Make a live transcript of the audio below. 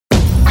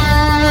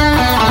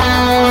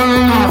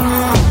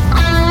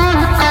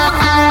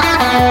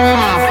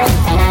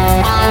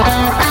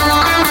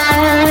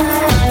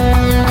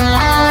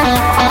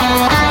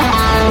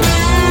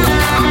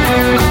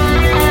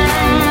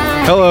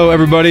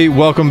everybody.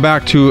 Welcome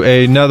back to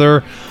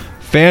another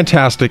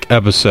fantastic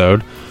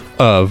episode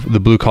of the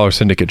Blue Collar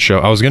Syndicate Show.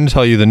 I was going to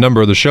tell you the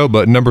number of the show,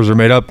 but numbers are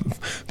made up.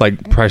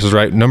 Like Price is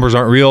Right. Numbers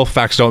aren't real.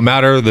 Facts don't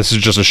matter. This is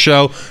just a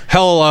show.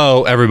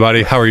 Hello,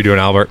 everybody. How are you doing,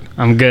 Albert?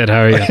 I'm good.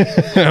 How are you?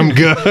 I'm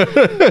good.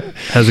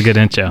 That was a good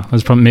intro. It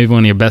was probably maybe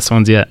one of your best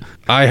ones yet.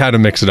 I had to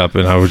mix it up,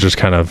 and I was just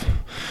kind of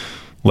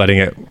letting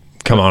it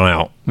come on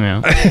out.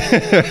 Yeah.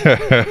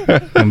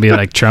 Gonna be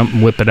like Trump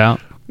and whip it out.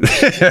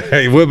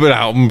 Hey, whip it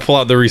out and pull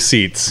out the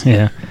receipts.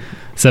 Yeah.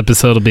 This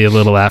episode will be a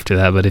little after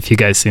that, but if you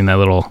guys seen that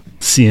little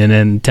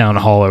CNN town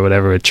hall or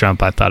whatever with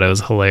Trump, I thought it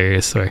was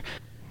hilarious. Where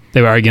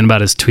they were arguing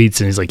about his tweets,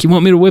 and he's like, "You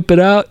want me to whip it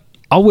out?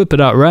 I'll whip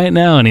it out right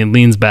now." And he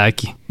leans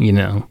back, you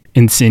know,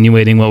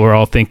 insinuating what we're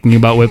all thinking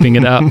about whipping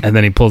it out. And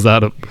then he pulls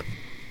out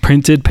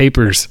printed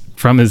papers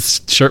from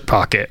his shirt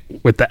pocket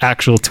with the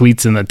actual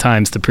tweets and the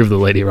times to prove the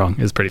lady wrong.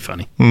 It was pretty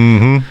funny.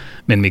 Mm-hmm.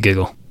 Made me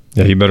giggle.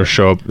 Yeah, he better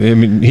show up. I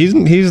mean, he's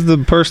the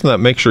person that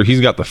makes sure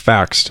he's got the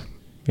facts.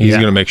 He's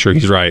going to make sure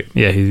he's right.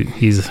 Yeah,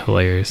 he's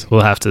hilarious.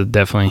 We'll have to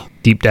definitely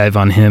deep dive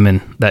on him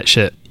and that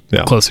shit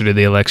closer to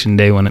the election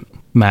day when it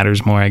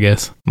matters more, I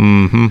guess.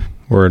 Mm-hmm.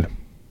 Word.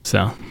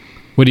 So,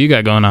 what do you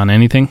got going on?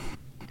 Anything?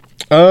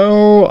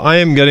 Oh, I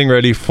am getting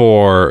ready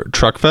for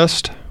Truck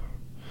Fest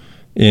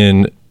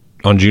on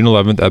June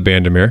 11th at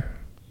Bandimere.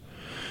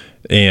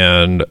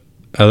 And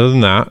other than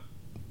that,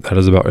 that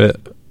is about it.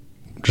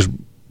 Just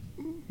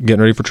getting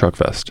ready for Truck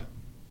Fest.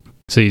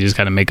 So you just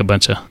got to make a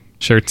bunch of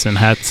shirts and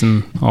hats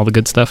and all the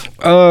good stuff?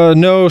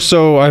 No.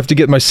 So I have to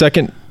get my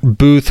second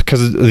booth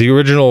because the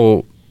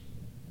original,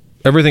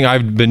 everything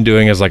I've been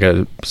doing is like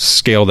a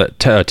scale that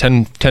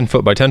 10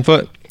 foot by 10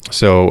 foot.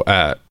 So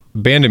at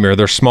Bandimere,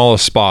 their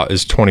smallest spot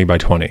is 20 by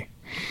 20.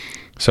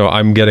 So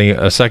I'm getting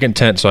a second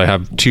tent. So I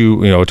have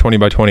a 20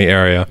 by 20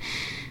 area.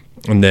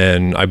 And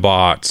then I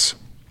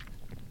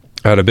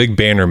had a big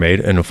banner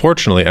made, and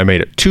unfortunately I made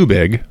it too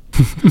big.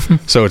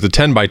 So it's a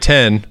 10 by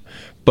 10,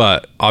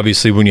 but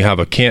obviously when you have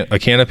a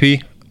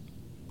canopy,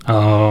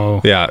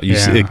 you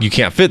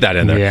can't fit that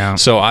in there. Yeah.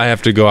 So I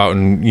have to go out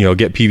and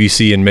get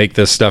PVC and make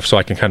this stuff so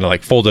I can kind of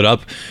like fold it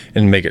up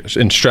and make it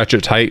and stretch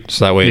it tight,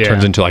 so that way it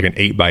turns into like an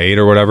 8 by 8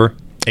 or whatever,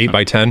 8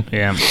 by 10.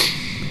 Yeah.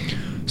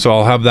 So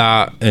I'll have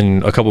that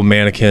and a couple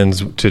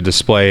mannequins to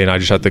display, and I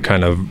just have to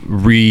kind of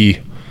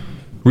redo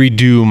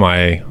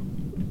my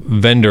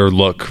vendor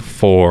look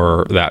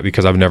for that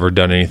because I've never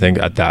done anything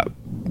at that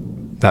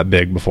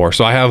big before.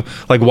 So I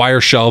have like wire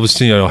shelves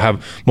to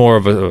have more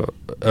of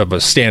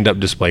a stand-up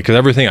display, because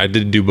everything I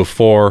did do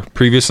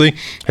previously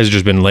has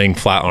just been laying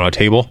flat on a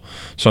table.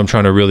 So I'm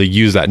trying to really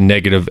use that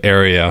negative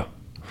area,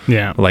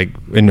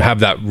 and have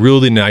that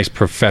really nice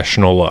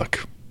professional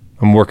look.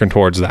 I'm working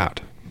towards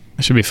that.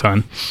 It should be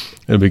fun.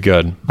 It'll be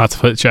good. Lots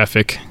of foot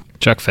traffic.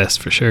 Truck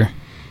Fest for sure.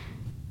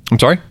 I'm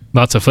sorry?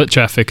 Lots of foot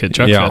traffic at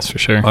Truck Fest for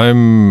sure.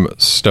 I'm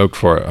stoked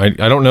for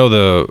it. I don't know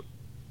the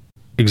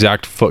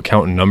exact foot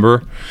count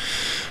number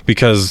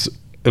because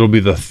it'll be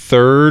the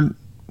second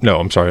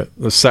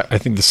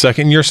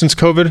year since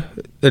COVID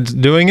it's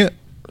doing it.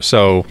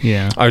 So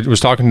I was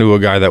talking to a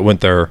guy that went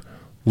there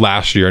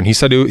last year, and he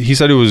said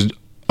it was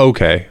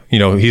okay.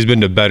 He's been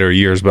to better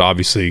years, but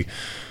obviously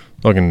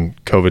fucking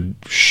COVID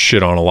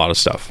shit on a lot of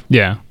stuff.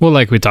 Yeah. Well,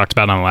 like we talked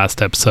about on the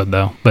last episode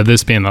though, but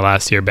this being the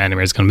last year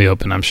Bandimere is going to be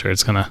open, I'm sure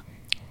it's going to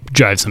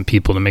drive some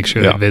people to make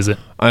sure they visit.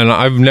 And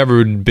I've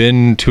never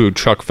been to a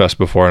Truck Fest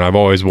before, and I've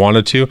always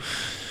wanted to.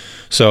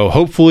 So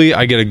hopefully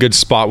I get a good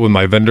spot with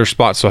my vendor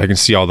spot so I can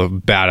see all the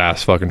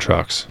badass fucking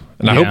trucks.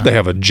 And I hope they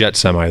have a jet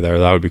semi there.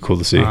 That would be cool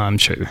to see. I'm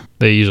sure.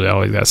 They usually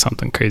always got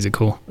something crazy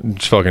cool.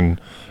 Just fucking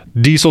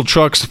diesel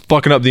trucks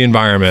fucking up the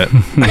environment.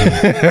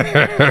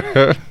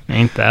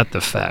 Ain't that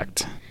the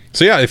fact?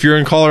 So yeah, if you're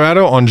in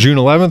Colorado on June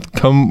 11th,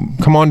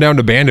 come on down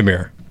to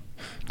Bandimere.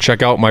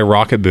 Check out my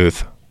rocket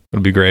booth.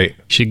 It'll be great.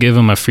 You should give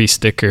them a free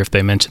sticker if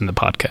they mention the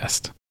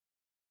podcast.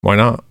 Why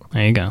not?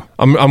 There you go.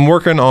 I'm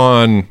working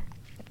on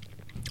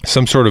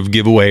some sort of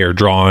giveaway or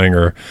drawing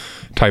or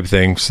type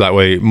thing, so that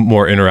way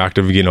more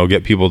interactive,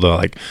 get people to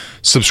like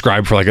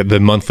subscribe for like the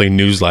monthly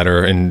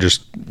newsletter and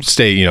just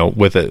stay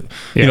with it.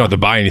 You don't have to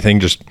buy anything,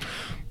 just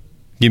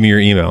give me your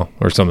email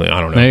or something.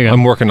 I don't know. There you go.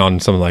 I'm working on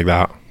something like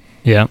that.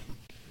 Yeah,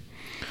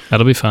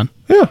 that'll be fun.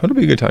 Yeah, it'll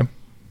be a good time.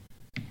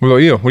 What about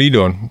you? What are you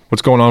doing?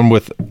 What's going on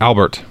with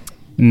Albert?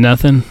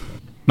 Nothing.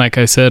 Like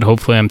I said,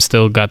 hopefully I'm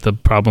still got the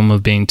problem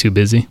of being too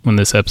busy when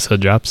this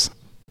episode drops.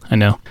 I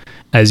know.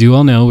 As you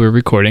all know, we're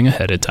recording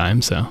ahead of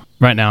time, so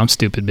right now I'm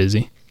stupid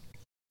busy.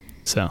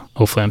 So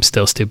hopefully I'm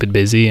still stupid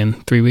busy in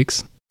 3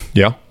 weeks.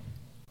 Yeah.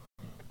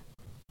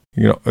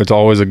 It's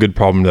always a good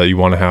problem that you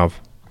want to have.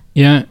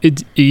 Yeah,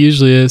 it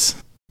usually is.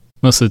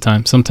 Most of the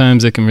time.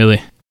 Sometimes it can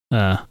really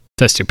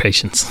test your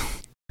patience.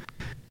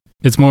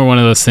 It's more one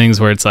of those things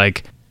where it's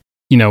like,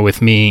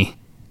 with me,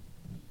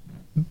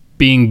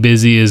 being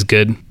busy is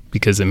good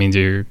because it means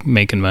you're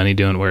making money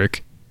doing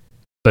work.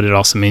 But it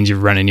also means you're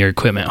running your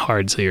equipment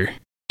hard, so you're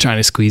trying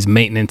to squeeze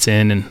maintenance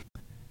in and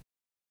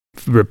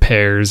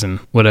repairs and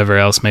whatever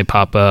else may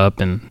pop up.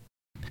 And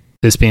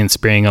this being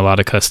spring, a lot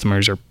of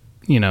customers are,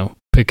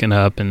 picking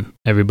up and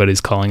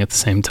everybody's calling at the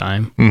same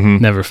time. Mm-hmm.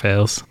 Never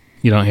fails.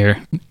 You don't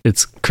hear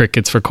it's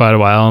crickets for quite a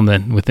while, and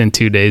then within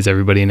 2 days,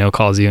 everybody you know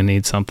calls you and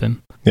needs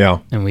something. Yeah.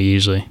 And we're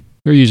usually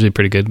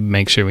pretty good.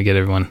 Make sure we get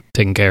everyone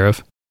taken care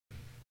of.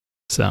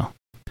 So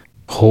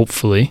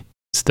hopefully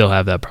still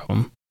have that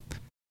problem.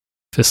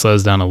 If it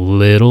slows down a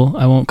little,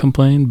 I won't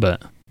complain,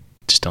 but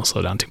just don't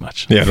slow down too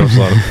much. Yeah, don't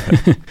slow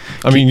down.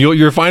 I mean,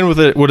 you're fine with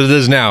it, what it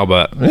is now,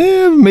 but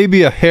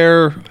maybe a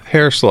hair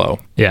slow.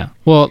 Yeah.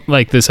 Well,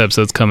 like this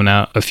episode's coming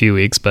out a few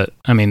weeks, but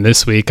I mean,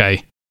 this week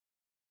I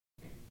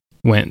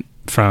went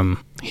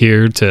from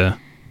here to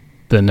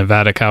the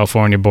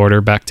Nevada-California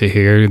border, back to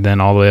here,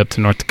 then all the way up to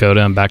North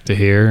Dakota and back to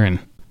here. And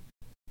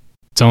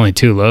it's only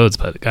 2 loads,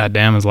 but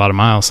goddamn, it's a lot of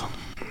miles.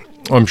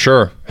 I'm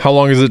sure. How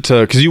long is it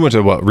to, because you went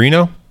to what,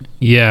 Reno?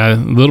 Yeah, a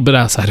little bit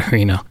outside of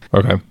Reno.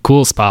 Okay.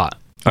 Cool spot.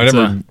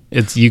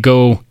 It's you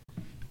go,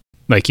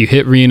 like you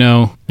hit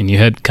Reno and you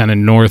head kind of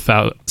north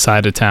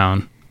outside of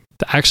town.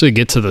 To actually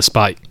get to the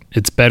spot,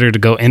 it's better to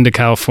go into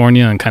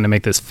California and kind of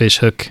make this fish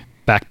hook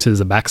back to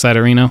the backside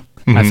of Reno.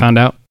 Mm-hmm. I found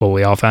out, well,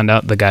 we all found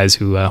out, the guys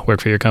who work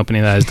for your company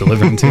that I was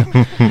delivering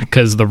to,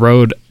 because the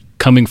road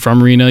coming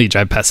from Reno, you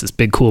drive past this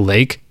big cool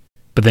lake,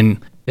 but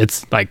then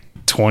it's like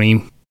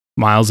 20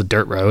 miles of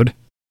dirt road,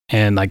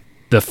 and like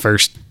the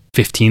first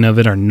 15 of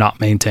it are not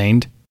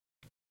maintained.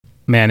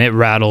 Man, it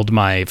rattled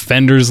my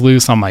fenders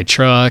loose on my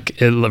truck.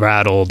 It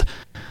rattled,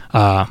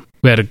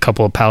 we had a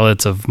couple of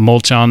pallets of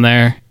mulch on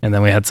there, and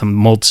then we had some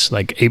mulch,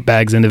 like 8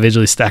 bags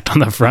individually stacked on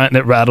the front, and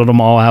it rattled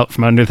them all out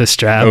from under the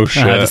strap. Oh,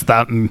 shit. I had to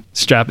stop and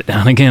strap it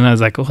down again. I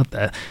was like, what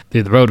the?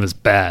 Dude, the road was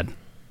bad.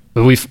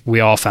 But we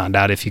all found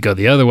out if you go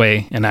the other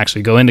way and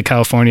actually go into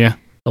California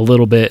a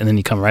little bit, and then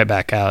you come right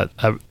back out,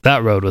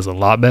 that road was a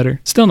lot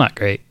better. Still not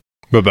great.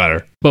 But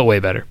better. But way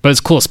better. But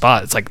it's a cool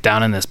spot. It's like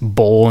down in this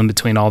bowl in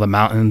between all the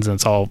mountains, and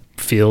it's all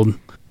field.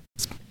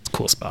 It's a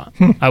cool spot.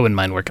 I wouldn't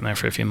mind working there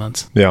for a few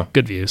months. Yeah.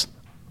 Good views.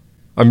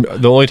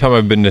 The only time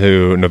I've been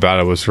to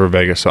Nevada was for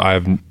Vegas, so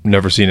I've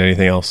never seen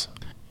anything else.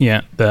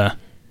 Yeah,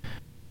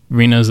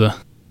 Reno's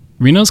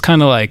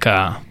kind of like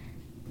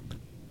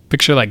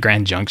picture like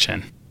Grand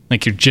Junction.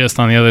 Like you're just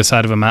on the other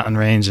side of a mountain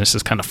range, and it's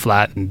just kind of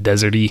flat and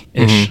deserty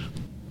ish. Mm-hmm.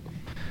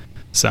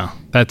 So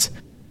that's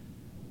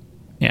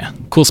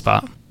cool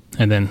spot.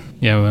 And then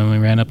when we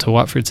ran up to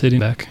Watford City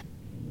back,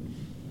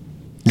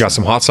 got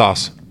some hot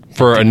sauce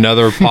for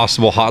another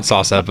possible hot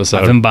sauce episode.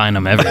 I've been buying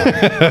them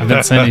everywhere. I've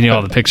been sending you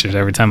all the pictures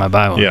every time I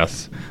buy one.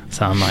 Yes.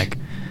 So I'm like,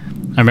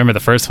 I remember the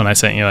first one I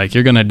sent you, like,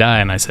 you're gonna die,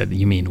 and I said,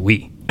 you mean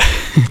we?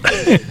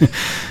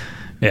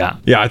 Yeah.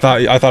 Yeah, I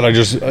thought I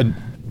just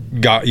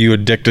got you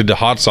addicted to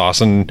hot sauce,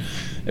 and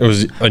it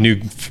was a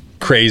new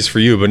craze for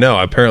you. But no,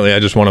 apparently I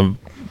just want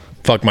to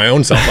fuck my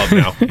own self up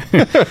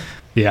now.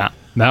 Yeah,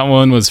 that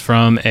one was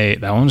from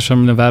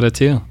Nevada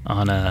too.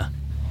 On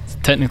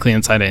technically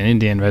inside an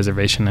Indian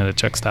reservation at a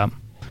truck stop.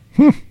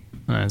 And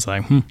I was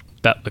like,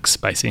 that looks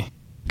spicy.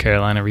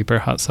 Carolina Reaper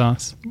hot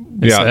sauce.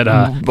 They said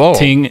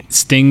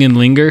Sting and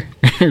Linger.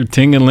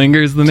 Ting and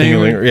Linger is the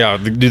name. Yeah,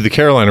 dude, the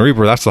Carolina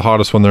Reaper, that's the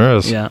hottest one there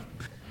is. Yeah.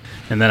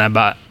 And then I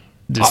bought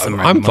just some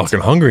I'm fucking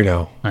hungry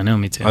now. I know,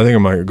 me too. I think I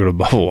might go to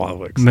Buffalo Wild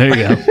Wings. There you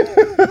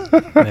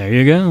go. There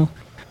you go.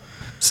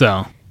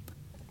 So,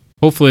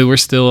 hopefully we're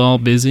still all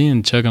busy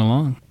and chugging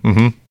along.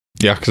 Mm-hmm.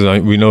 Yeah,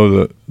 because we know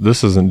that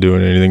this isn't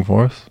doing anything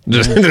for us.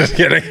 Just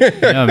kidding.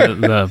 Yeah,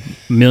 the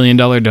 $1 million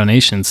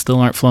donations still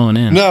aren't flowing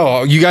in.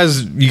 No, you got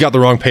the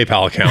wrong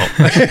PayPal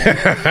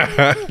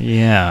account.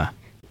 Yeah.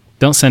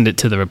 Don't send it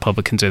to the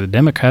Republicans or the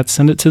Democrats.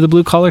 Send it to the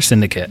Blue Collar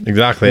Syndicate.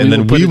 Exactly. And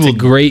then we will put it to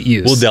great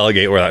use. We'll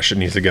delegate where that shit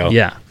needs to go.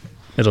 Yeah.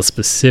 It'll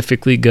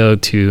specifically go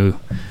to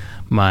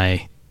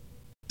my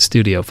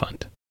studio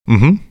fund,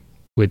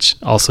 which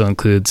also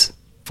includes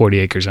 40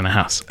 acres and a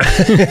house.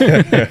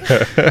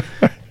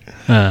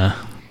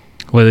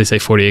 What do they say?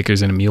 40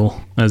 acres and a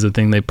mule. That's the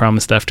thing they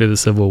promised after the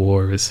Civil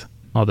War, is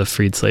all the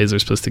freed slaves were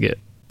supposed to get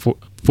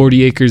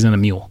 40 acres and a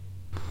mule.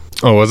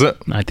 Oh, was it?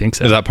 I think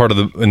so. Is that part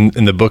of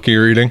in the book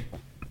you're reading?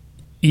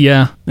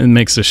 Yeah, it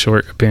makes a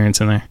short appearance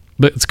in there.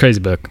 But it's a crazy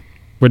book.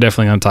 We're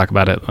definitely going to talk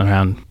about it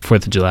around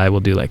 4th of July. We'll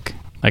do, like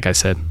I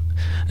said,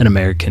 an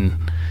American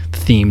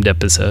themed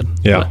episode.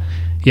 Yeah. But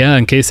yeah,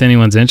 in case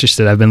anyone's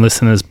interested, I've been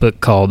listening to this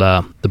book called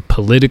The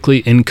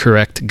Politically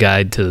Incorrect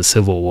Guide to the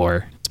Civil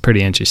War. It's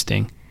pretty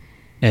interesting.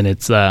 And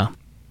it's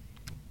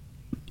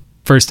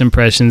first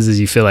impressions is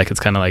you feel like it's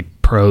kind of like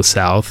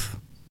pro-South,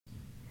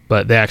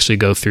 but they actually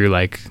go through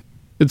like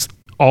it's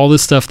all the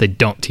stuff they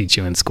don't teach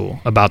you in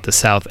school about the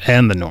South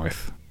and the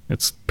North.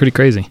 It's pretty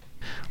crazy.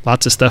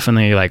 Lots of stuff in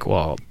there you're like,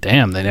 well,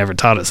 damn, they never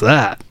taught us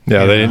that.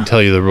 Yeah, they didn't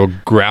tell you the real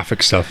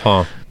graphic stuff,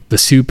 huh? The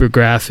super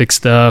graphic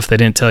stuff. They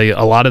didn't tell you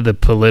a lot of the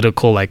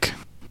political, like,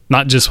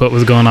 not just what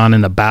was going on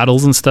in the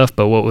battles and stuff,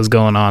 but what was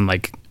going on,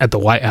 like, at the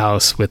White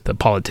House with the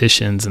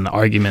politicians and the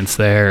arguments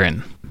there.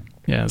 And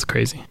yeah, it's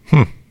crazy.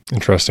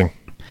 Interesting.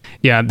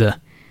 Yeah, to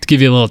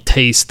give you a little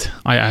taste,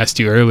 I asked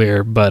you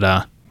earlier,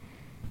 but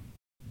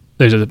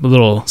there's a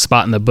little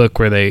spot in the book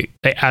where they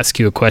ask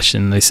you a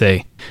question. They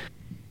say,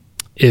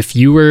 if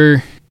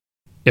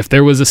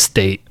there was a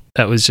state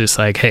that was just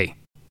like, hey,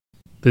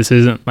 This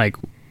isn't like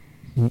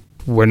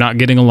we're not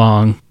getting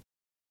along.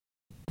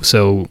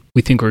 So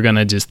we think we're going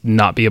to just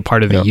not be a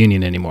part of the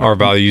union anymore. Our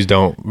values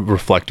don't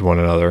reflect one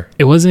another.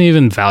 It wasn't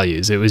even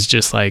values. It was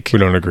just like, We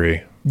don't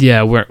agree.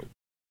 yeah,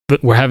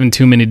 we're having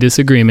too many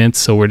disagreements.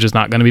 So we're just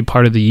not going to be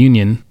part of the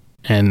union.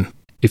 And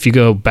if you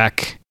go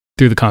back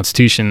through the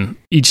Constitution,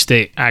 each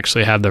state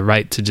actually had the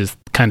right to just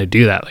kind of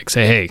do that. Like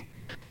say, hey,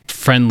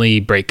 friendly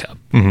breakup.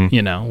 Mm-hmm.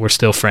 You know, we're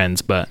still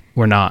friends, but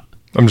we're not.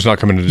 I'm just not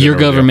coming to dinner Your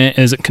with you. government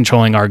isn't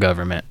controlling our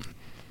government.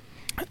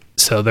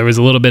 So there was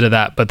a little bit of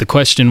that. But the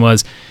question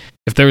was,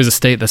 if there was a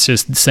state that's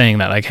just saying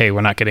that, like, hey,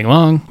 we're not getting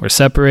along, we're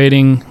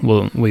separating,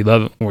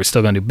 we're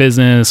still going to do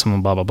business,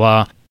 and blah,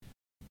 blah,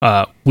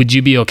 blah. Would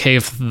you be okay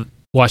if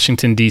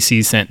Washington,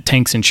 D.C. sent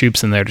tanks and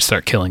troops in there to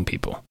start killing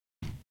people?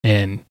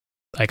 And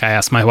like I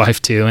asked my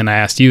wife too, and I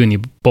asked you, and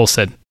you both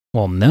said,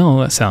 well,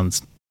 no, that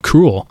sounds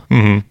cruel.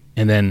 Mm-hmm.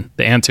 And then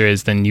the answer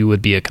is, then you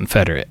would be a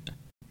Confederate.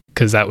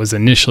 Because that was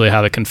initially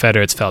how the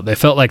Confederates felt. They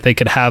felt like they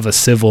could have a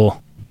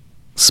civil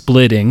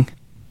splitting,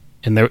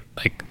 and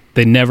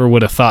they never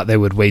would have thought they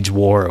would wage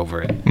war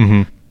over it.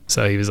 Mm-hmm.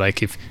 So he was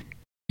like,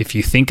 if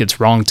you think it's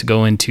wrong to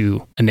go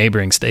into a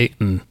neighboring state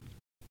and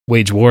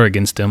wage war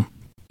against them,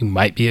 you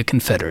might be a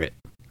Confederate.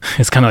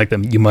 It's kind of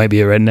like you might be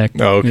a redneck.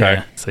 Oh, okay.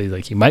 Yeah. So he's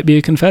like, you might be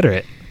a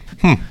Confederate.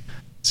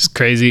 It's just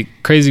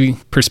crazy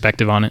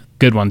perspective on it.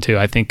 Good one too.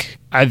 I think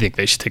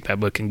they should take that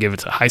book and give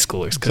it to high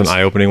schoolers. It's an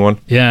eye-opening one.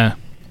 Yeah.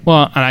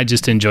 Well, and I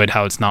just enjoyed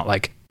how it's not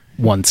like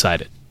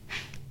one-sided.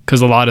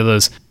 Because a lot of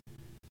those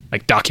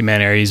like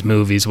documentaries,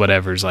 movies,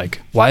 whatever, is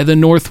like why the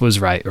North was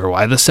right or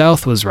why the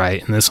South was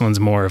right. And this one's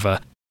more of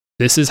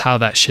this is how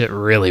that shit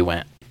really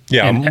went.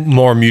 Yeah, And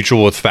more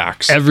mutual with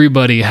facts.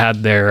 Everybody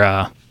had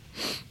their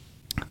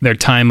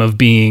time of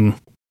being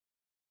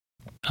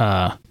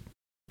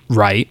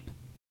right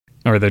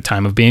or their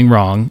time of being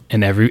wrong,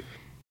 and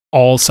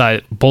both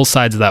sides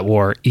of that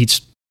war,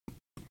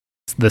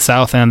 the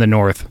South and the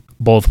North,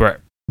 both were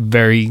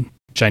very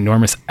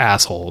ginormous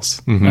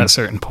assholes at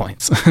certain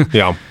points.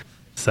 Yeah.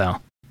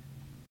 So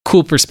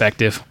cool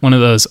perspective. One of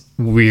those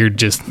weird,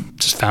 just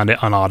found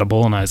it on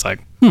Audible, and I was like,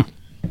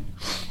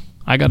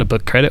 I got a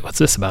book credit. What's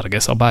this about? I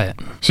guess I'll buy it.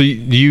 So do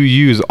you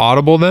use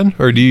Audible then,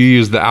 or do you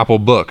use the Apple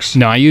Books?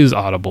 No, I use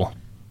Audible.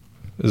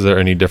 Is there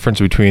any difference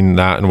between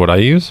that and what I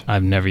use?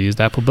 I've never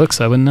used Apple Books,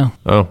 so I wouldn't know.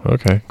 Oh,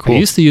 okay, cool. I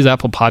used to use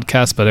Apple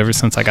Podcasts, but ever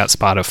since I got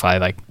Spotify,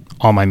 like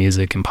all my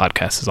music and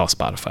podcasts is all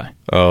Spotify.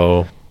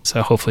 Oh.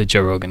 So hopefully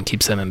Joe Rogan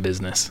keeps them in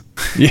business.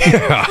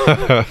 Yeah.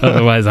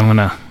 Otherwise, I'm going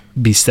to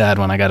be sad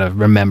when I got to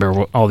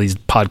remember all these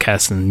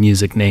podcasts and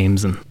music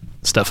names and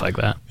stuff like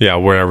that. Yeah,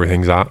 where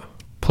everything's at.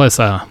 Plus,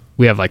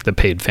 we have like the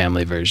paid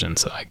family version,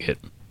 so I get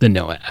the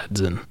no ads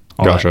and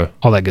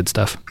all that good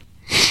stuff.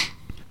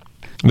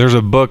 There's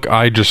a book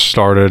I just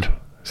started,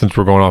 since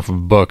we're going off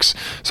of books.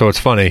 So it's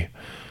funny.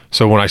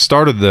 So when I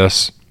started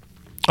this,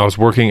 I was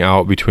working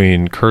out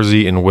between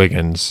Kersey and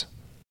Wiggins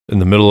in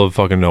the middle of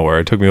fucking nowhere.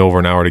 It took me over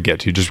an hour to get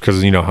to, just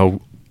because you know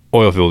how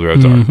oil field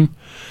roads are.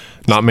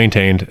 Not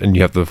maintained, and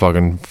you have to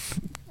fucking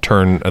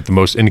turn at the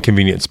most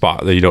inconvenient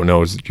spot that you don't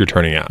know is you're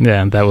turning at.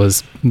 Yeah, that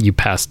was you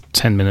passed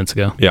 10 minutes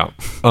ago. Yeah.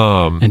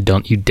 And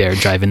don't you dare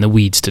drive in the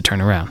weeds to turn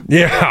around.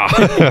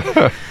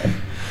 Yeah.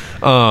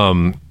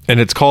 And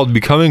it's called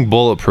Becoming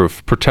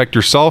Bulletproof. Protect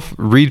yourself,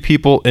 read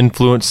people,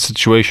 influence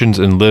situations,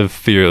 and live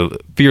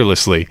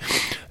fearlessly.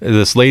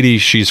 This lady,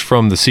 she's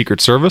from the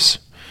Secret Service,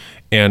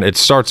 and it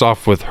starts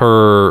off with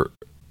her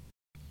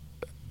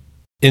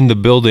in the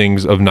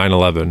buildings of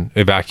 9/11,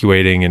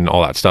 evacuating and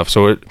all that stuff.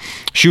 So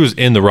she was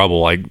in the rubble,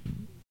 like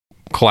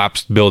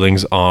collapsed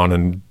buildings on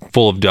and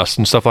full of dust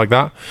and stuff like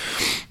that.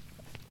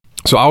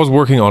 So I was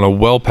working on a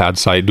well pad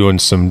site doing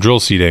some drill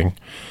seeding.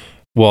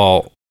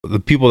 Well, the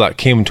people that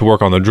came to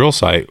work on the drill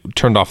site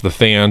turned off the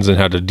fans and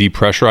had to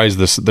depressurize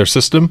their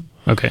system.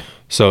 Okay.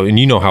 So, and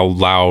you know how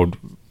loud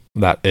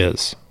that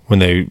is when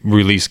they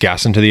release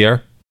gas into the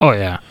air. Oh,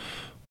 yeah.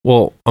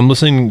 Well, I'm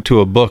listening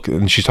to a book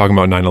and she's talking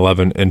about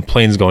 9/11 and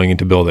planes going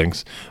into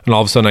buildings. And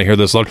all of a sudden I hear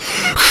this loud,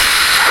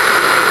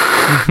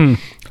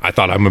 I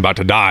thought I'm about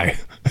to die.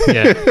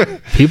 Yeah.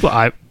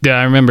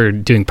 I remember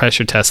doing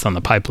pressure tests on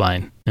the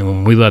pipeline. And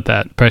when we let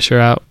that pressure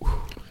out.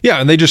 Yeah.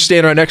 And they just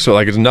stand right next to it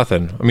like it's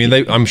nothing. I mean,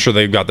 I'm sure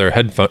they've got their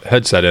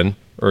headset in,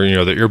 or, you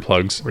know, their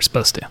earplugs. We're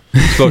supposed to.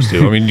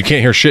 I mean, you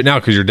can't hear shit now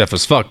because you're deaf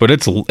as fuck, but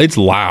it's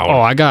loud.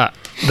 Oh,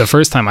 the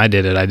first time I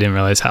did it, I didn't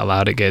realize how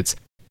loud it gets.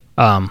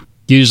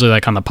 Usually,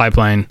 like on the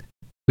pipeline,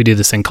 we do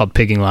this thing called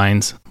pigging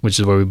lines, which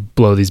is where we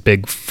blow these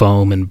big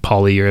foam and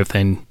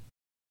polyurethane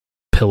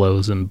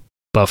pillows and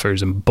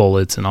buffers and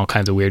bullets and all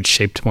kinds of weird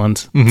shaped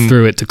ones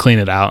through it to clean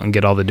it out and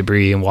get all the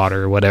debris and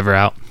water or whatever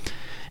out.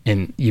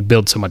 And you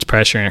build so much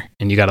pressure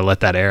and you got to let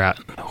that air out.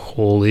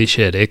 Holy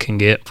shit, it can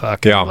get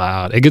fucking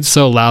loud. It gets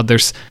so loud.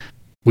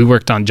 We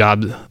worked on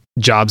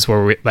jobs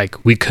where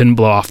we couldn't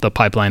blow off the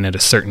pipeline at a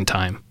certain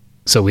time.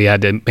 So we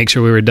had to make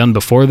sure we were done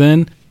before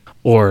then,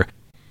 or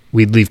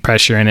we'd leave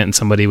pressure in it and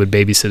somebody would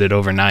babysit it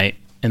overnight,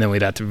 and then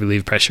we'd have to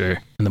relieve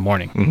pressure in the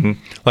morning.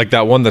 Like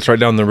that one that's right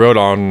down the road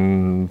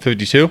on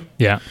 52.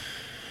 Yeah.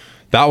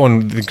 That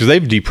one, because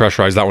they've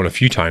depressurized that one a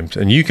few times,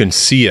 and you can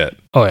see it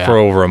Oh, yeah. for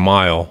over a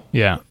mile.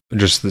 Yeah.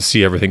 Just to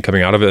see everything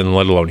coming out of it, and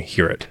let alone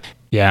hear it.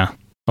 Yeah.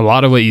 A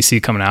lot of what you see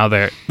coming out of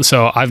there.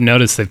 So I've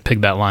noticed they've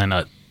picked that line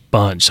a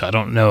bunch. So I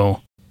don't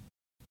know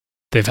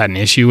they've had an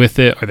issue with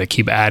it or they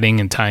keep adding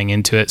and tying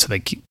into it. So they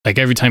keep, like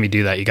every time you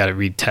do that, you got to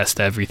retest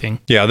everything.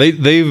 Yeah,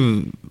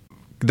 they've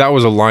that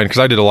was a line because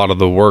I did a lot of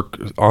the work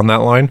on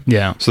that line.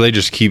 Yeah. So they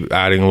just keep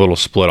adding little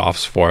split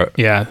offs for it.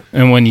 Yeah.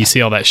 And when you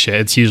see all that shit,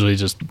 it's usually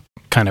just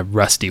kind of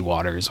rusty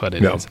water is what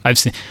it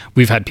is.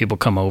 We've had people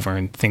come over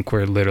and think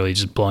we're literally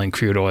just blowing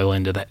crude oil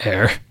into the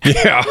air.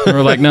 Yeah. And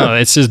we're like, no,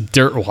 it's just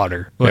dirt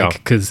water. Like,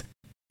 because,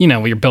 you know,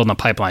 when you're building a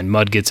pipeline,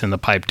 mud gets in the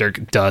pipe,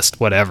 dirt, dust,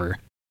 whatever.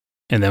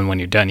 And then when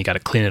you're done, you got to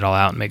clean it all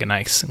out and make it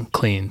nice and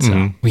clean.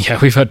 So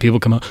we've had people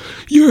come out,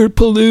 you're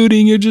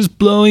polluting, you're just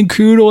blowing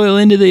crude oil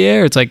into the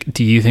air. It's like,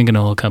 do you think an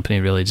oil company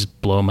really just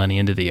blow money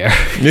into the air?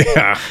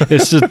 Yeah.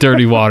 It's just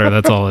dirty water.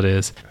 That's all it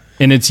is.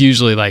 And it's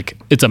usually like,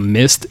 it's a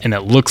mist and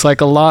it looks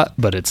like a lot,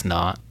 but it's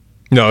not.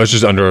 No, it's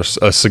just under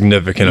a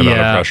significant amount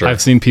of pressure.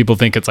 I've seen people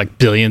think it's like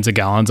billions of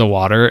gallons of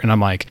water. And I'm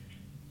like,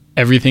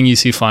 everything you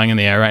see flying in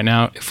the air right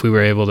now, if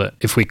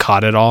we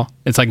caught it all,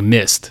 it's like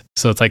mist.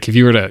 So it's like if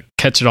you were to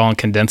catch it all and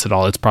condense it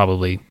all, it's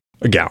probably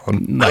a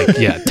gallon. Like,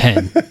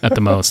 10 at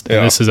the most.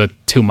 And this is a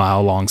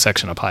 2-mile long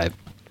section of pipe.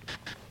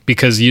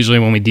 Because usually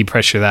when we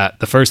depressure that,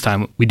 the first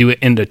time we do it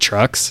into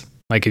trucks.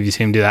 Like if you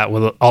see them do that,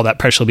 all that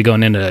pressure will be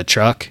going into a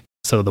truck.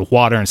 So the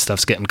water and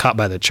stuff's getting caught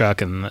by the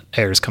truck and the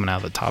air is coming out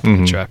of the top of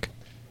the truck.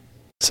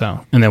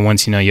 So, and then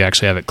once you know you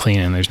actually have it clean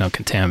and there's no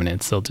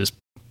contaminants, they'll just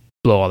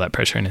blow all that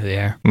pressure into the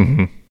air.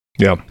 Mm-hmm.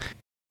 Yeah.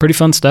 Pretty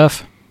fun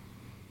stuff.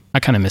 I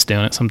kind of miss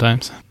doing it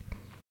sometimes.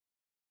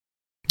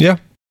 Yeah.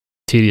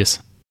 Tedious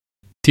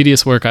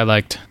work I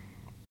liked.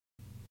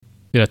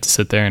 You'd have to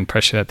sit there and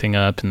pressure that thing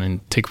up and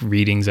then take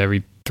readings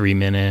every 3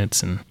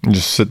 minutes and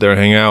just sit there and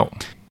hang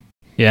out.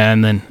 Yeah,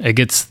 and then it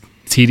gets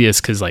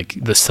tedious because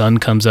like the sun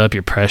comes up,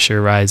 your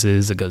pressure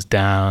rises, it goes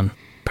down,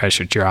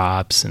 pressure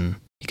drops, and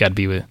you got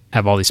to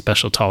have all these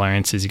special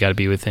tolerances you got to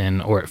be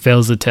within, or it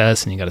fails the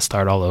test and you got to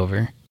start all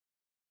over. Which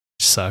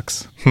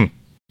sucks.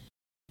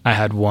 I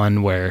had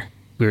one where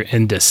we were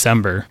in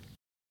December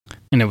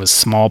and it was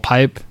small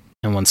pipe,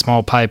 and when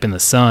small pipe in the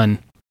sun,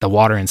 the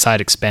water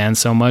inside expands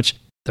so much,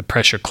 the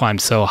pressure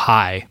climbed so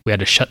high, we had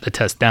to shut the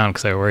test down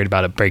because they were worried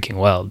about it breaking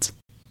welds.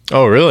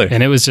 Oh, really?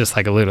 And it was just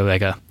like literally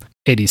like a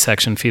 80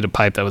 section feet of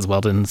pipe that was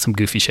welded in some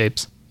goofy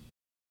shapes.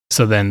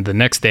 So then the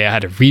next day I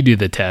had to redo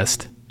the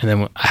test, and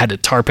then I had to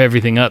tarp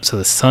everything up so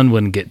the sun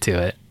wouldn't get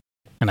to it.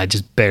 And I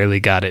just barely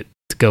got it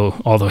to go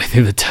all the way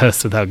through the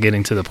test without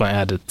getting to the point I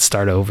had to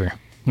start over.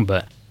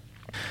 But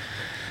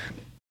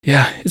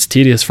yeah, it's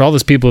tedious. For all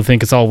those people who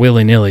think it's all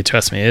willy-nilly,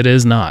 trust me, it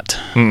is not.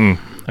 Mm-mm.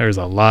 There's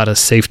a lot of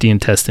safety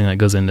and testing that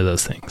goes into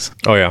those things.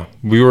 Oh, yeah.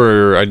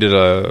 I did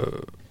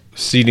a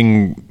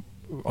seeding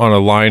on a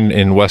line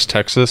in West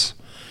Texas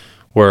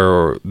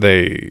where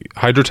they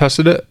hydro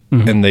tested it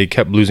and they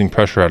kept losing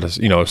pressure at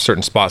a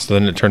certain spot. So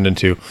then it turned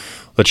into,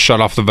 let's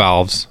shut off the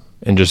valves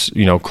and just,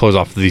 close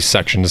off these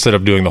sections instead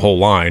of doing the whole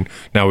line.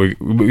 Now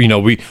we know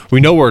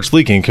where it's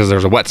leaking because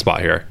there's a wet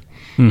spot here.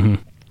 Mm-hmm.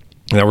 And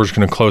now we're just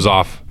going to close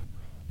off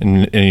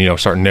and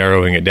start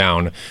narrowing it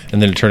down.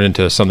 And then it turned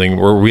into something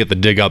where we have to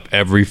dig up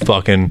every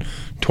fucking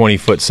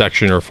 20-foot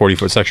section or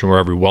 40-foot section where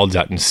every weld's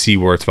at and see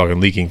where it's fucking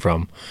leaking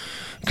from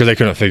because they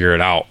couldn't figure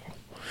it out.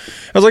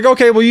 I was like,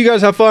 okay, well, you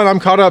guys have fun. I'm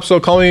caught up, so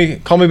call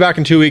me back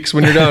in 2 weeks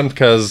when you're done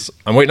because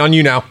I'm waiting on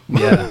you now.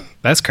 Yeah,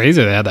 that's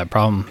crazy. They had that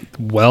problem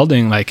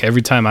welding. Like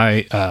every time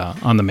I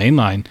on the main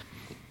line,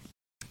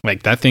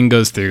 like that thing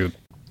goes through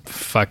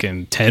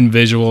fucking 10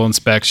 visual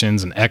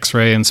inspections and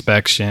X-ray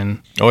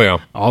inspection. Oh yeah,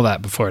 all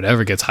that before it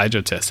ever gets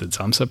hydro tested.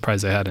 So I'm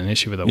surprised they had an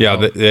issue with it. Yeah,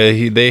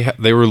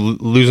 they were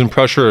losing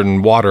pressure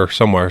and water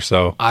somewhere.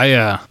 So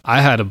I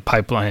had a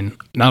pipeline,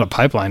 not a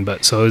pipeline,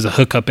 but so it was a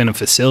hookup in a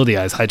facility.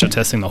 I was hydro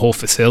testing the whole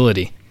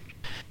facility,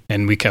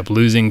 and we kept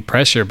losing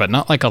pressure, but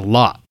not like a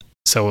lot.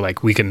 So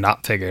like we could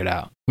not figure it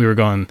out. We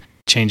were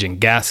changing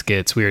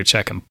gaskets, we were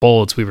checking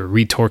bolts, we were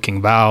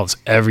retorquing valves,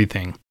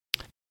 everything.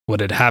 What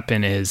had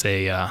happened is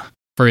a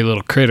furry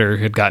little critter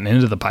had gotten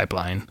into the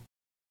pipeline,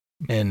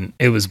 and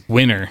it was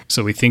winter,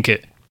 so we think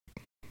it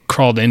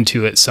crawled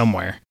into it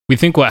somewhere. We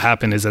think what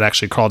happened is it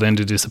actually crawled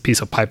into just a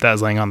piece of pipe that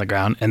was laying on the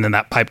ground, and then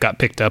that pipe got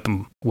picked up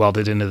and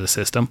welded into the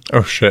system.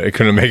 Oh shit, it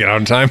couldn't make it out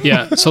in time?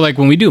 Yeah, so like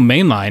when we do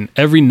mainline,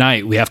 every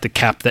night we have to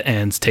cap the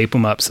ends, tape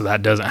them up so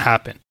that doesn't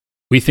happen.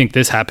 We think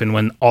this happened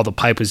when all the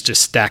pipe was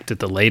just stacked at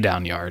the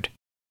laydown yard,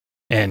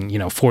 and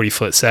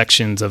 40-foot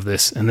sections of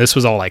this, and this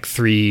was all like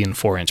 3 and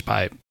 4 inch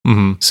pipe.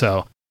 Mm-hmm.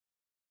 So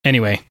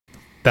anyway,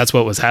 that's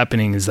what was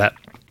happening, is that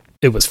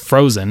it was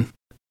frozen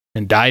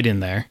and died in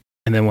there.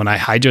 And then when I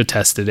hydro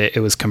tested it, it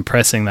was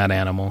compressing that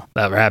animal,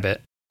 that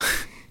rabbit.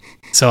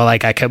 So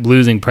like I kept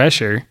losing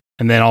pressure,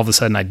 and then all of a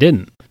sudden I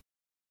didn't.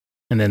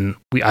 And then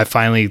I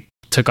finally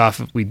took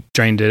off, we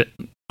drained it,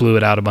 blew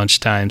it out a bunch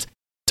of times,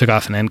 took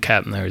off an end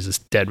cap, and there was this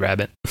dead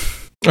rabbit.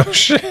 Oh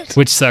shit.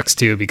 Which sucks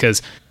too,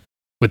 because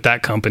with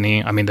that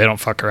company, I mean, they don't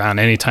fuck around.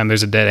 Anytime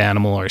there's a dead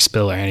animal or a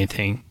spill or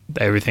anything,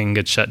 everything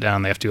gets shut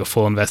down. They have to do a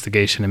full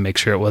investigation and make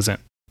sure it wasn't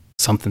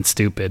something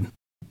stupid.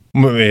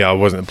 Yeah, it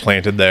wasn't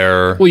planted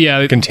there. Well,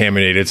 yeah,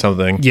 contaminated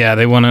something. Yeah,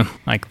 they want to,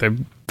 like, they're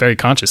very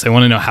conscious. They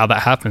want to know how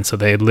that happened. So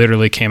they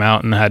literally came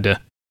out and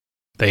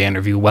they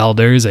interview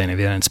welders, they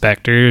interview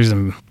inspectors,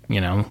 and,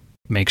 you know,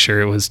 make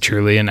sure it was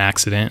truly an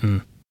accident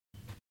and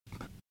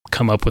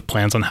come up with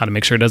plans on how to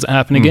make sure it doesn't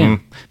happen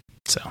again.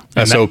 So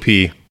SOP.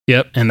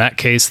 Yep. In that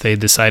case, they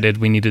decided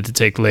we needed to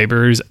take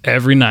laborers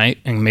every night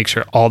and make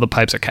sure all the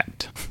pipes are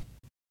capped.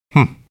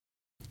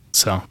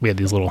 So we had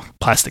these little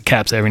plastic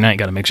caps every night.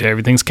 Got to make sure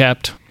everything's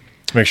capped.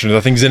 Make sure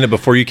nothing's in it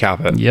before you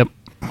cap it. Yep.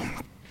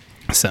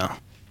 So,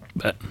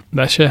 but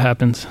that shit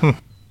happens.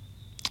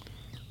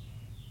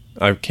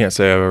 I can't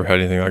say I've ever had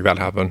anything like that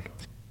happen.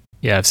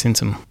 Yeah, I've seen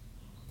some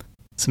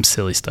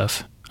silly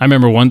stuff. I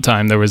remember one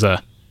time there was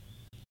a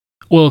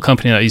oil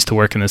company that used to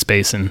work in this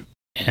basin,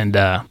 and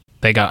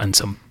they got in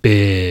some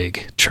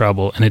big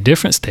trouble in a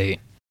different state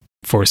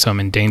for some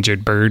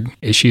endangered bird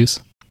issues.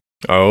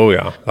 Oh,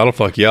 yeah. That'll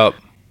fuck you up.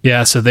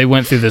 Yeah, so they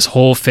went through this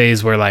whole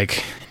phase where,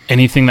 like,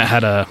 anything that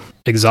had a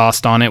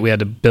exhaust on it,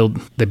 they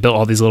built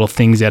all these little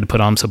things you had to put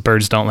on them so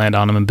birds don't land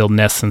on them and build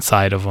nests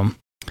inside of them.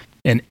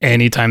 And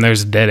anytime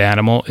there's a dead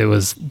animal, it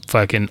was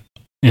fucking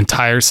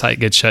entire site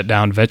gets shut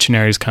down.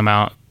 Veterinaries come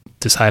out,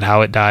 decide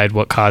how it died,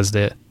 what caused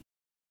it,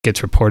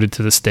 gets reported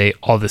to the state,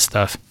 all this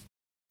stuff.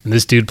 And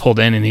this dude pulled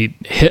in and he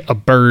hit a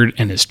bird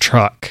in his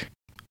truck.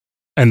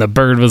 And the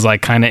bird was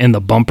like kind of in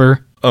the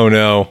bumper. Oh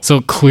no. So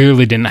it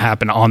clearly didn't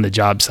happen on the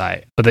job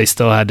site, but they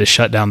still had to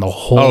shut down the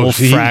whole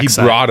frac he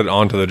site. brought it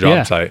onto the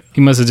job site.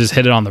 He must have just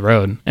hit it on the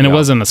road. And it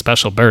wasn't a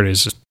special bird,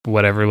 it's just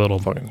whatever little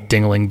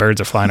dingling birds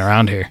are flying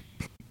around here.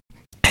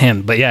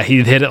 But yeah,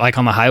 he hit it like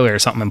on the highway or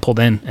something and pulled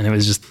in, and it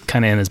was just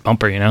kind of in his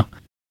bumper, you know?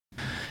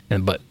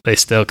 But they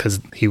still, because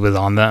he was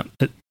on that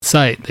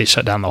site, they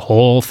shut down the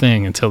whole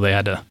thing until they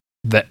had to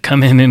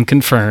come in and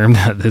confirm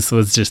that this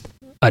was just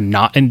a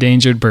not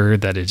endangered bird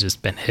that had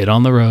just been hit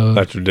on the road.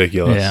 That's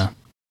ridiculous. Yeah.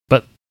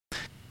 But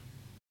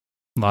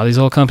a lot of these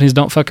old companies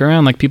don't fuck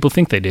around like people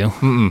think they do.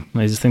 Mm-mm.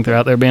 They just think they're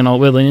out there being all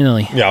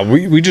willy-nilly. Yeah,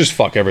 we just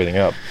fuck everything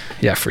up.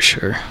 Yeah, for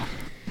sure.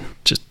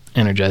 Just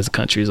energize the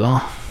country is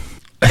all.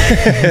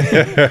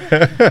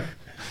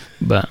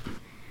 But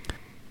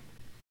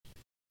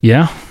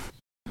yeah.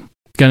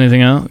 Got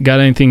anything else? Got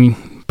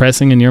anything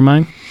pressing in your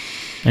mind?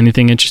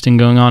 Anything interesting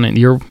going on in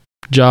your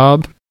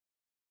job?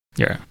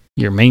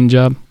 Your main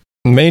job?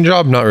 Main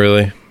job? Not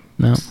really.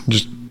 No.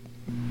 Just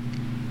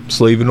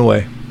slaving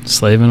away.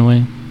 Slaving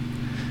away?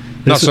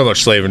 Not so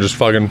much slaving, just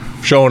fucking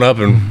showing up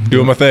and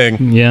doing my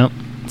thing. Yeah.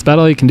 It's about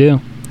all you can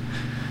do.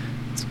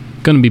 It's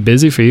going to be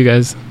busy for you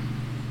guys.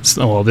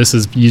 So, well, this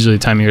is usually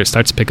the time of year it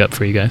starts to pick up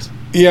for you guys.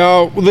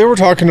 Yeah, they were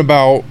talking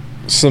about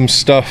some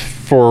stuff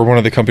for one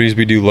of the companies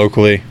we do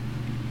locally,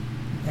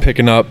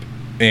 picking up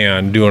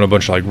and doing a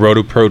bunch of like road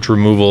approach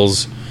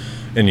removals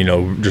and, you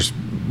know, just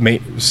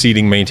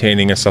seeding,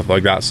 maintaining and stuff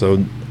like that.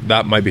 So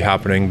that might be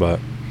happening, but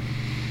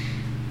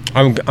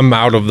I'm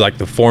out of like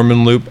the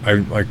foreman loop.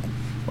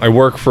 I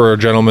work for a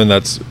gentleman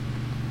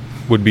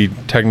would be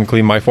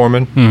technically my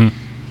foreman,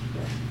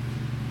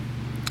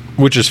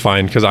 which is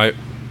fine because I've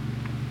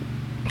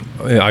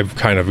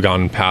kind of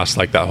gone past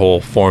like that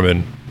whole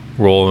foreman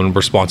role and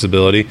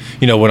responsibility.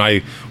 You know, when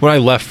I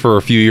left for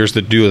a few years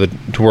to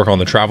work on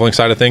the traveling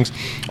side of things,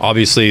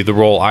 obviously the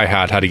role I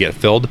had to get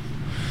filled.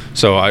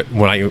 So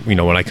when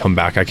I come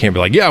back, I can't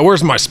be like, yeah,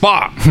 where's my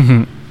spot?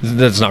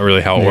 That's not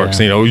really how it works.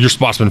 You know, your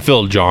spot's been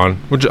filled, John,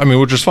 which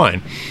is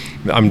fine.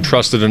 I'm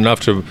trusted enough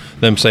to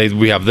them say,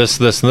 we have this,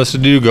 and this to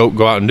do.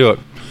 Go out and do it.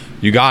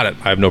 You got it.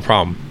 I have no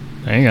problem.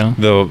 There you go.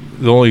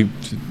 The only,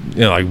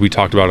 like we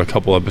talked about a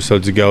couple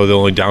episodes ago, the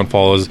only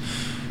downfall is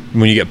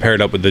when you get paired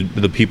up with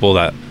the people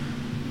that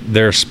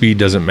their speed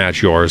doesn't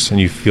match yours and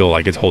you feel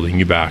like it's holding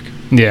you back.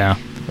 Yeah.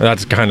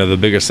 That's kind of the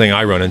biggest thing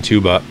I run into,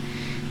 but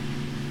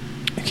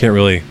you can't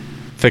really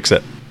fix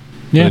it.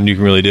 Yeah. And you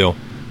can really do.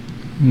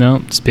 No,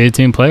 just be a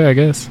team player, I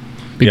guess.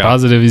 Be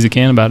positive as you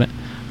can about it.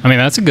 I mean,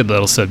 that's a good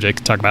little subject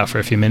to talk about for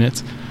a few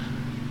minutes.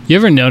 You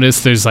ever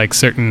notice there's like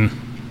certain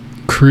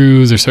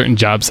crews or certain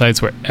job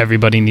sites where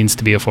everybody needs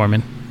to be a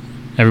foreman?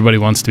 Everybody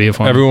wants to be a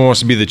foreman. Everyone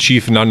wants to be the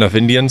chief and not enough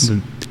Indians. It's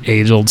an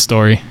age-old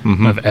story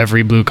of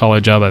every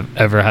blue-collar job I've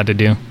ever had to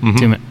do.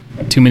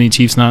 Too many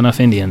chiefs, not enough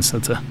Indians.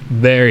 That's a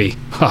very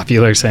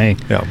popular saying.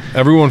 Yeah.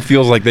 Everyone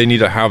feels like they need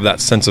to have that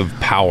sense of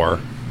power,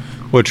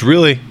 which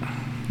really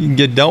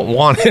you don't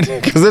want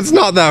it because it's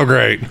not that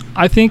great.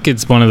 I think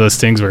it's one of those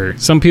things where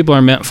some people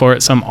are meant for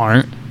it, some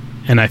aren't.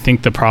 And I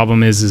think the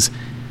problem is it's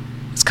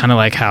kind of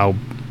like how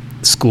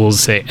schools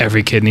say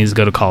every kid needs to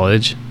go to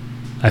college.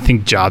 I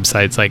think job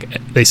sites, like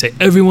they say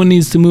everyone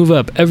needs to move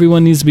up,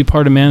 everyone needs to be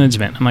part of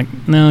management. I'm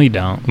like, no, you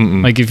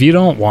don't. Like if you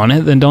don't want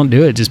it, then don't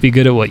do it. Just be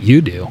good at what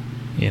you do.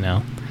 You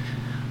know,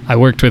 I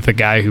worked with a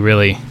guy who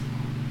really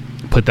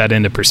put that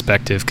into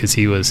perspective because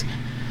he was,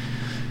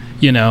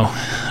 you know,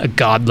 a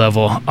god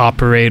level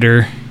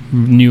operator,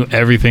 knew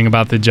everything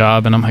about the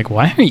job. And I'm like,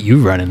 why aren't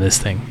you running this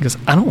thing? Because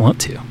I don't want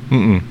to.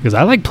 Because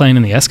I like playing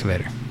in the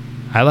excavator.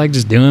 I like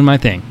just doing my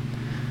thing.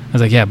 I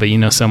was like, yeah, but you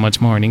know so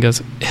much more. And he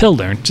goes, he'll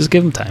learn. Just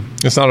give him time.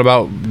 It's not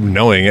about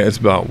knowing it. It's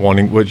about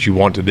wanting what you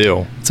want to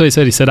do. So he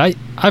said,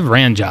 I've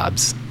ran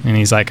jobs. And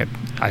he's like,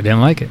 I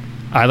didn't like it.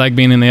 I like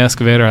being in the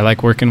excavator. I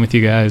like working with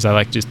you guys. I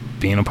like just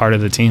being a part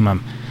of the team.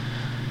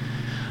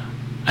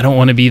 I don't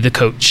want to be the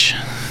coach.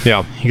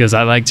 Yeah. He goes,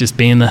 I like just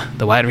being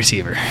the wide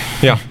receiver.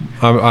 Yeah.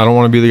 I don't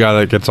want to be the guy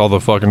that gets all the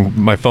fucking,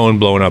 my phone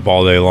blowing up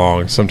all day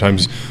long.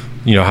 Sometimes,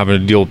 having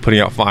to deal with putting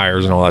out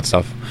fires and all that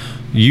stuff.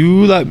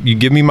 You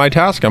give me my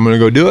task, I'm going to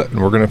go do it,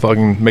 and we're going to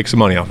fucking make some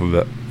money off of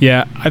it.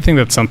 Yeah, I think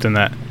that's something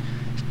that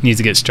needs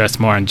to get stressed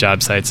more on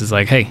job sites is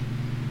like, hey,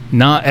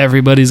 not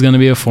everybody's going to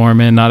be a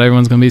foreman, not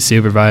everyone's going to be a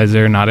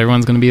supervisor, not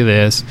everyone's going to be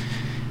this,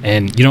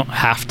 and you don't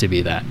have to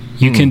be that.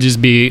 You can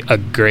just be a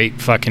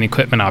great fucking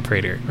equipment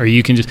operator, or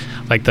you can just,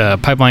 like the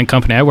pipeline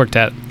company I worked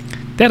at,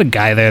 they had a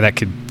guy there that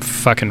could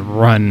fucking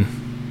run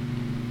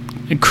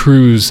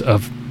crews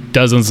of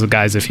dozens of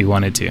guys if he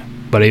wanted to,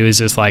 but he was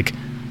just like,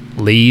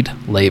 lead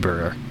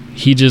laborer.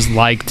 He just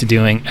liked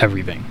doing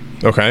everything.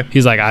 Okay.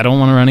 He's like, I don't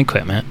want to run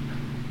equipment.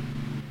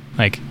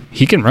 Like,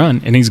 he can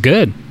run and he's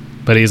good,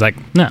 but he's like,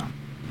 no,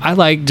 I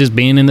like just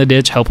being in the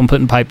ditch, helping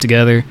putting pipe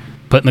together,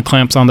 putting the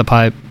clamps on the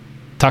pipe,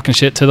 talking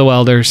shit to the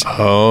welders.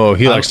 Oh,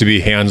 he likes to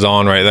be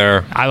hands-on right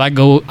there. I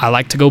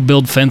like to go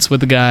build fence with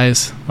the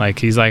guys. Like,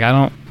 he's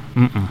like,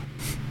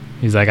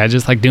 he's like, I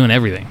just like doing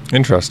everything.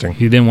 Interesting.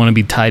 He didn't want to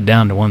be tied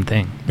down to one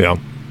thing. Yeah.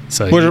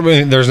 So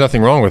there's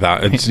nothing wrong with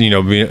that. It's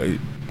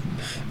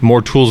more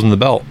tools in the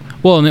belt.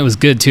 Well, and it was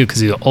good too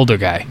because he's an older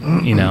guy,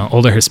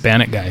 older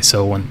Hispanic guy.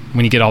 So when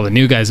you get all the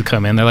new guys who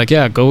come in, they're like,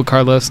 yeah, go with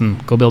Carlos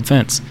and go build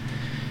fence.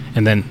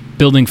 And then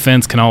building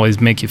fence can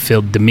always make you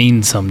feel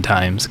demeaned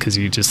sometimes because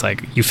you just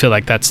like, you feel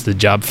like that's the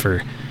job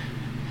for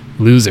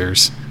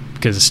losers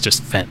because it's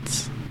just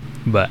fence.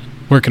 But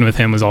working with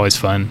him was always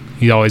fun.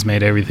 He always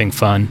made everything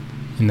fun.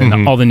 And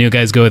then all the new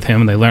guys go with him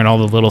and they learn all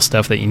the little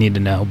stuff that you need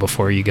to know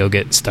before you go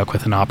get stuck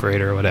with an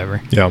operator or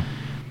whatever. Yeah.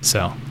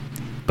 So,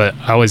 but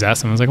I always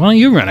asked him, I was like, why don't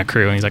you run a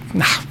crew? And he's like,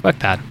 nah, fuck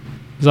that.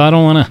 He's like,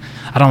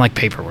 I don't like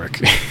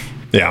paperwork.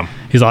 Yeah.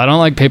 He's like, I don't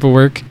like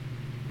paperwork.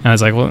 And I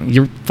was like, well,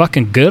 you're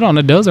fucking good on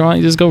a dozer. Why don't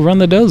you just go run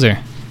the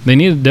dozer? They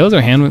need a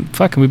dozer hand.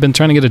 Fucking, we've been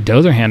trying to get a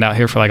dozer hand out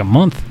here for like a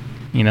month.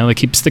 They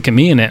keep sticking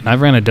me in it. And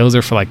I've ran a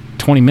dozer for like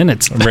 20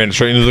 minutes. I ran it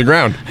straight into the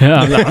ground.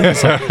 Yeah.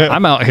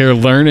 I'm out here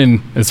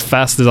learning as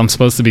fast as I'm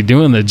supposed to be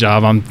doing the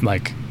job. I'm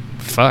like,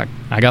 fuck.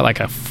 I got like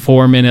a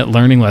 4-minute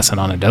learning lesson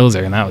on a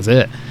dozer and that was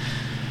it.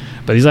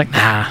 But he's like,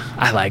 nah,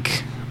 I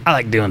like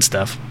doing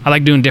stuff. I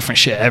like doing different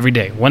shit every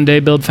day. One day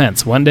build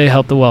fence. One day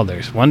help the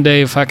welders. One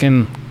day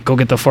fucking go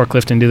get the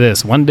forklift and do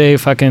this. One day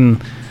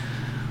fucking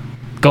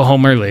go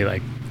home early.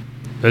 Like,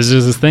 this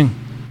is his thing.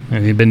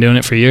 And he's been doing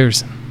it for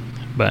years.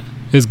 But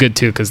it was good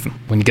too because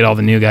when you get all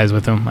the new guys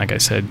with him, like I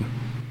said,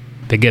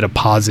 they get a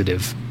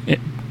positive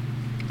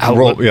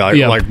outlook.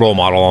 Like role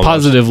model. Almost.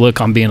 Positive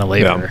look on being a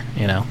laborer,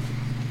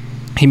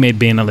 He made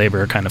being a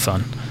laborer kind of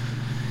fun.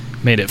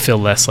 Made it feel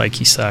less like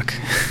you suck.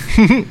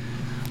 A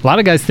lot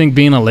of guys think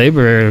being a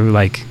laborer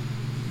like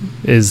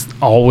is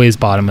always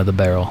bottom of the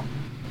barrel.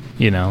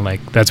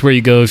 Like that's where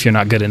you go if you're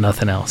not good at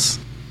nothing else.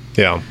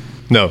 Yeah.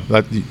 No,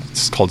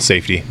 it's called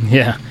safety.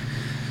 Yeah.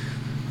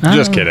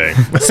 Just kidding.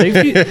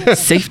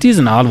 Safety is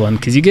an odd one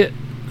because you get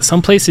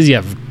some places you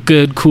have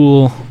good,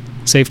 cool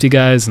safety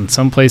guys, and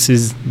some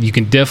places you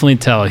can definitely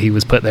tell he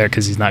was put there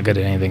because he's not good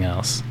at anything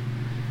else.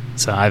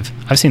 So I've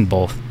seen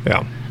both.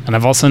 Yeah. And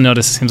I've also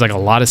noticed it seems like a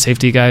lot of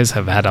safety guys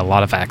have had a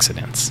lot of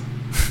accidents.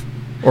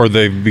 Or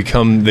they've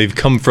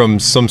come from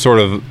some sort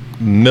of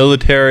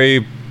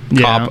military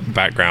cop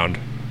background.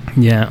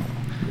 Yeah.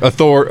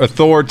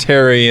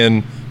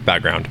 Authoritarian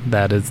background.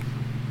 That is.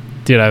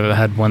 Dude, I've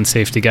had one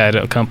safety guy at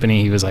a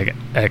company. He was like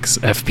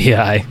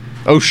ex-FBI.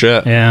 Oh,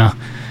 shit. Yeah.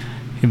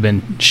 He'd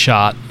been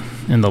shot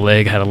in the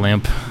leg, had a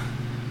limp.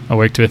 I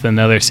worked with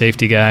another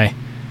safety guy.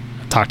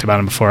 Talked about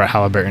him before at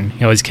Halliburton.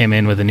 He always came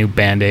in with a new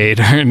Band-Aid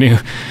or a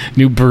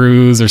new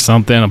bruise or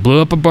something. I blew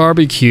up a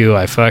barbecue.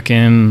 I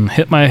fucking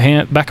hit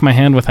my back of my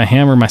hand with a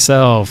hammer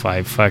myself.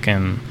 I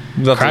fucking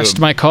crashed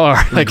my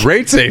car. Like,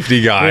 great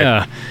safety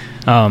guy.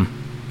 Yeah.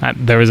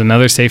 There was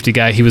another safety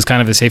guy. He was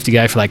kind of a safety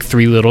guy for like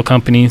 3 little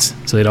companies.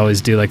 So they'd always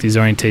do like these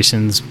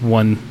orientations.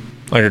 One,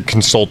 like a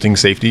consulting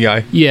safety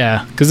guy.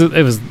 Yeah, because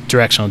it was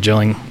directional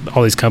drilling.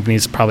 All these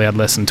companies probably had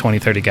less than 20,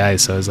 30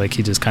 guys. So it was like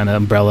he just kind of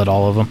umbrellaed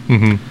all of them.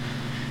 Mm-hmm.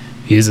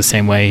 He was the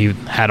same way. He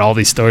had all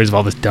these stories of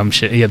all this dumb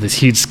shit. He had this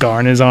huge scar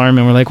on his arm,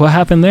 and we're like, what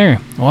happened there?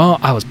 Well,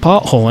 I was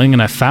potholing,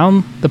 and I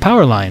found the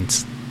power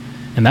lines.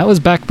 And that was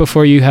back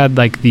before you had,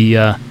 like,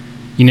 the,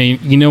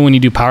 you know when you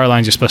do power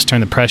lines, you're supposed to turn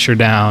the pressure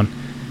down,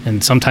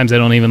 and sometimes they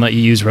don't even let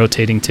you use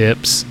rotating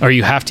tips, or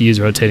you have to use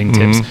rotating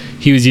tips.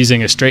 He was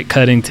using a straight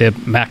cutting tip,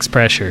 max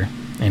pressure,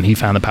 and he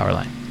found the power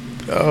line.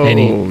 Oh. And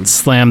he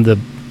slammed the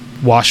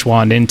wash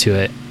wand into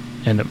it,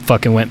 and it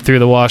fucking went through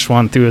the wash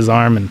wand, through his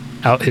arm, and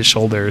out his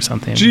shoulder or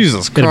something.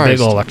 Jesus Christ. Got a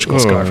big old electrical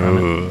scar from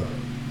it.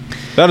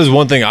 That is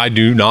one thing I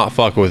do not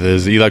fuck with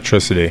is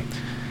electricity.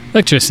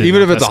 Electricity.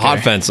 Even if it's a that's hot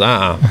scary. fence,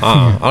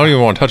 I don't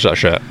even want to touch that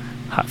shit.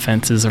 Hot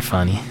fences are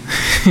funny.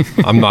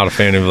 I'm not a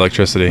fan of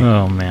electricity.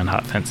 Oh man,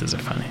 hot fences are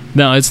funny.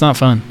 No, it's not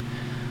fun.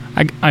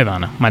 I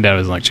don't know. My dad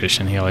was an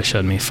electrician. He always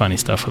showed me funny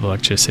stuff with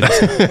electricity.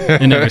 So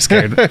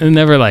it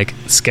never like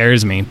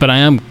scares me. But I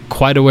am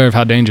quite aware of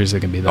how dangerous it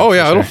can be. Though, Oh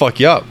yeah, it'll fuck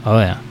you up. Oh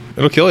yeah,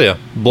 It'll kill you.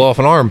 Blow off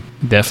an arm.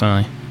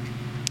 definitely.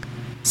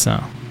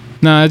 So,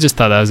 no, I just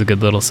thought that was a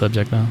good little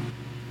subject though.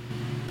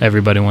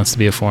 Everybody wants to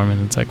be a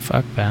foreman. It's like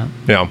fuck that.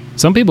 Yeah.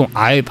 Some people,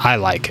 I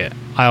like it.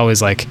 I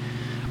always like,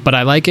 but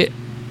I like it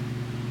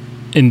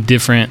in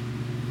different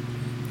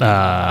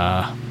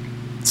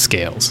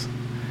scales.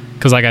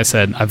 Because like I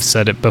said, I've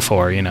said it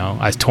before, you know,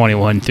 I was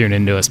 21, thrown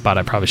into a spot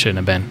I probably shouldn't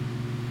have been.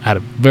 I had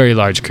a very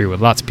large crew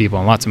with lots of people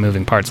and lots of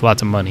moving parts,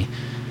 lots of money.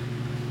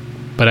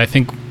 But I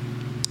think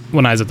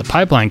when I was at the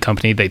pipeline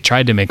company, they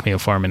tried to make me a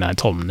foreman and I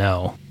told them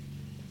no.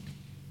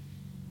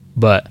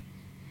 But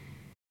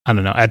I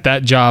don't know. At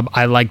that job,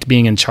 I liked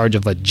being in charge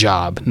of a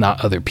job,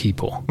 not other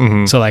people.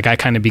 Mm-hmm. So like I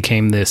kind of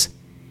became this,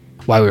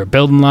 while we were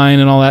building line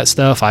and all that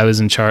stuff, I was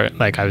in charge.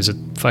 Like I was a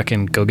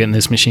fucking go get in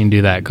this machine,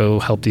 do that, go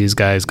help these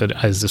guys, go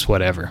as this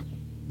whatever.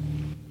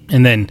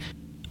 And then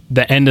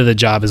the end of the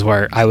job is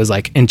where I was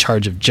like in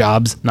charge of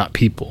jobs, not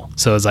people.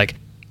 So it's like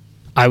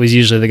I was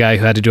usually the guy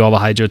who had to do all the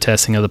hydro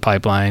testing of the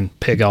pipeline,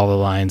 pig all the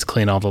lines,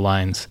 clean all the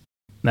lines.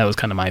 That was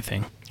kind of my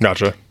thing.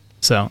 Gotcha.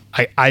 So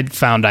I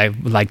found I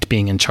liked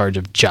being in charge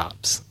of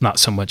jobs, not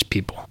so much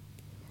people.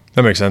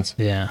 That makes sense.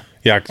 Yeah.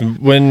 Yeah.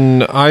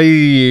 When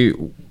I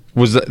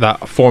was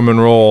that foreman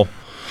role,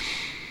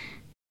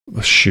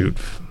 shoot,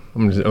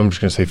 I'm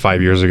just gonna say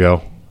 5 years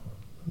ago.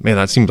 Man,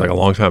 that seems like a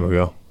long time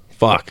ago.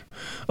 Fuck.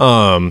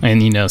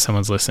 And you know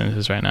someone's listening to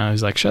this right now.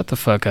 He's like, "Shut the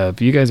fuck up!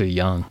 You guys are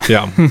young."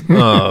 Yeah.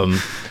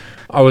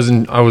 I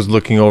was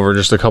looking over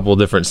just a couple of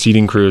different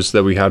seeding crews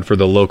that we had for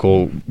the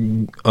local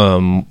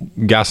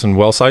gas and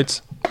well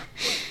sites,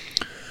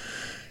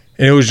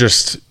 and it was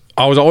just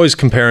I was always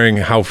comparing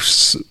how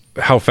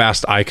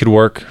fast I could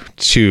work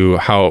to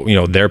how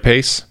their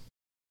pace,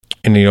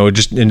 and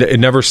it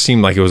never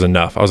seemed like it was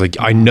enough. I was like,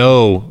 I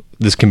know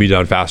this can be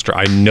done faster.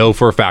 I know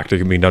for a fact it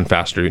can be done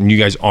faster, and you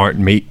guys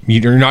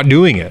you're not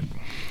doing it.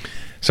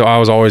 So I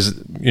was always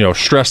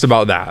stressed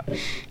about that,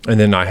 and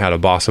then I had a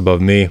boss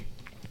above me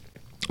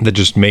that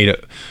just made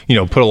it,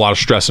 put a lot of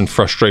stress and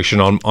frustration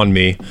on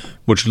me,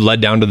 which led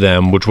down to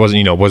them, which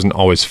wasn't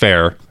always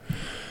fair.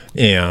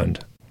 And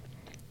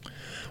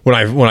when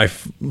I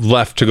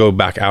left to go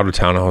back out of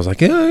town, I was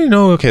like, yeah,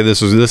 okay,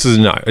 this is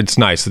not, it's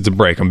nice. It's a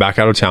break. I'm back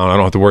out of town. I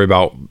don't have to worry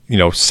about,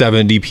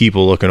 70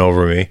 people looking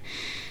over me.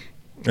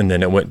 And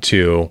then it went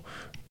to,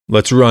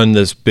 let's run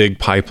this big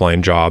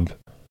pipeline job,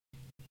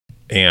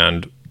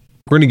 and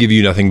we're going to give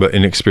you nothing but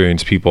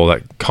inexperienced people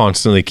that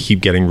constantly keep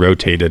getting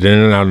rotated in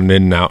and out and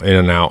in and out, in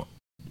and out.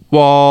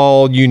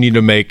 Well, you need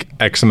to make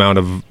X amount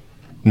of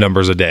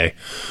numbers a day.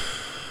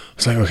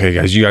 It's like, okay,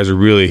 guys, you guys are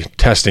really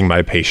testing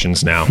my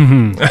patience now.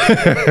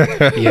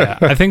 Yeah,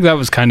 I think that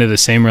was kind of the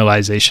same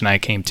realization I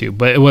came to,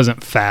 but it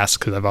wasn't fast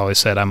because I've always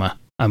said I'm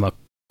a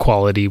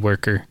quality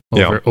worker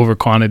over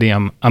quantity.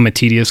 I'm a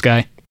tedious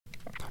guy.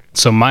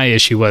 So my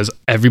issue was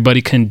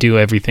everybody couldn't do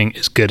everything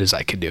as good as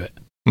I could do it.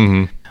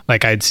 Mm-hmm.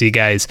 Like I'd see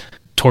guys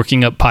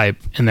torquing up pipe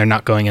and they're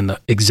not going in the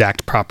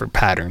exact proper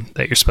pattern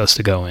that you're supposed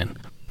to go in,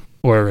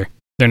 or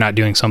they're not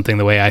doing something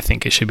the way I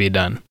think it should be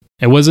done.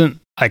 It wasn't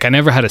like I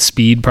never had a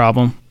speed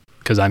problem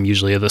because I'm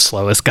usually the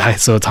slowest guy,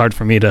 so it's hard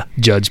for me to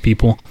judge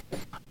people.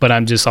 But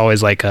I'm just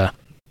always like I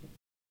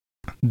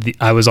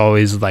was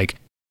always like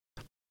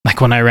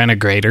when I ran a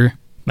grader,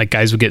 like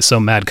guys would get so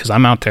mad because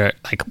I'm out there at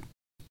like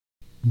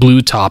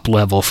blue top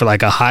level for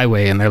like a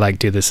highway, and they're like,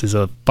 dude, this is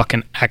a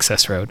fucking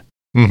access road.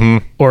 Mm-hmm.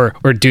 Or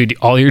dude,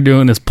 all you're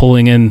doing is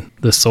pulling in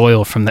the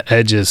soil from the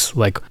edges.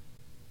 Like,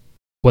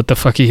 what the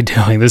fuck are you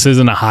doing? This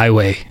isn't a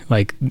highway.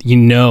 Like,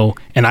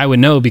 and I would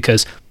know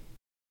because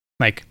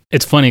like,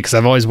 it's funny because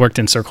I've always worked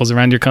in circles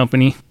around your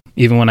company,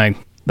 even when and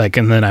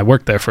then I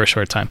worked there for a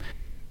short time.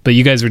 But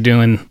you guys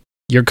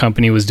your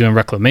company was doing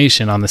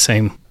reclamation on the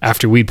same,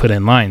 after we put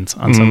in lines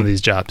on some of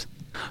these jobs.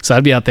 So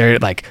I'd be out there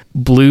at like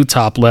blue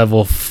top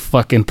level,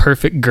 fucking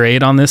perfect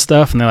grade on this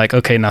stuff. And they're like,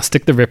 okay, now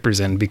stick the rippers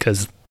in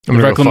because the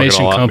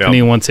reclamation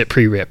company wants it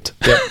pre-ripped.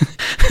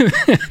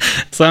 Yep.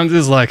 So I'm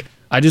just like,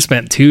 I just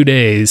spent 2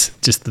 days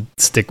just to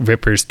stick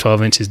rippers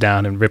 12 inches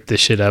down and rip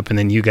this shit up. And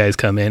then you guys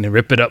come in and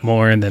rip it up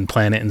more and then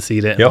plant it and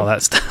seed it and all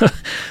that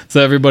stuff.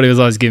 So everybody was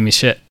always giving me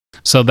shit.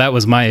 So that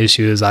was my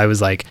issue, is I was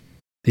like,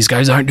 these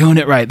guys aren't doing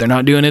it right. They're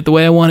not doing it the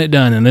way I want it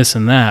done and this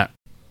and that.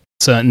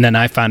 So, and then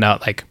I found out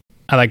like,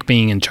 I like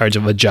being in charge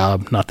of a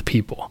job, not the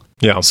people.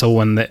 Yeah. So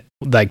when it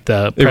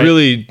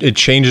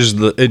changes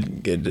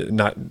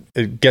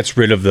it gets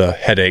rid of the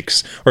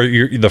headaches or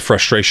the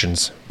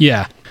frustrations.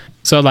 Yeah.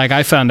 So like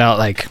I found out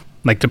like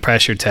the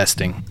pressure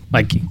testing,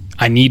 like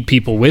I need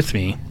people with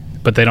me,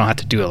 but they don't have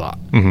to do a lot.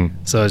 Mm-hmm.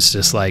 So it's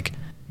just like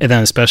And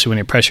then especially when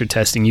you're pressure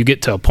testing, you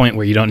get to a point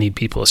where you don't need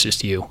people. It's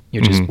just you.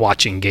 You're just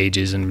watching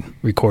gauges and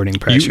recording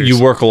pressures. You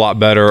work a lot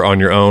better on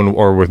your own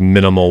or with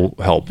minimal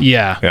help.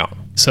 Yeah. Yeah.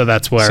 So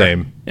that's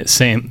where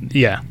same.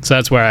 Yeah. So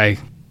that's where I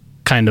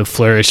kind of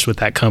flourished with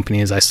that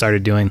company as I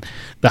started doing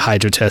the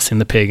hydro testing,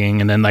 the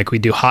pigging, and then like we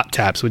do hot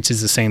taps, which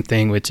is the same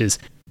thing, which is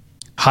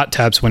hot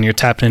taps when you're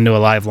tapping into a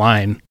live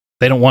line,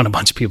 they don't want a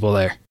bunch of people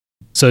there.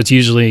 So it's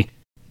usually,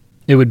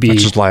 it would be...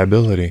 That's just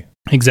liability.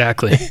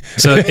 Exactly.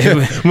 So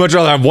much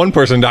rather have one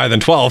person die than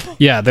 12.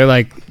 Yeah, they're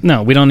like,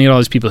 no, we don't need all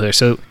these people here.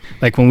 So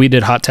like when we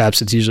did hot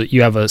taps, it's usually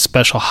you have a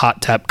special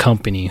hot tap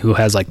company who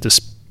has like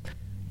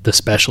the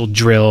special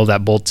drill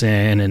that bolts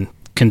in and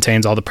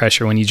contains all the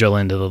pressure when you drill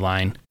into the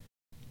line.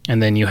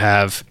 And then you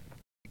have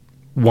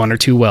 1 or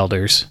 2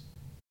 welders,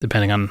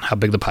 depending on how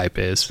big the pipe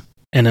is,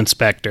 an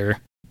inspector,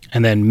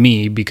 and then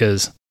me,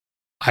 because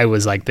I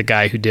was like the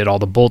guy who did all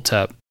the bolt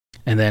up.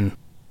 And then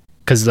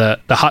because the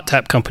hot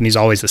tap company is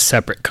always a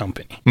separate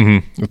company.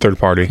 A third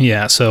party.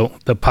 Yeah. So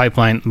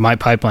my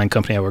pipeline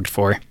company I worked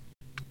for,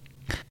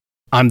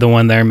 I'm the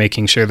one there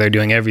making sure they're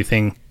doing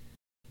everything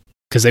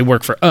because they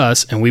work for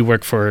us and we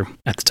work for,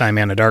 at the time,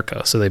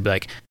 Anadarko. So they'd be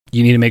like,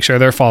 you need to make sure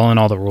they're following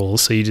all the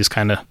rules. So you just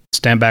kind of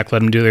stand back, let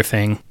them do their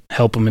thing,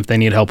 help them if they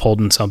need help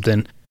holding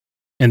something.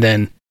 And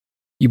then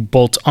you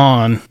bolt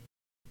on.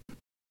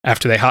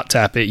 After they hot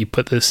tap it, you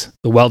put the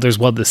welders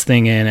weld this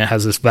thing in. It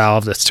has this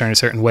valve that's turned a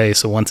certain way.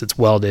 So once it's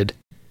welded,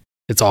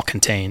 it's all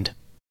contained.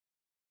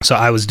 So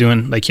I was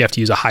doing, like, you have to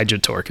use a hydro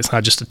torque. It's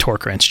not just a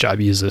torque wrench job.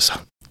 You use this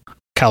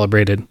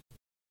calibrated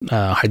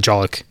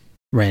hydraulic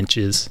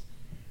wrenches.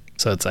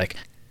 So it's like,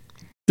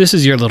 this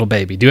is your little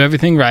baby. Do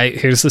everything right.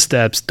 Here's the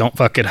steps. Don't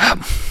fuck it up.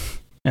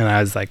 And I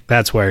was like,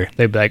 that's where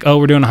they'd be like, oh,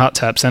 we're doing a hot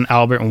tap. Send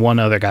Albert and one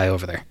other guy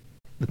over there.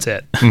 That's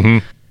it.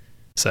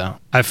 So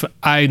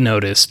I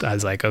noticed, I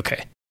was like,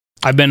 okay.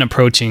 I've been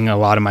approaching a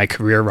lot of my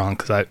career wrong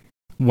because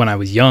when I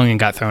was young and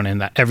got thrown in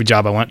that every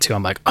job I went to,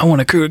 I'm like, I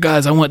want a crew of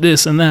guys, I want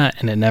this and that,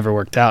 and it never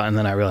worked out. And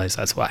then I realized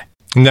that's why.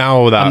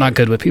 Now that I'm not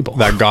good with people.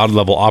 That God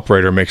level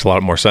operator makes a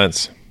lot more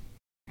sense.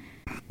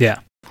 Yeah.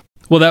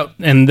 Well,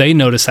 and they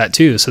noticed that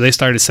too. So they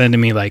started sending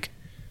me like,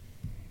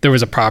 there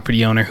was a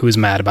property owner who was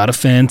mad about a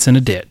fence and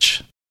a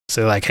ditch.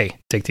 So they're like, hey,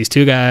 take these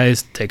 2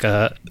 guys, take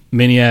a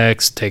Mini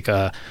X, take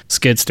a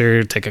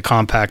skidster, take a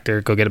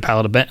compactor, go get a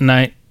pallet of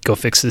bentonite. Go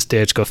fix this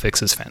ditch, go fix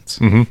this fence.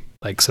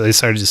 Like, so they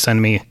started to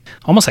send me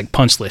almost like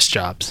punch list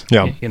jobs.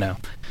 Yeah. You know,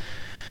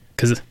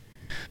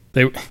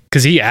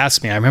 because he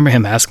asked me, I remember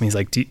him asking me, he's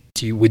like,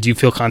 would you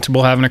feel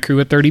comfortable having a crew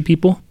of 30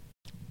 people?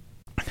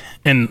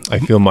 And I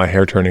feel my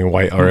hair turning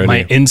white already.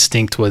 My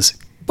instinct was,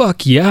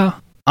 fuck yeah,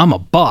 I'm a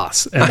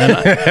boss. And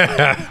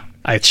then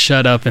I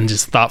shut up and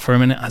just thought for a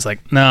minute. I was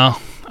like, no,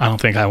 I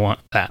don't think I want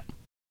that.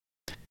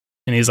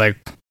 And he's like,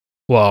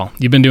 well,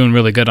 you've been doing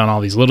really good on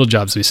all these little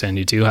jobs we send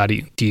you to. How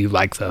do you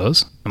like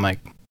those? I'm like,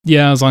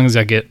 yeah, as long as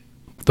I get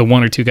the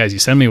 1 or 2 guys you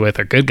send me with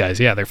are good guys.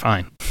 Yeah, they're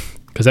fine.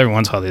 Because every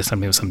once in a while they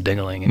send me with some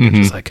dingling and you're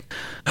just like,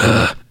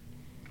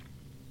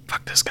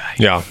 fuck this guy.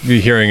 Yeah,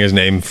 hearing his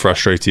name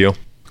frustrates you.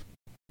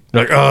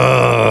 You're like,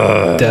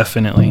 ugh.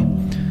 Definitely.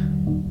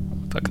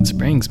 Fucking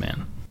Springs,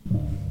 man.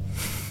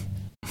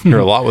 Hear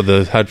a lot with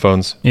the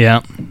headphones.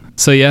 Yeah.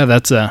 So yeah,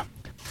 that's a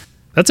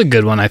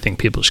good one I think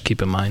people should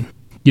keep in mind.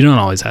 You don't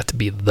always have to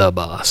be the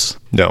boss.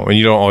 No, and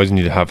you don't always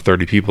need to have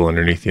 30 people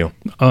underneath you.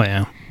 Oh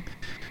yeah.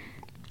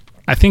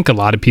 I think a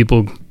lot of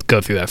people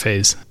go through that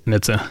phase, and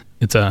it's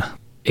a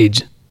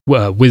age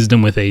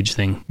wisdom with age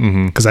thing.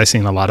 Because I've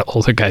seen a lot of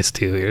older guys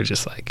too. You're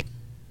just like,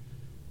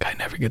 guy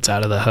never gets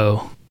out of the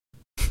hoe,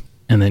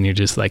 and then you're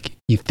just like,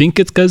 you think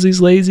it's because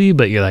he's lazy,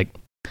 but you're like,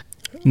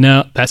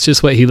 no, that's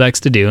just what he likes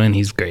to do, and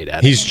he's great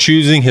at it. He's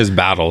choosing his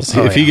battles.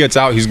 If he gets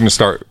out, he's going to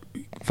start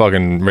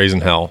fucking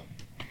raising hell.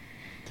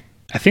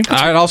 I think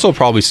I'd also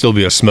probably still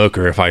be a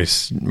smoker if I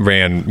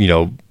ran,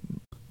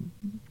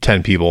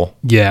 10 people.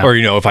 Yeah. Or,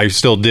 if I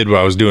still did what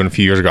I was doing a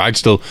few years ago, I'd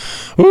still,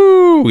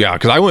 woo, yeah.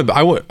 Because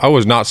I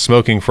was not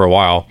smoking for a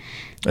while.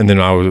 And then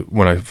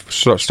when I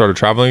started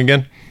traveling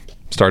again,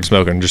 started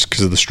smoking just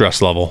because of the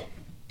stress level.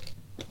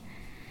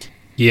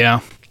 Yeah.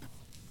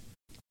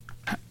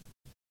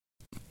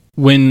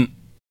 When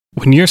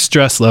your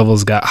stress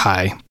levels got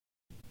high,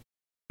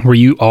 were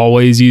you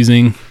always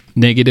using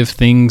negative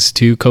things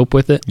to cope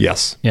with it?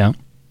 Yes. Yeah.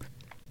 I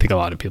think a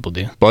lot of people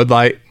do. Bud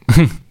Light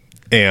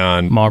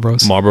and Marlboro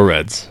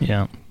Reds.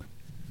 Yeah.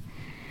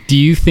 Do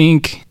you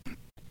think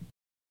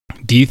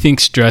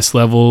stress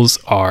levels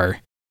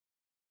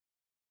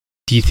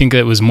do you think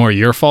it was more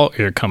your fault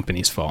or your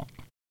company's fault?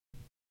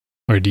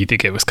 Or do you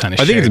think it was kind of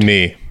shared? I think it's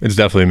me. It's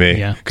definitely me.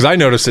 Yeah. Because I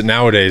notice it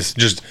nowadays,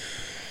 just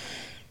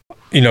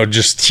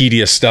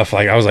tedious stuff.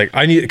 Like I was like,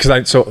 I needed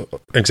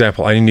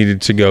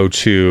to go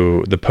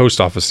to the post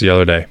office the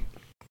other day,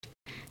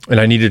 and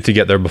I needed to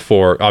get there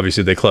before,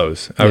 obviously, they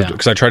close.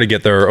 Because I tried to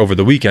get there over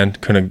the weekend,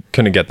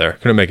 couldn't get there,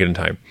 couldn't make it in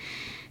time.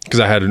 Because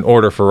I had an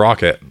order for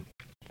Rocket.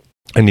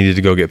 I needed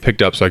to go get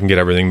picked up so I can get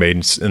everything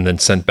made and then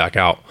sent back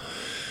out.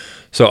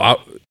 So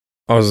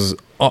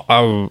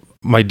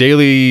my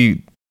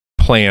daily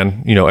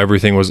plan,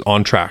 everything was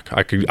on track.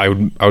 I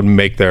would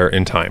make there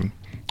in time.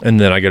 And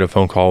then I get a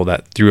phone call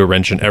that threw a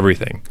wrench in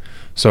everything.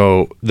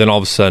 So then all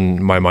of a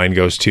sudden my mind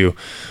goes to,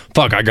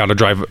 fuck, I got to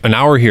drive an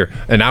hour here,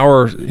 an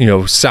hour,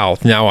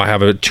 south. Now I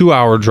have a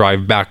 2-hour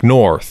drive back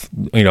north.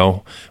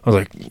 I was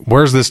like,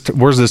 where's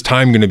this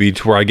time going to be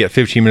to where I get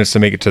 15 minutes to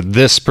make it to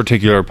this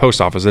particular post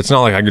office? It's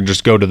not like I could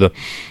just go to the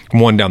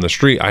one down the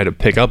street. I had to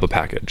pick up a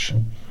package.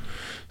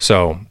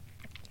 So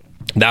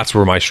that's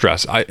where my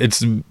stress,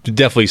 it's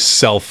definitely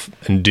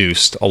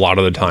self-induced a lot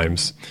of the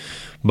times,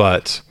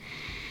 but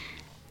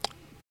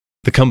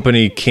the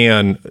company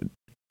can,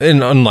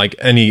 and unlike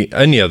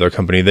any other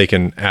company, they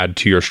can add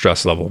to your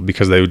stress level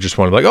because they would just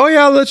want to be like, oh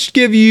yeah, let's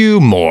give you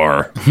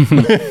more.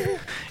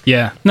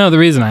 Yeah. No, the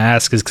reason I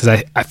ask is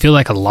because I feel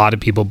like a lot of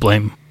people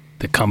blame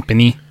the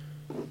company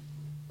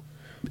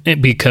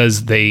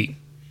because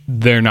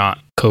they're not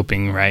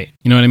coping right.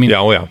 You know what I mean? Yeah.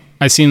 Oh yeah.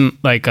 I seen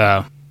like,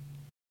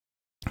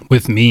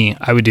 with me,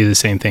 I would do the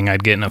same thing.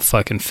 I'd get in a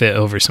fucking fit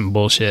over some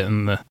bullshit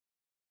and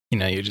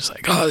you're just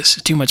like, oh, this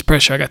is too much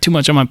pressure. I got too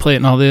much on my plate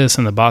and all this.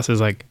 And the boss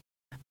is like,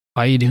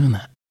 why are you doing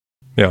that?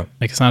 Yeah.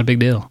 Like, it's not a big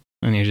deal.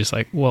 And you're just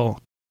like, well,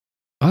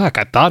 fuck,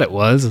 I thought it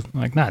was. I'm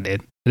like, nah,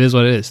 dude. It is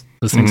what it is.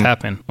 Those things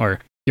happen. Or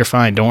you're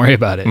fine. Don't worry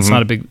about it. It's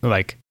not a big,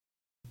 I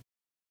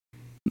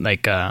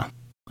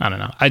don't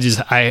know.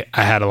 I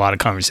had a lot of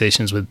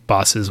conversations with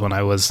bosses when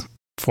I was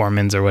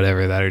foremans or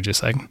whatever that are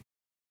just like,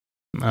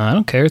 I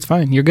don't care. It's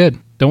fine. You're good.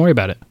 Don't worry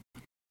about it.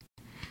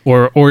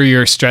 Or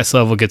your stress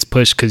level gets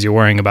pushed because you're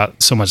worrying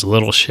about so much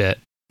little shit.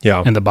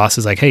 Yeah. And the boss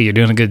is like, hey, you're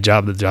doing a good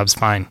job. The job's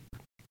fine.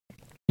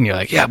 And you're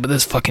like, yeah, but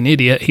this fucking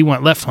idiot, he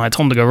went left when I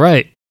told him to go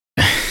right.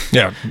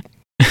 Yeah.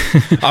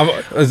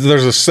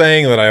 There's a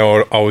saying that I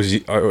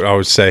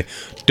always say,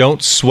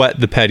 don't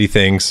sweat the petty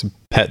things,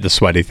 pet the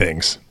sweaty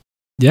things.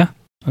 Yeah.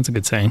 That's a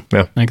good saying.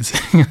 Yeah. I can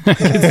see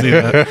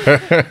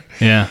that.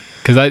 Yeah.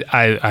 Because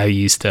I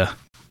used to,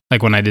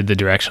 like when I did the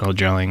directional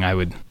drilling, I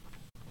would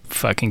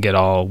fucking get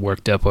all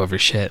worked up over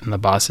shit. And the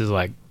boss is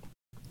like,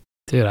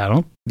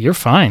 dude, you're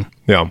fine.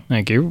 Yeah.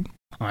 Like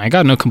I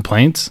got no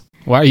complaints.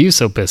 Why are you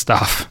so pissed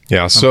off?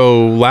 Yeah.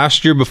 So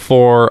last year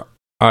before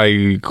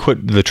I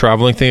quit the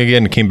traveling thing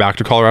again and came back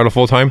to Colorado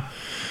full time,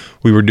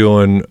 we were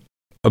doing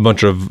a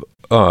bunch of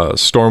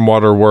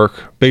stormwater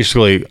work,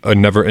 basically a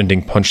never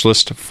ending punch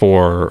list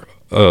for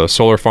a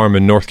solar farm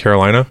in North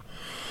Carolina,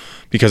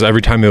 because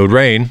every time it would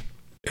rain,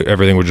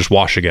 everything would just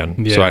wash again.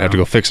 Yeah. So I'd have to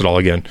go fix it all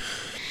again.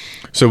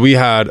 So we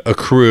had a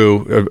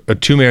crew, a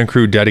 2-man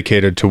crew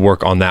dedicated to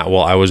work on that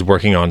while I was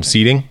working on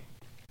seeding.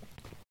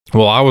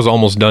 Well, I was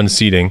almost done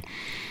seeding,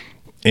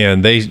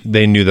 and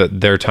they knew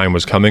that their time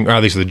was coming, or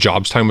at least the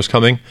job's time was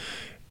coming.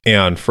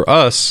 And for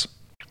us,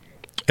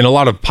 and a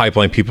lot of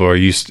pipeline people are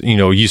used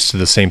to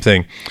the same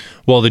thing.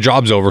 Well, the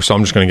job's over, so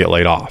I'm just going to get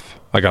laid off.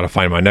 I got to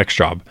find my next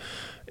job.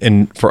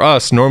 And for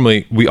us,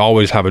 normally we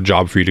always have a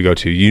job for you to go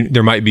to.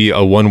 There might be a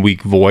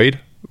 1-week void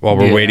while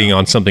we're waiting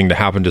on something to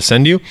happen to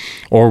send you,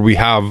 or we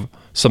have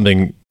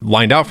something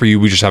lined out for you.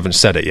 We just haven't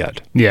said it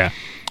yet. Yeah.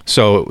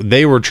 So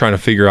they were trying to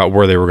figure out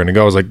where they were going to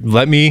go. I was like,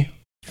 let me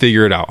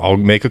figure it out. I'll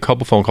make a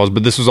couple phone calls,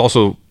 but this was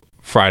also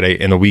Friday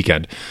and the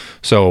weekend.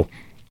 So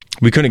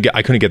I couldn't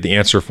get the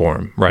answer for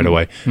him right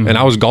away. Mm-hmm. And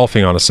I was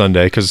golfing on a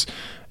Sunday because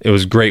it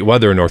was great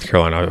weather in North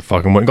Carolina. I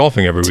fucking went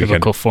golfing every weekend.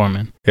 Typical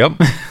foreman. Yep.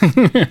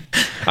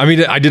 I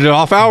mean, I did it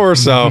off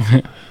hours, so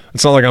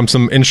it's not like I'm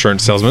some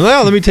insurance salesman.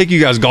 Oh, let me take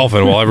you guys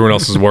golfing while everyone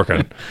else is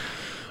working.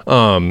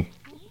 And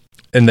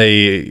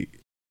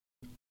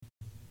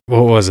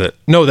what was it?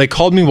 No, they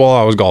called me while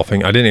I was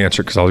golfing. I didn't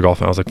answer because I was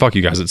golfing. I was like, fuck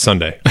you guys, it's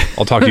Sunday.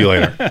 I'll talk to you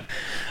later.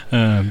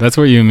 That's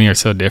where you and me are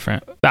so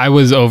different. I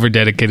was over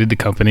dedicated to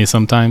company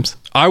sometimes.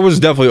 I was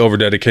definitely over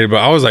dedicated, but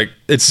I was like,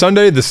 it's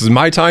Sunday. This is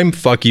my time.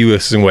 Fuck you.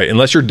 This is wait.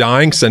 Unless you're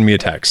dying, send me a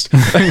text.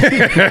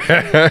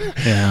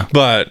 Yeah.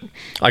 But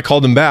I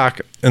called them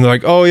back and they're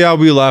like, oh yeah,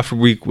 we left.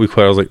 We quit.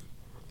 I was like,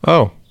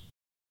 oh,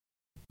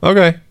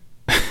 okay,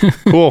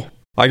 cool.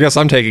 I guess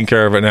I'm taking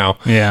care of it now.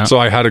 Yeah. So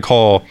I had to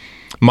call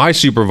my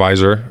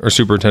supervisor or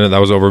superintendent that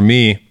was over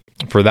me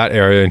for that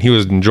area, and he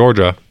was in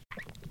Georgia.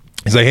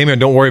 He's like, hey man,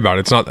 don't worry about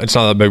it. It's not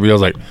that big.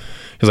 He's like,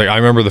 I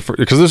remember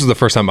because this is the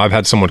first time I've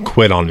had someone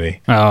quit on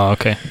me. Oh,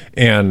 okay.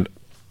 And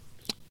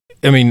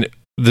I mean,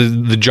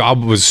 the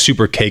job was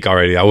super cake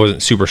already. I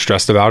wasn't super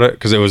stressed about it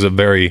because it was a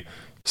very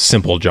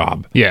simple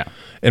job. Yeah.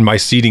 And my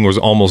seeding was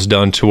almost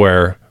done to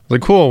where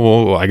like,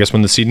 cool. Well, I guess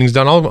when the seeding's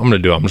done, I'm going to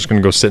do it. I'm just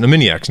going to go sit in a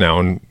Mini X now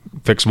and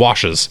fix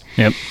washes.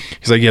 Yep.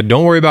 He's like, yeah,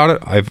 don't worry about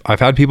it. I've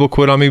had people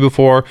quit on me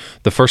before.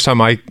 The first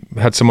time I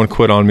had someone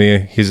quit on me,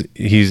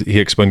 he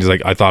explained, he's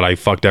like, I thought I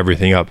fucked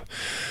everything up.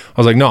 I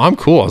was like, no, I'm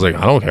cool. I was like,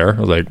 I don't care. I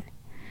was like,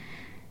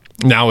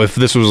 now if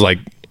this was like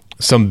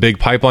some big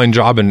pipeline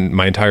job and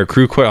my entire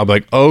crew quit, I'll be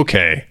like,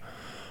 okay,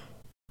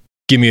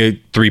 give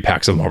me 3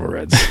 packs of Marlboro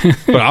Reds.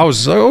 But I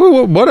was like,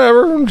 oh,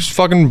 whatever, just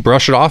fucking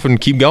brush it off and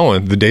keep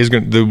going.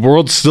 The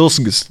world's still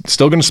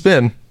gonna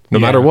spin no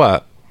matter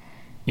what.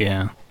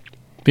 Yeah.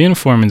 Being a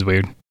foreman's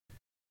weird.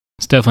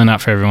 It's definitely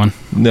not for everyone.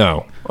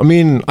 No. I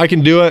mean, I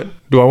can do it.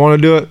 Do I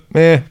want to do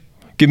it?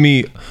 give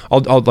me,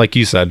 I'll like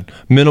you said,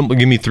 minimum.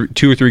 Give me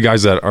 2 or 3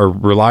 guys that are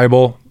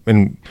reliable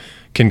and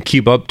can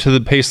keep up to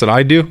the pace that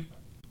I do.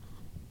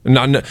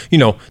 Not, they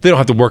don't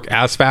have to work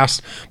as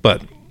fast,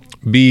 but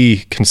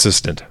be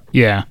consistent.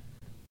 Yeah.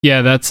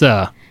 That's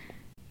what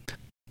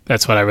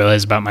I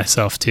realized about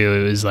myself too.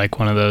 It was like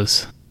one of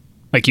those,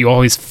 like you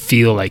always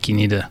feel like you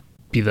need to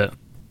be the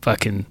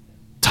fucking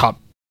top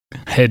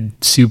head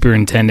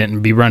superintendent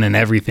and be running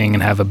everything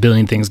and have a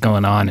billion things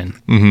going on.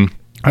 And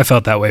I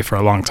felt that way for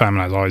a long time,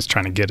 and I was always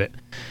trying to get it.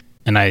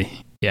 And I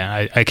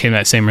came to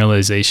that same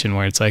realization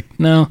where it's like,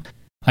 no,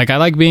 like I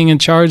like being in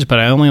charge, but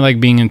I only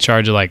like being in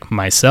charge of like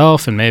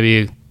myself and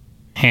maybe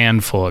a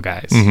handful of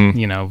guys,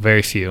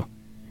 very few.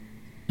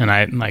 And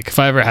I like, if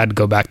I ever had to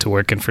go back to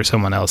working for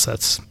someone else,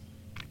 that's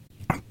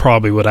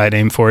probably what I'd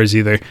aim for, is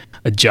either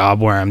a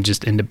job where I'm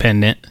just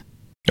independent.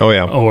 Oh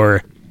yeah.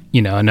 Or,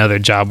 another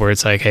job where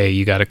it's like, hey,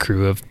 you got a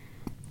crew of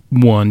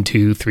 1,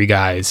 2, 3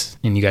 guys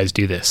and you guys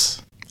do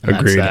this. And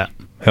agreed. That's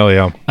that. Hell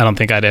yeah. I don't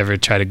think I'd ever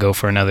try to go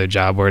for another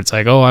job where it's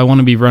like, oh, I want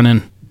to be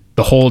running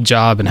the whole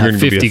job and have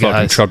 50 be a guys.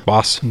 fucking truck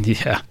boss.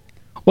 Yeah.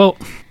 Well,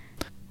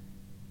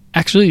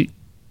 actually,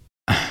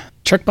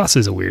 truck boss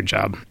is a weird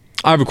job.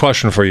 I have a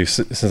question for you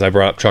since I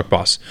brought up truck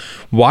boss.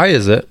 Why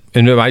is it,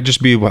 and it might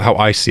just be how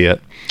I see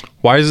it,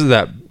 why is it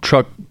that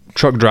truck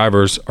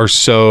drivers are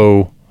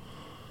so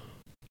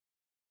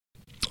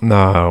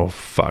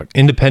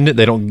independent?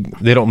 They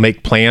don't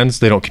make plans,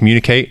 they don't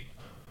communicate.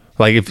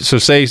 Like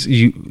say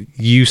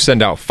you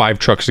send out 5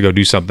 trucks to go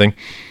do something,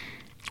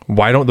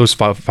 why don't those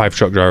five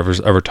truck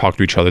drivers ever talk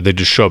to each other? They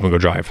just show up and go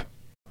drive.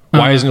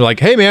 Why isn't it like,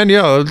 hey man,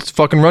 yeah, let's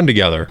fucking run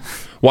together?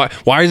 Why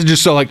is it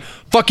just so like,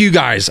 fuck you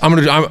guys, I'm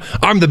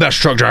the best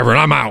truck driver and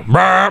I'm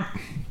out.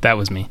 That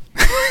was me.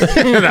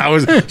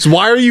 So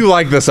why are you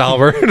like this,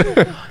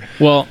 Albert?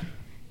 Well,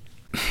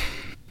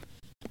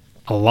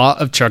 a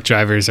lot of truck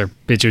drivers are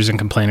bitchers and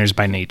complainers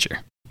by nature.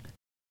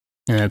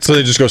 And so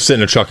they just go sit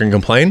in a truck and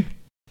complain?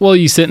 Well,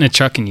 you sit in a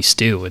truck and you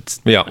stew. It's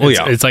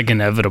like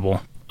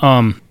inevitable.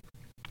 I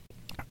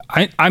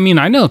mean,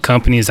 I know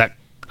companies that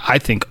I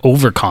think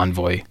over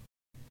convoy.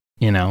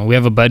 We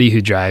have a buddy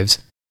who drives,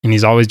 and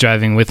he's always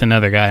driving with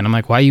another guy. And I'm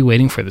like, why are you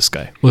waiting for this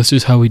guy? Well, it's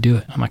just how we do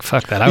it. I'm like,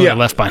 fuck that. I would have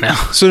left by now.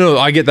 So no,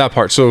 I get that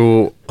part.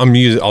 So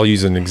I'll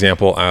use an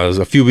example. As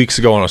a few weeks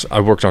ago,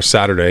 I worked on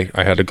Saturday.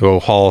 I had to go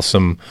haul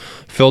some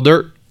fill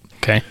dirt.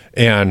 Okay.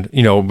 And,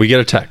 we get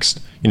a text,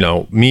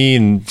 me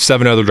and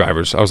 7 other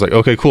drivers. I was like,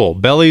 okay, cool.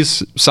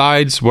 Bellies,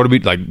 sides, what do we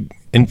like?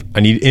 I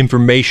need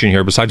information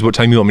here besides what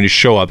time you want me to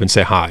show up and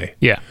say hi.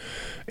 Yeah.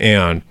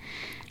 And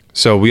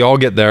so we all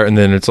get there, and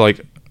then it's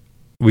like,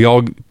 we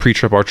all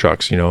pre-trip our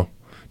trucks,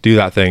 do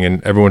that thing,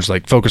 and everyone's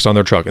like focused on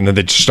their truck, and then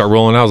they just start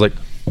rolling out. I was like,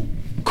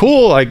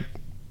 cool, like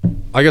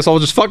I guess I'll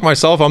just fuck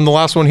myself. I'm the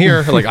last one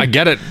here. Like, I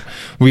get it.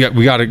 We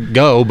got to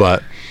go,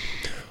 but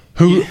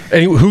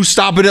who's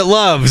stopping at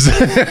Love's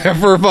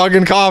for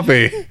fucking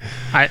coffee?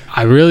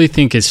 I really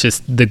think it's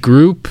just the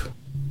group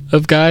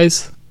of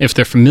guys. If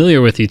they're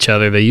familiar with each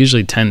other, they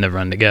usually tend to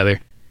run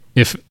together.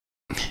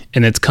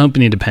 And it's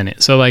company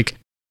dependent. So like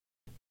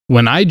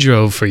when I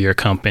drove for your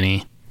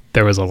company,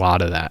 there was a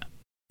lot of that.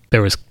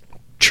 There was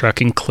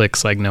trucking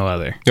clicks like no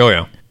other. Oh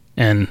yeah.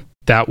 And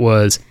that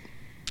was,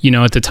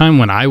 at the time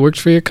when I worked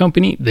for your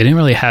company, they didn't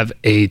really have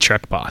a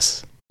truck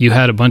boss. You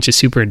had a bunch of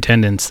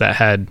superintendents that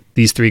had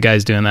these 3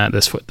 guys doing that.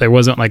 There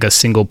wasn't like a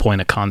single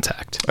point of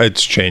contact.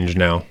 It's changed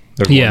now.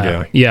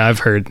 Yeah, I've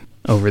heard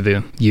over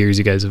the years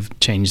you guys have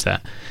changed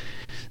that.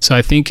 So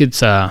I think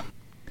it's and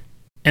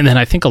then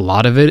I think a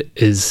lot of it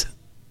is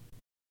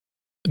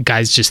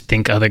guys just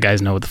think other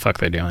guys know what the fuck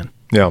they're doing.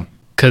 Yeah.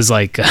 Because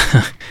like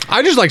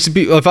I just like to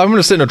be, if I'm going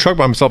to sit in a truck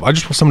by myself, I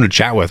just want someone to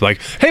chat with.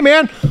 Like, hey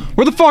man,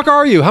 where the fuck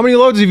are you? How many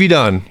loads have you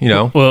done?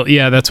 Well,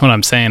 yeah, that's what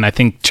I'm saying. I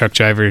think truck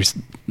drivers,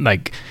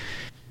 like,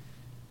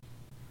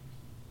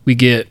 we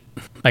get,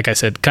 like I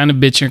said, kind of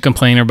bitch and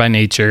complainer by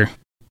nature,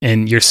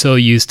 and you're so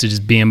used to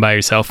just being by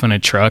yourself in a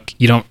truck,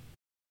 you don't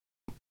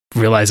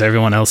realize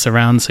everyone else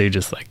around, so you're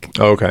just like,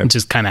 okay, it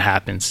just kind of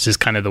happens. It's just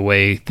kind of the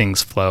way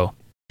things flow.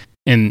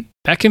 And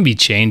that can be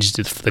changed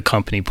if the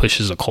company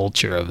pushes a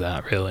culture of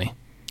that, really.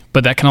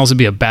 But that can also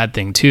be a bad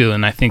thing too,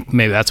 and I think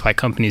maybe that's why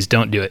companies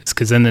don't do it. It's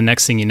because then the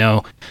next thing you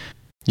know,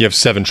 you have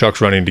 7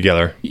 trucks running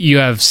together. You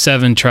have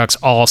 7 trucks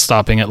all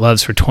stopping at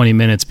Love's for 20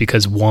 minutes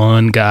because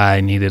one guy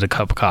needed a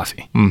cup of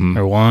coffee,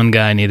 or one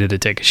guy needed to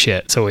take a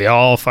shit. So we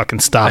all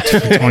fucking stopped for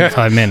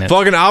 25 minutes.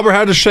 Fucking Albert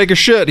had to shake a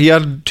shit. He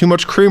had too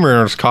much creamer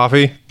in his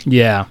coffee.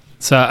 Yeah.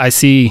 So I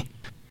see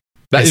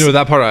that.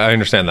 That part, I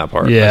understand that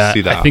part. Yeah. I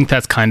see that. I think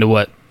that's kind of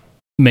what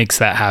makes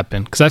that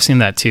happen, because I've seen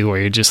that too,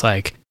 where you're just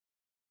like,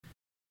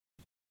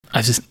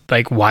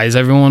 why is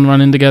everyone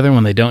running together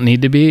when they don't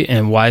need to be,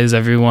 and why is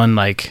everyone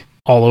like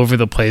all over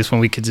the place when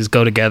we could just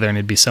go together and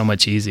it'd be so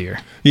much easier?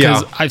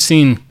 Yeah, I've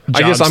seen jobs.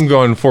 I guess I'm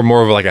going for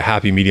more of like a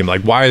happy medium.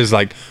 Like, why is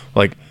like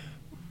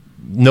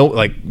no,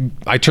 like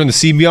I turn the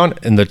CB on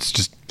and that's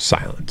just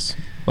silence.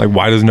 Like,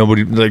 why does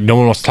nobody, like, no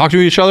one wants to talk to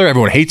each other?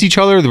 Everyone hates each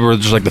other. We're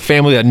just like the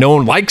family that no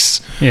one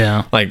likes.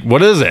 Yeah. Like,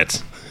 what is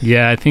it?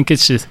 Yeah, I think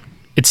it's just,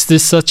 it's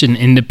just such an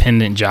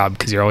independent job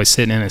because you're always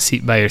sitting in a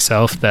seat by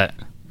yourself that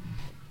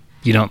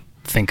you don't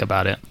think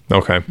about it.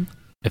 Okay.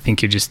 I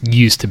think you're just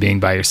used to being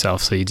by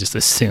yourself, so you just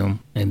assume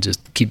and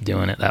just keep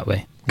doing it that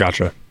way.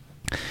 Gotcha.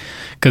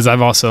 Because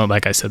I've also,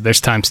 like I said, there's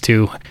times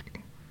too,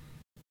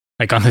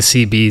 like on the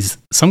CBs,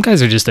 some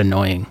guys are just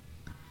annoying.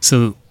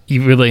 So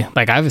you really,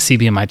 like I have a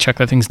CB in my truck,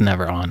 that thing's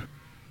never on.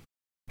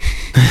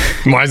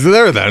 Why is it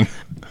there then?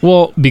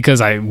 Well,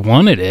 because I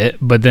wanted it,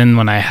 but then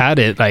when I had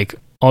it, like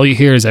all you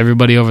hear is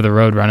everybody over the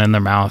road running their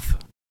mouth.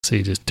 So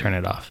you just turn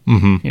it off.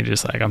 Mm-hmm. You're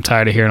just like, I'm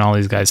tired of hearing all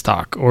these guys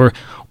talk. Or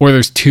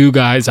there's two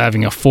guys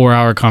having a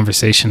 4-hour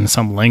conversation in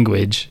some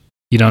language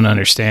you don't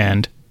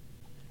understand.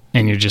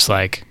 And you're just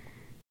like,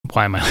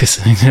 why am I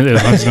listening to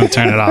this? I'm just going to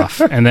turn it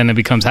off. And then it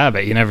becomes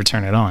habit. You never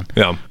turn it on.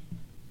 Yeah.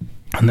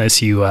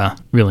 Unless you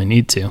really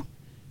need to.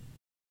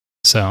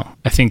 So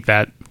I think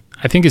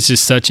it's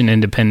just such an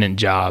independent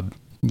job.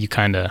 You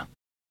kind of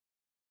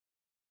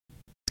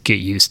get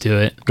used to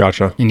it.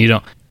 Gotcha. And you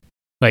don't,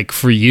 like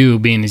for you,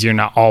 being as you're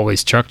not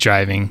always truck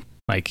driving,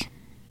 like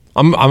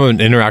I'm an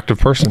interactive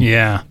person.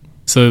 yeah.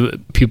 So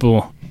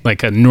people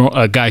like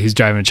a guy who's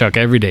driving a truck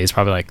every day is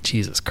probably like,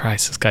 Jesus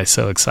Christ, this guy's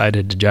so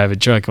excited to drive a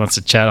truck. He wants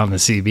to chat on the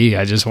CB.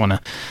 I just want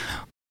to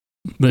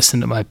listen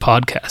to my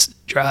podcast,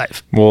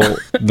 drive. Well,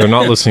 they're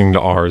not listening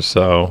to ours,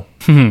 so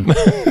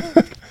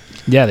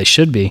yeah, they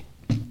should be.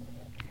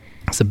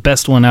 It's the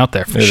best one out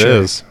there for sure. It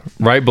is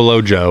right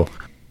below Joe.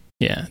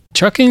 Yeah,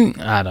 trucking.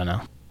 I don't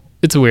know.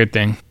 It's a weird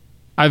thing.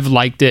 I've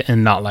liked it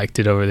and not liked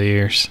it over the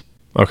years.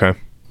 Okay.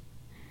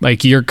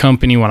 Like your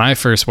company, when I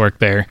first worked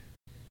there,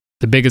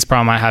 the biggest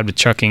problem I had with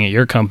trucking at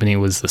your company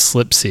was the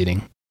slip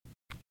seating,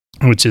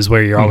 which is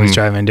where you're always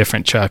driving a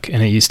different truck.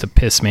 And it used to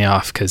piss me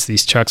off because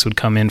these trucks would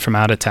come in from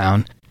out of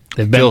town.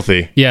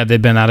 Filthy. Yeah,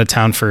 they'd been out of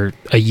town for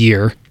a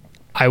year.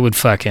 I'm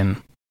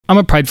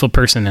a prideful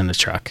person in the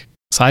truck.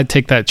 So I'd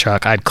take that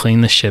truck, I'd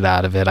clean the shit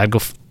out of it. I'd go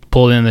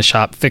pull it in the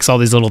shop, fix all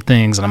these little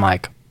things. And I'm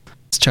like,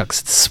 this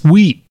truck's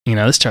sweet.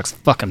 This truck's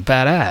fucking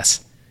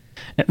badass.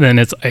 And then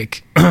it's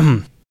like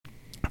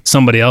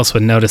somebody else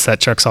would notice that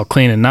truck's all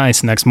clean and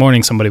nice. Next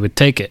morning, somebody would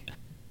take it.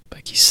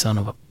 Like, you son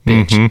of a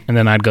bitch. Mm-hmm. And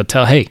then I'd go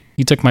tell, hey,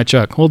 you took my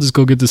truck. We'll just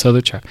go get this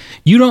other truck.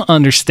 You don't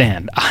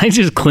understand. I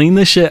just cleaned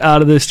the shit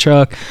out of this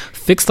truck,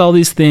 fixed all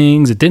these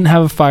things. It didn't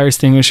have a fire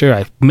extinguisher.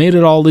 I made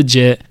it all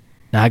legit.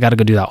 Now I got to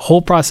go do that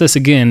whole process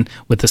again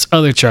with this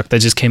other truck that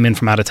just came in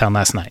from out of town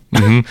last night.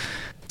 Mm-hmm.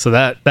 So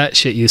that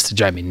shit used to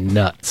drive me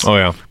nuts. Oh,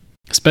 yeah.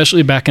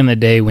 Especially back in the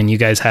day when you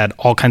guys had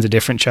all kinds of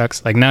different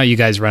trucks. Like now you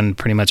guys run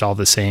pretty much all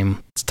the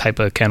same type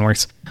of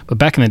Kenworths. But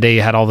back in the day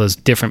you had all those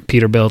different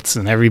Peterbilts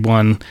and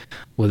everyone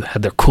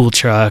had their cool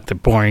truck, their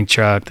boring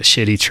truck, the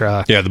shitty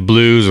truck. Yeah, the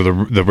blues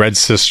or the Red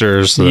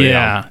Sisters. The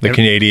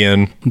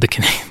Canadian. The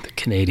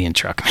Canadian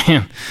truck,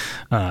 man.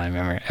 I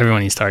remember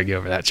everyone used to argue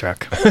over that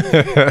truck.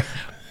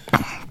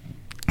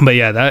 But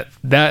yeah,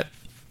 that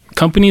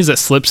companies that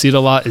slip seat a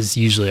lot is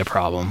usually a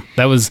problem.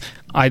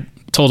 I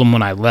told them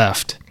when I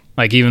left.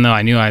 Like, even though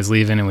I knew I was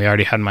leaving and we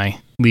already had my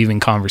leaving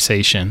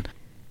conversation,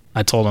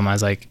 I told him, I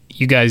was like,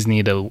 you guys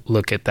need to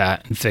look at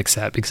that and fix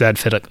that because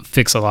that'd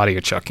fix a lot of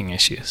your trucking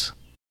issues.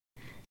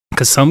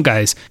 Because some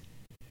guys,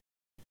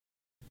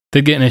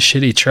 they'd get in a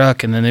shitty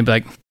truck and then they'd be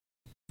like,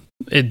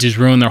 it just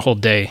ruined their whole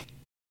day.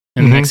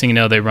 And the next thing you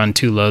know, they run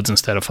 2 loads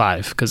instead of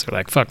 5 because they're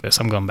like, fuck this,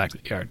 I'm going back to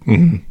the yard.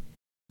 Mm-hmm.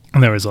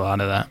 And there was a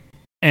lot of that.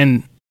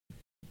 And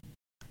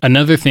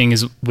another thing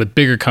is with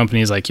bigger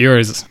companies like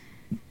yours,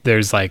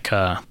 there's like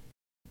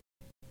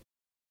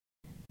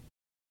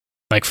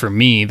for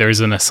me, there's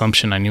an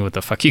assumption I knew what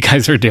the fuck you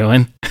guys were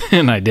doing,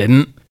 and I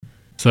didn't.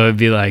 So it'd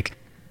be like,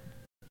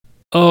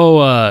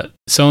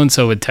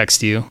 so-and-so would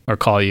text you or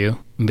call you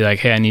and be like,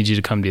 hey, I need you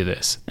to come do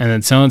this. And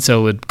then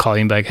so-and-so would call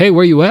you and be like, hey,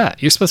 where you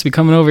at? You're supposed to be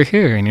coming over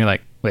here. And you're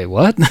like, wait,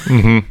 what?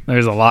 Mm-hmm.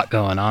 There's a lot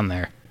going on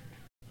there.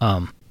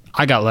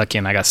 I got lucky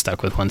and I got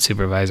stuck with one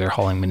supervisor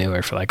hauling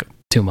manure for like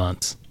 2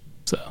 months.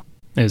 So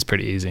it was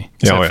pretty easy.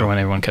 Except for when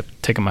everyone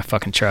kept taking my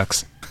fucking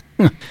trucks.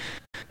 And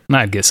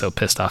I'd get so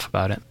pissed off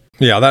about it.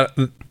 Yeah,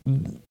 that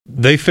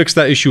they fixed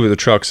that issue with the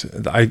trucks.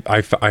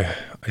 I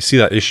see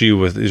that issue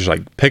with is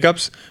like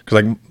pickups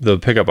because like the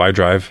pickup I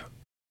drive,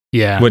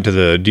 went to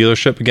the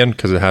dealership again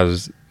because it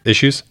has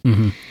issues.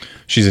 Mm-hmm.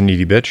 She's a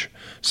needy bitch,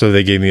 so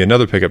they gave me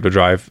another pickup to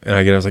drive, and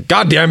I was like,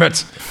 God damn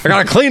it, I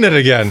gotta clean it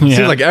again. It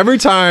seems like every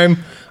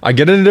time I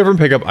get in a different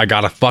pickup, I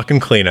gotta fucking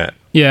clean it.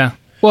 Yeah,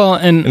 well,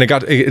 and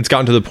it's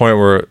gotten to the point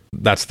where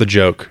that's the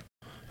joke.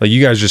 Like,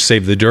 you guys just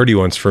save the dirty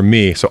ones for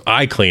me, so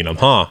I clean them,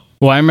 huh?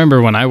 Well, I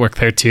remember when I worked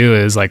there too,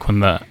 it was like when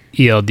the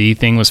ELD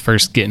thing was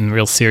first getting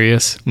real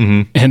serious.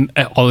 Mm-hmm. And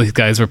all these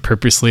guys were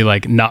purposely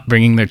like not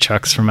bringing their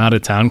trucks from out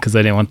of town because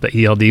they didn't want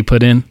the ELD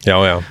put in.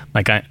 Yeah.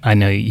 Like I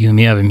know you and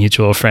me have a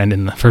mutual friend,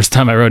 and the first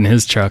time I rode in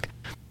his truck,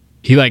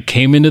 he like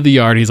came into the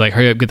yard. He's like,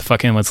 hurry up, get the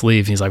fuck in, let's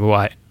leave. He's like,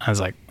 why? I was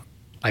like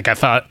I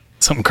thought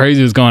something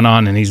crazy was going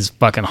on, and he just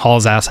fucking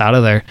hauls ass out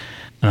of there.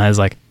 And I was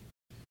like,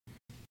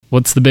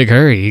 what's the big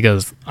hurry? He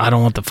goes, I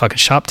don't want the fucking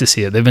shop to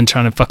see it. They've been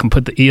trying to fucking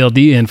put the ELD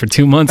in for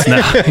 2 months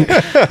now.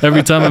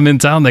 Every time I'm in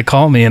town, they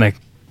call me and I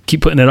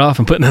keep putting it off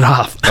and putting it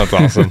off. That's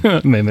awesome.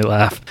 It made me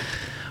laugh.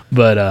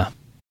 But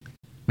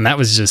and that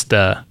was just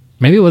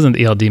maybe it wasn't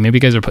the ELD. Maybe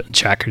you guys were putting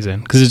trackers in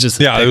because it's just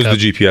Yeah, it was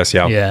the GPS.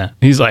 Yeah. Yeah.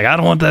 He's like, I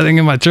don't want that thing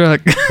in my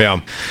truck.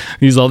 Yeah.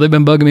 He's all, they've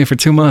been bugging me for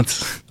 2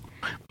 months.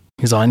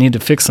 He's all, I need to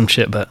fix some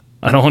shit, but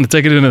I don't want to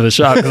take it into the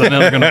shop because I know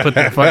they're going to put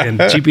their fucking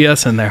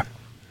GPS in there.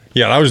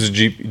 Yeah, that was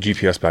the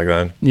GPS back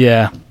then.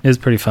 Yeah, it was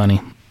pretty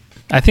funny.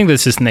 I think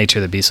that's just the nature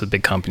of the beast with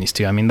big companies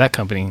too. I mean, that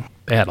company,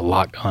 they had a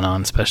lot going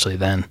on, especially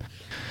then.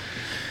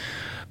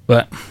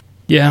 But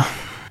yeah,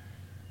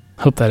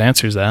 hope that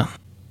answers that.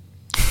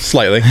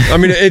 Slightly. I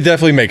mean, it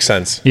definitely makes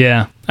sense.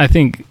 Yeah, I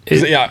think.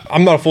 Yeah,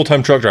 I'm not a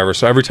full-time truck driver,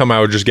 so every time I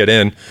would just get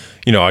in,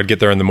 I'd get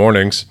there in the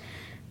mornings,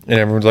 and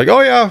everyone's like,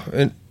 "Oh yeah,"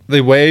 and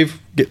they wave,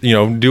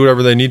 do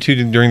whatever they need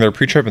to during their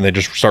pre-trip, and they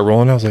just start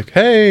rolling. I was like,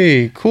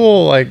 "Hey,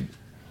 cool! Like,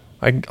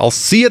 I'll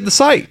see you at the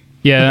site."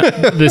 Yeah,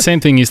 the same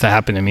thing used to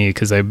happen to me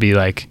because I'd be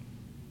like,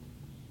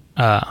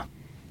 when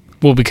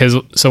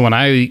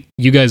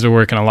you guys were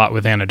working a lot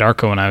with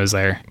Anadarko when I was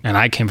there, and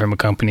I came from a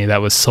company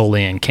that was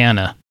solely in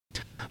Canada.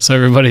 So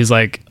everybody's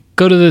like,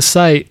 go to this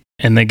site,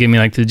 and they give me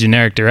like the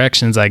generic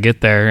directions. I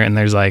get there, and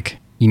there's like,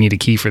 you need a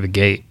key for the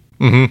gate.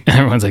 Mm-hmm. And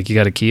everyone's like, you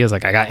got a key? I was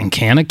like, I got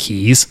Encana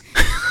keys.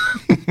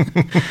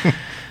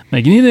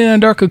 Like, you need an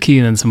Anadarko key,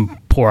 and then some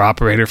poor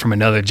operator from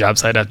another job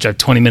site had to drive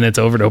 20 minutes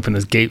over to open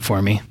this gate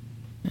for me.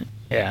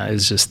 Yeah, it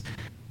was just,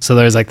 so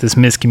there's like this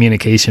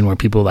miscommunication where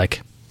people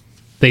like,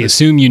 they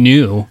assume you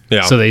knew,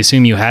 so they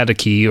assume you had a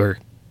key or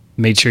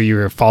made sure you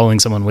were following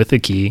someone with a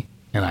key,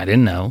 and I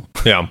didn't know.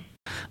 Yeah.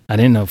 I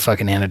didn't know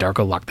fucking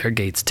Anadarko locked their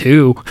gates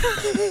too.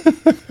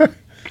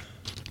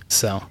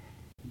 So,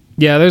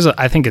 yeah,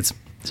 I think it's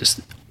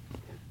just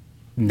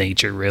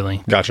nature,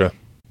 really. Gotcha.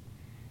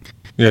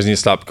 You guys need to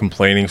stop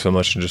complaining so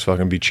much and just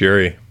fucking be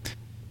cheery.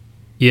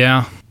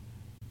 Yeah.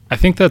 I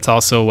think that's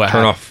also what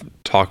Turn off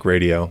talk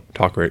radio.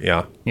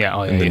 Yeah. Yeah.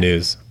 Oh, yeah. In the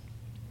news.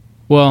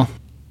 Well,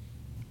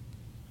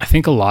 I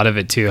think a lot of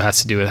it too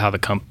has to do with how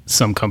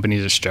some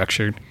companies are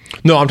structured.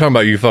 No, I'm talking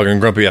about you fucking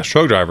grumpy ass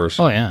truck drivers.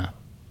 Oh yeah.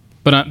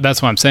 But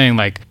that's what I'm saying.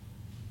 Like,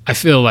 I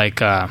feel like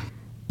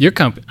your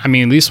company, I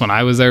mean, at least when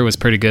I was there, was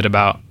pretty good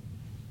about,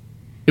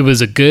 it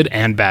was a good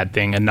and bad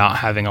thing and not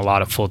having a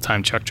lot of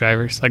full-time truck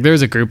drivers. Like, there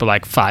was a group of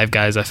like 5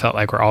 guys I felt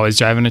like were always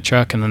driving a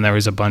truck, and then there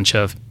was a bunch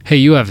of, hey,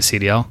 you have a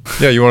CDL.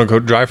 Yeah, you want to go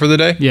drive for the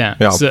day? Yeah.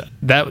 So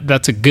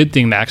that's a good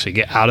thing to actually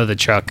get out of the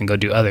truck and go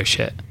do other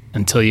shit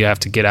until you have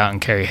to get out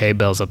and carry hay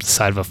bales up the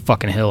side of a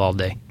fucking hill all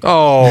day.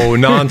 Oh,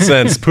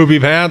 nonsense. Poopy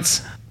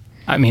pants.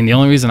 I mean, the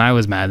only reason I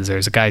was mad is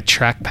there's a guy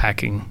track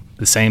packing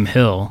the same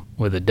hill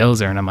with a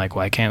dozer, and I'm like,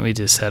 why can't we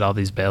just set all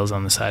these bales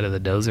on the side of the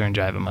dozer and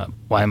drive them up?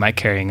 Why am I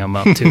carrying them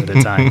up 2 at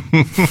a time?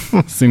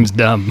 Seems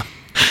dumb.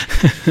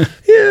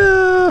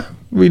 Yeah,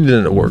 we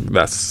didn't work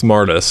that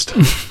smartest.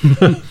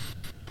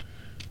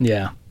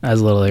 Yeah, I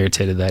was a little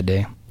irritated that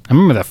day. I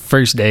remember the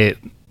first day at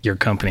your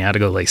company, I had to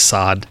go lay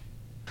sod.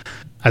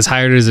 I was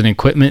hired as an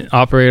equipment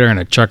operator and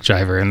a truck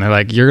driver, and they're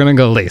like, you're going to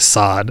go lay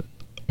sod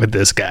with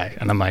this guy.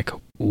 And I'm like,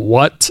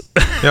 what?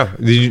 Yeah.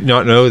 Did you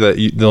not know that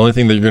the only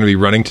thing that you're going to be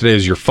running today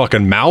is your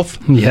fucking mouth?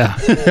 Yeah.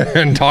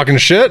 And talking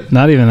shit?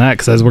 Not even that,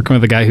 because I was working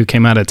with a guy who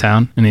came out of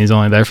town, and he's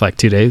only there for like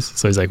 2 days.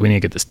 So he's like, we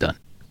need to get this done.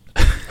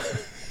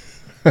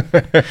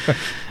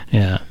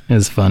 Yeah, it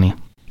was funny.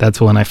 That's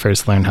when I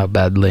first learned how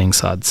bad laying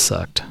sod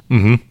sucked.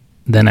 Mm-hmm.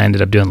 Then I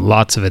ended up doing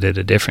lots of it at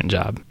a different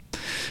job.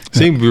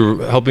 See, we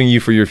were helping you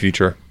for your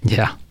future.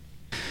 Yeah.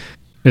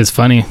 It was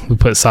funny. We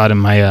put sod in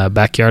my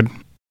backyard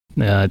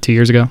 2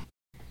 years ago.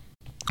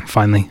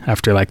 Finally,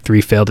 after like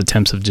 3 failed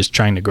attempts of just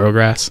trying to grow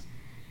grass.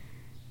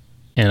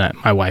 And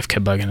my wife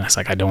kept bugging us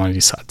like, I don't want to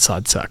do sod.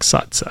 Sod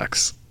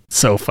sucks.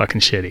 So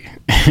fucking shitty.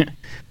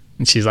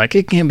 And she's like,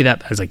 it can't be that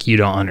bad. I was like, you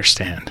don't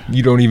understand.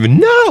 You don't even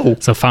know.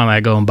 So finally I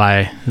go and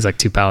buy, it's like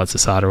 2 pallets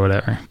of sod or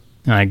whatever.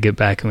 And I get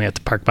back and we have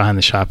to park behind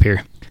the shop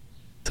here.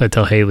 So I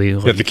tell Haley. You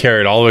have to carry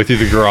it all the way through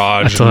the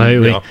garage. I tell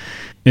Haley.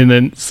 And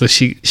then, so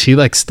she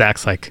like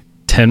stacks like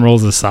 10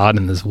 rolls of sod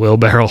in this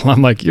wheelbarrow.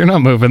 I'm like, you're not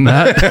moving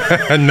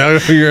that. No,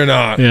 you're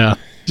not. Yeah.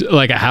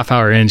 Like a half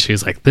hour in, she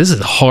was like, this is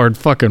hard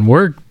fucking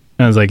work.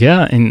 And I was like,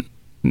 yeah. And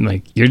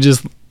like, you're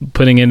just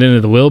putting it into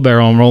the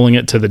wheelbarrow and rolling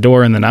it to the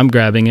door. And then I'm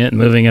grabbing it and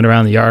moving it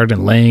around the yard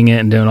and laying it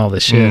and doing all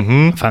this shit.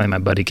 Mm-hmm. Finally, my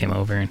buddy came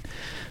over and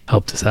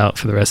helped us out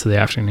for the rest of the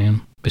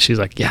afternoon. But she's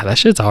like, yeah, that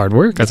shit's hard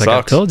work. I was like,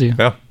 I told you.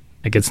 Yeah.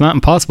 Like, it's not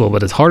impossible,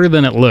 but it's harder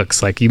than it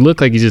looks. Like, you look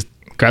like you just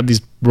grab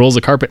these rolls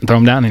of carpet and throw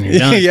them down and you're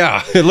done.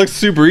 Yeah, it looks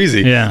super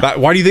easy. Yeah.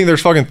 Why do you think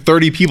there's fucking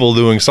 30 people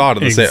doing sod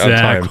at the same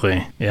time?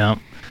 Exactly. Yeah.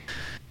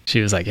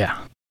 She was like, yeah,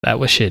 that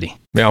was shitty.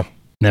 Yeah.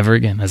 Never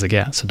again. I was like,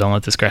 yeah, so don't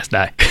let this grass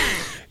die.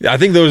 I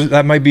think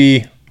that might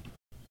be,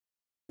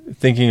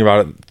 thinking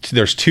about it,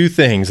 there's 2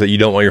 things that you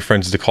don't want your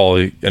friends to call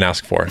and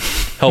ask for.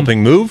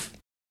 Helping move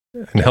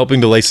and helping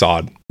to lay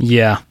sod.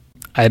 Yeah,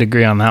 I'd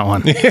agree on that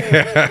one.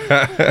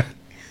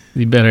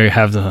 You better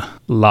have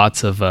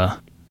lots of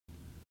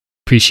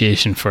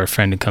appreciation for a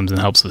friend who comes and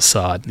helps with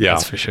sod. Yeah.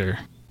 That's for sure.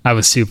 I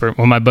was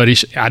my buddy,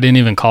 I didn't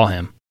even call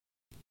him.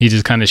 He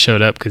just kind of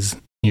showed up because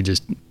he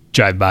just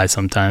drive by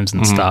sometimes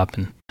and stop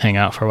and hang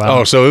out for a while.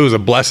 Oh, so it was a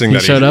blessing he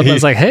that showed up. I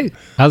was like, hey,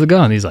 how's it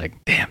going? He's like,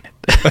 damn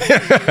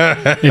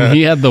it. And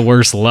he had the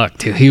worst luck,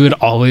 too. He would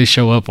always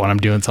show up when I'm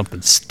doing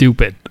something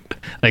stupid.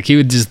 Like, he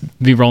would just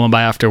be rolling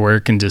by after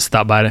work and just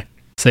stop by to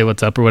say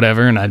what's up or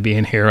whatever. And I'd be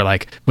in here,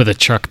 like, with a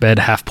truck bed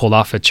half pulled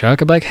off a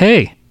truck. I'd be like,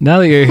 hey, now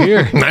that you're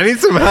here, I need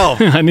some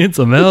help. I need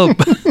some help.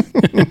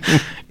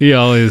 He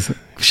always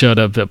showed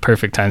up at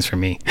perfect times for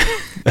me.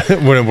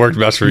 When it worked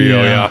best for you.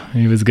 Yeah.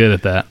 He was good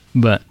at that.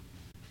 But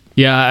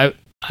yeah,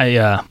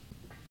 I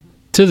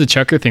to the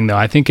trucker thing though,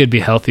 I think it'd be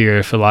healthier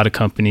if a lot of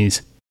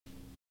companies,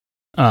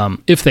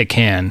 if they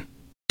can,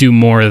 do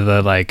more of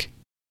the like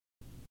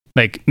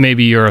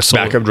maybe you're a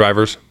sole Backup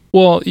drivers.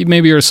 Well,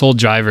 maybe you're a sole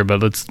driver,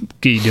 but let's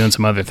get you doing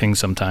some other things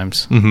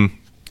sometimes. Mm-hmm.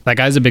 Like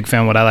I was a big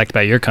fan. What I liked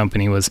about your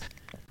company was,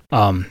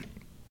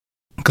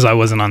 because I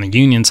wasn't on the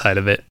union side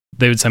of it,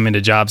 they would send me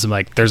to jobs and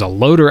like, there's a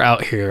loader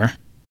out here,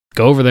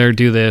 go over there,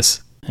 do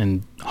this,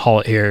 and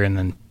haul it here, and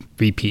then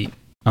repeat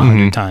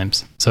 100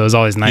 times. So it was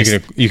always nice.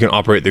 You can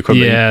operate the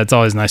equipment. Yeah, it's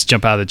always nice to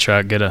jump out of the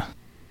truck, get a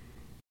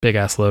big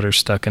ass loader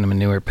stuck in a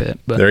manure pit.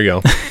 But there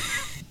you go.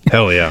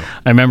 Hell yeah.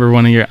 I remember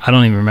I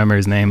don't even remember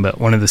his name, but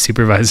one of the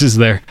supervisors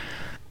there,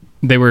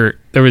 there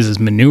was this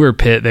manure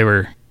pit. They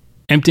were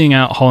emptying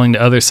out, hauling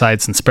to other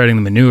sites and spreading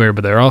the manure,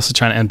 but they were also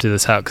trying to empty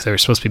this out because they were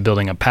supposed to be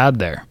building a pad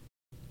there.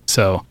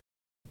 So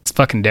this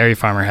fucking dairy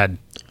farmer had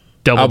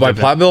double. Out by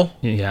Platteville?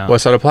 Yeah.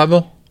 West side of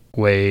Platteville?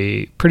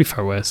 Pretty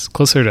far west,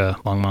 closer to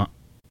Longmont,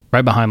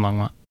 right behind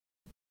Longmont.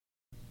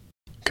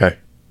 Okay.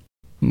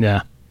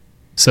 Yeah.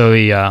 So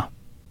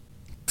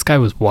this guy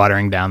was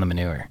watering down the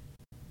manure.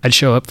 I'd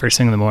show up first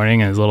thing in the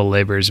morning and his little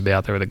laborers would be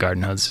out there with a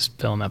garden hose just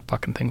filling that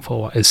fucking thing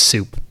full of his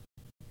soup.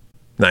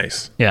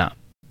 Nice. Yeah.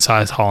 So I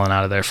was hauling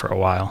out of there for a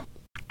while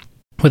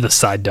with a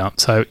side dump.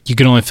 So you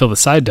could only fill the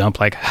side dump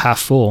like half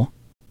full,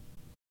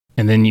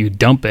 and then you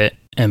dump it,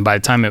 and by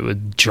the time it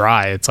would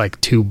dry, it's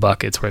like 2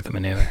 buckets worth of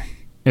manure.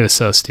 It was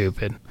so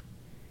stupid.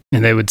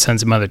 And they would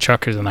send some other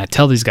truckers, and I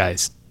tell these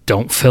guys,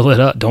 don't fill it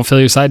up. Don't fill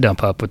your side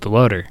dump up with the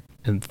loader.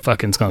 And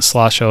fucking it's going to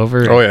slosh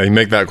over. Oh, yeah. You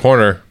make that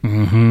corner.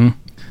 Mm-hmm.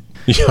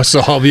 Yeah,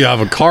 so you have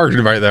a car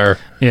right there.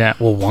 Yeah.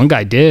 Well, one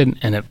guy did,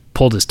 and it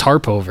pulled his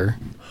tarp over.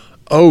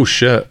 Oh,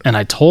 shit. And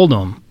I told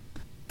him,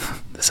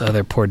 this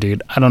other poor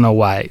dude, I don't know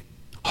why,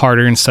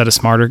 harder instead of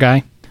smarter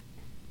guy,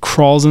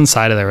 crawls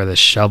inside of there with a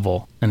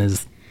shovel and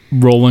is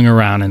rolling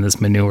around in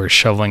this manure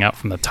shoveling out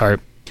from the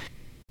tarp.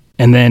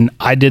 And then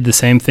I did the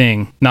same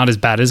thing, not as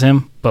bad as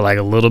him, but like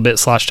a little bit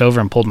sloshed over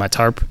and pulled my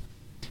tarp.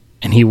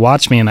 And he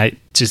watched me, and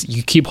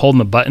you keep holding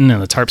the button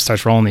and the tarp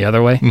starts rolling the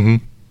other way. Mm-hmm.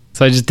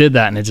 So I just did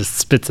that, and it just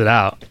spits it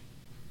out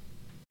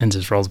and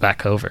just rolls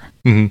back over.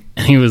 Mm-hmm.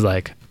 And he was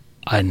like,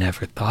 I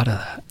never thought of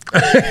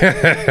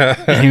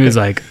that. And he was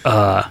like,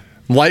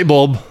 light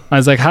bulb. I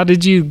was like, how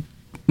did you,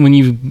 when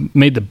you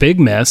made the big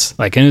mess,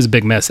 like, and it was a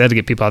big mess, they had to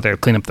get people out there to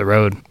clean up the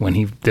road when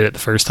he did it the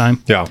first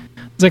time. Yeah.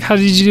 I was like, how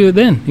did you do it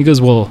then? He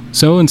goes, well,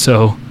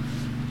 so-and-so,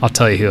 I'll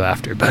tell you who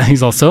after, but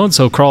he's all,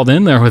 so-and-so crawled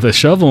in there with a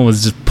shovel and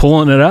was just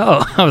pulling it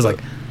out. I was like,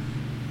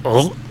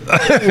 oh,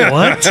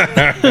 what?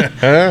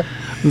 I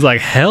was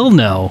like, hell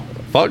no.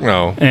 Fuck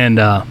no. And,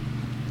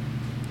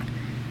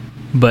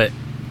 but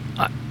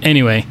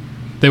anyway,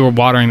 they were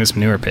watering this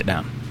manure pit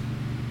down.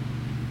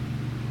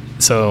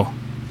 So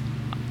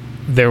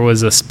there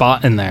was a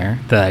spot in there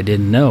that I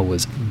didn't know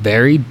was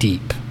very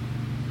deep.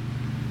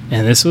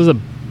 And this was a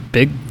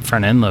big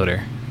front end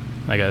loader.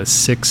 Like a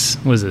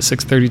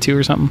 632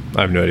 or something?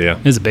 I have no idea.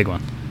 It was a big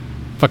one.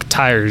 Fucking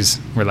tires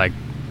were like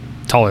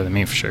taller than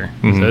me for sure.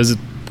 Mm-hmm. So it was a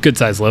good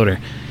sized loader.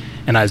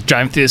 And I was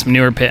driving through this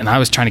manure pit, and I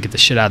was trying to get the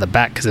shit out of the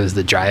back because it was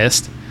the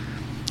driest.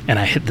 And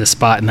I hit the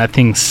spot, and that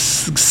thing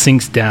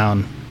sinks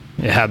down.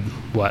 It had,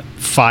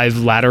 5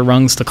 ladder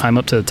rungs to climb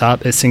up to the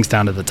top? It sinks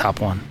down to the top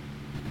one.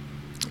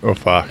 Oh,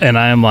 fuck. And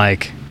I am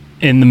like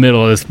in the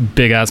middle of this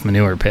big ass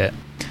manure pit.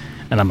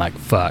 And I'm like,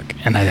 fuck.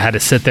 And I had to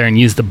sit there and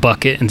use the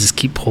bucket and just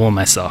keep pulling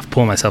myself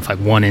like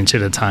 1 inch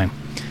at a time.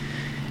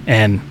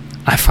 And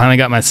I finally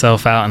got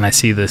myself out, and I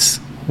see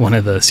one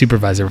of the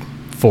supervisor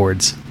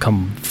Fords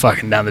come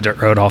fucking down the dirt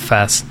road all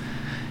fast.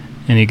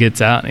 And he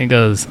gets out and he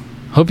goes,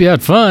 hope you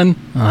had fun.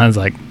 And I was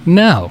like,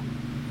 no.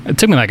 It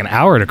took me like an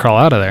hour to crawl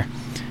out of there.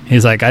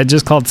 He's like, I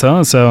just called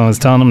so-and-so and was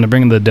telling him to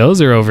bring the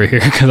dozer over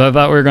here because I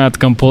thought we were going to have to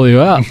come pull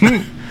you out.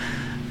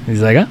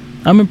 He's like,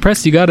 I'm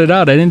impressed you got it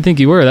out. I didn't think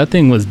you were. That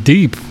thing was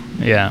deep.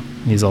 Yeah.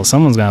 He's all,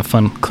 someone's going to have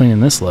fun cleaning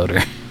this loader.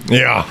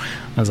 Yeah.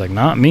 I was like,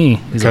 not me.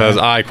 Because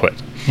I quit.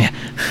 Yeah.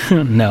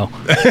 No.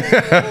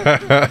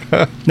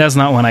 That's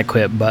not when I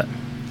quit, but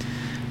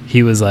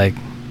he was like,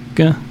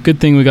 good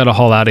thing we got to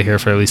haul out of here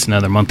for at least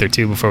another month or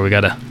 2 before we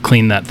got to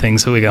clean that thing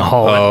so we can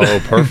haul it. Oh,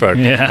 perfect.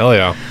 Yeah. Hell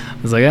yeah.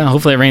 I was like, yeah,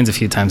 hopefully it rains a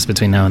few times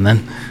between now and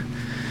then.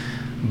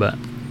 But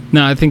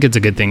no, I think it's a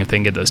good thing if they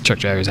can get those truck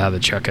drivers out of the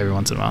truck every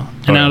once in a while.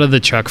 And out of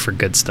the truck for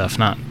good stuff,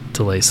 not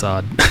to lay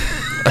sod.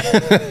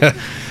 I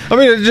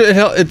mean,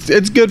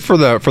 it's good for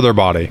their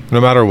body,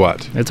 no matter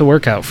what. It's a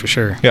workout for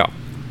sure. Yeah.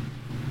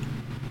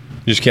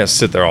 You just can't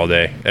sit there all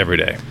day, every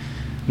day.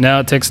 No,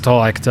 it takes a toll.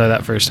 I can tell you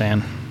that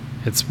firsthand.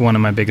 It's one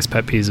of my biggest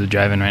pet peeves with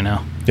driving right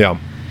now. Yeah.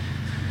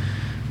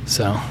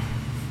 So,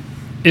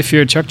 if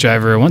you're a truck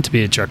driver or want to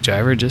be a truck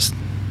driver, just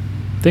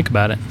think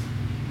about it.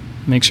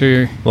 Make sure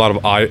you're... A lot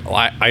of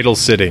idle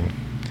sitting.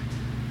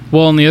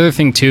 Well, and the other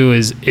thing too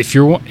is if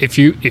you want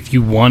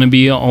to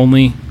be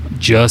only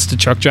just a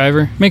truck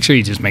driver, make sure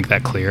you just make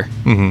that clear.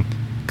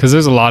 Because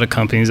there's a lot of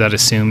companies that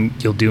assume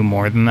you'll do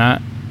more than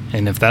that,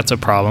 and if that's a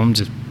problem,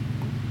 just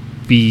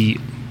be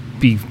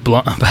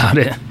blunt about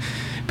it.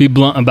 Be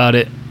blunt about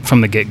it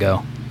from the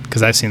get-go.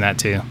 Because I've seen that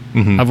too.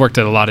 I've worked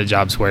at a lot of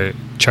jobs where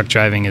truck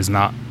driving is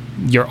not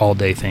your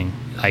all-day thing.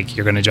 Like,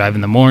 you're going to drive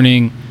in the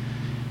morning,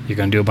 you're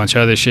going to do a bunch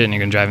of other shit, and you're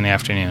going to drive in the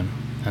afternoon.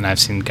 And I've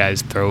seen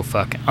guys throw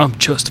I'm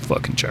just a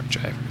fucking truck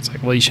driver. It's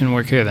like, well, you shouldn't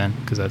work here then,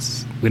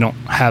 because we don't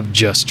have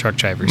just truck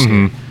drivers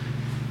here.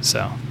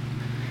 So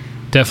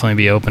definitely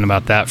be open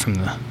about that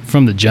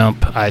from the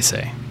jump, I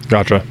say.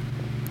 Gotcha.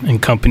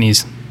 And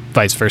companies,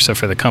 vice versa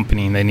for the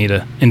company, they need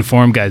to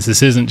inform guys,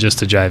 this isn't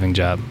just a driving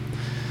job.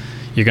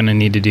 You're going to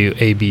need to do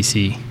A, B,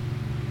 C,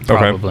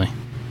 probably. Okay.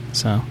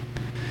 So.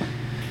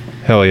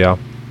 Hell yeah.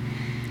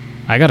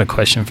 I got a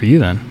question for you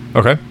then.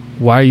 Okay.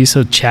 Why are you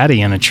so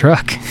chatty in a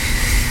truck?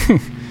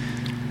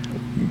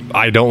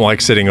 I don't like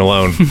sitting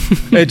alone.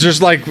 It's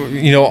just like,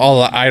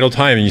 all the idle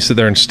time and you sit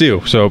there and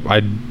stew. So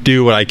I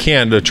do what I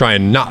can to try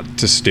and not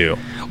to stew.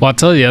 Well, I'll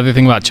tell you the other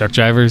thing about truck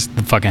drivers,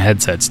 the fucking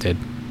headsets, dude.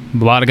 A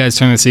lot of guys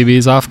turn their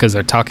CBs off because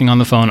they're talking on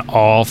the phone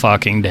all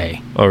fucking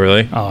day. Oh,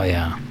 really? Oh,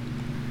 yeah.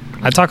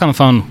 I talk on the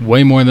phone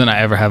way more than I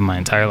ever have in my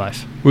entire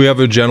life. We have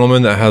a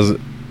gentleman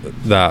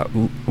that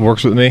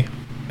works with me,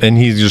 and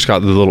he's just got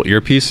the little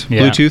earpiece,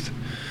 Bluetooth.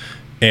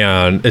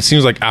 And it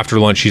seems like after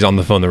lunch, he's on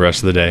the phone the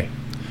rest of the day.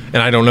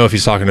 And I don't know if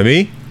he's talking to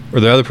me or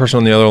the other person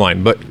on the other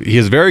line, but he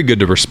is very good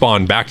to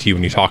respond back to you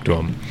when you talk to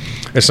him.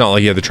 It's not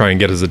like you have to try and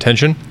get his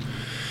attention.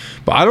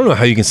 But I don't know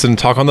how you can sit and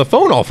talk on the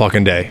phone all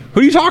fucking day.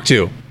 Who do you talk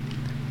to?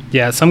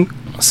 Yeah, some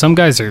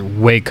guys are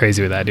way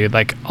crazy with that, dude.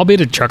 Like, I'll be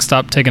at a truck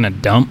stop taking a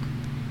dump,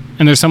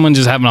 and there's someone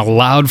just having a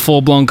loud,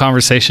 full-blown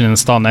conversation in the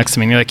stall next to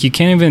me, and you're like, you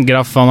can't even get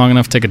off the phone long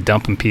enough to take a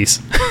dump in peace.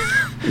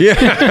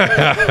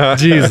 Yeah.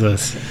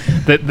 Jesus.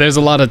 There's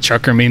a lot of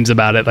trucker memes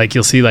about it. Like,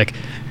 you'll see, like,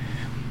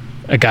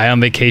 a guy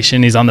on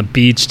vacation, he's on the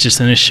beach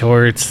just in his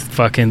shorts,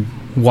 fucking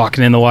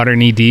walking in the water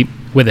knee deep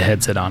with a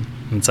headset on.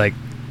 And it's like,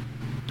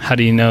 how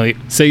do you know?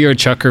 Say you're a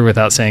trucker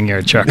without saying you're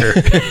a trucker.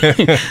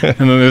 And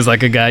then there's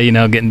like a guy,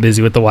 getting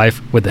busy with the wife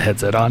with the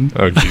headset on.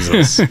 Oh,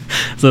 Jesus. So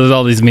there's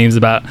all these memes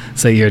about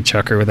say you're a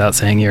trucker without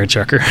saying you're a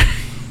trucker.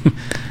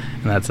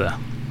 And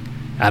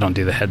I don't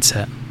do the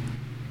headset.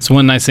 So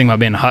one nice thing about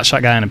being a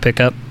hotshot guy in a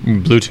pickup.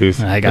 Bluetooth.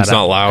 It's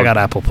not loud. I got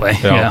Apple Play.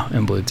 Yeah,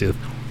 and Bluetooth.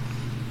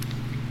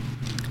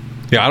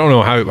 Yeah, I don't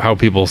know how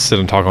people sit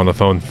and talk on the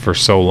phone for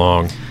so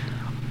long.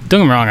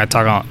 Don't get me wrong, I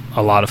talk on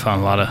a lot of phone,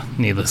 a lot of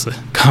needless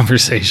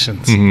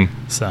conversations.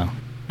 So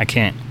I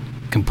can't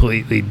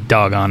completely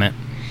dog on it.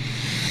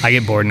 I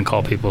get bored and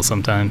call people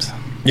sometimes.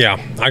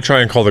 Yeah, I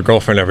try and call the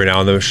girlfriend every now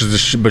and then,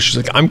 but she's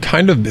like, I'm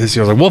kind of busy.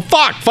 I was like, well,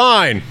 fuck,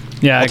 fine.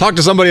 Yeah, I'll talk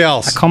to somebody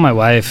else. I call my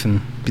wife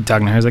and be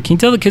talking to her. I was like, can you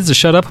tell the kids to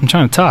shut up? I'm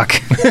trying to talk.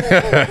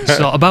 She's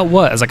all, about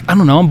what? I was like, I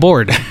don't know, I'm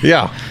bored.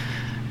 Yeah.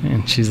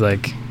 And she's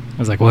like, I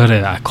was like, what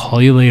did I call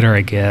you later,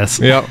 I guess?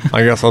 Yep,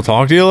 I guess I'll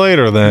talk to you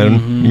later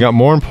then. You got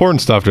more important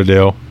stuff to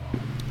do.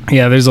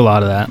 Yeah, there's a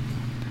lot of that.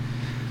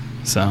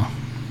 So,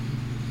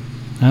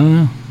 I don't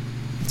know.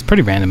 It's a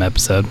pretty random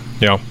episode.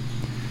 Yeah.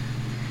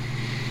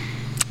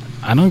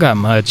 I don't got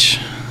much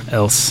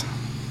else.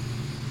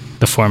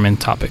 The foreman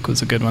topic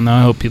was a good one, though.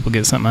 I hope people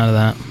get something out of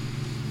that.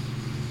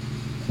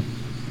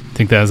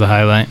 Think that was a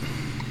highlight?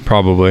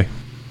 Probably.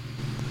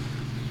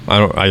 I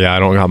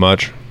don't got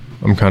much.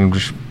 I'm kind of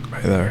just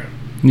right there.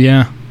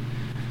 Yeah.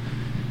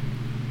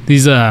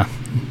 These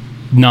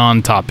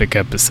non-topic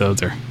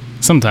episodes are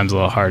sometimes a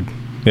little hard.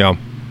 Yeah.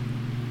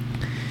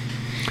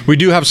 We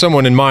do have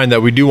someone in mind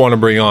that we do want to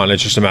bring on.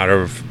 It's just a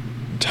matter of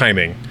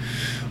timing.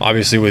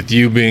 Obviously, with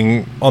you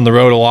being on the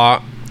road a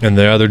lot and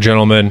the other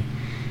gentleman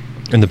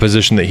in the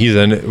position that he's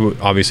in,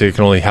 obviously it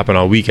can only happen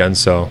on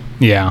weekends. So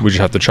yeah, we just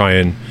have to try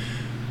and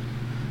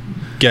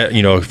get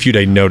a few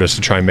day notice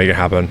to try and make it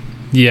happen.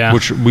 Yeah.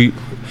 Which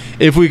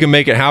if we can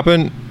make it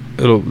happen,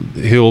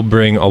 he'll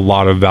bring a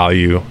lot of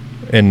value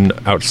and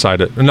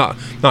outside it, not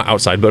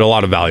outside, but a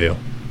lot of value.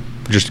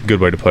 Just a good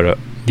way to put it.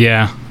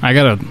 Yeah, I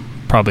gotta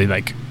probably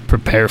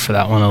prepare for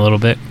that one a little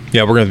bit.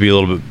 Yeah, we're gonna be a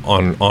little bit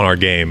on our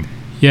game.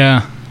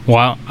 Yeah.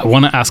 Well, I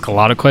want to ask a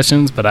lot of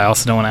questions, but I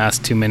also don't want to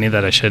ask too many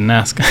that I shouldn't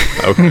ask.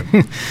 Okay.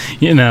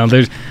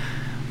 There's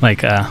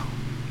I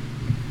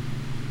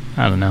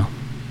don't know.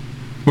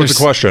 What's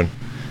the question?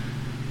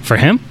 For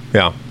him?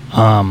 Yeah.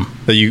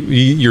 That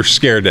you're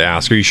scared to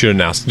ask or you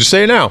shouldn't ask. Just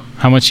say it now.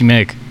 How much you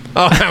make?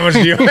 Oh, how much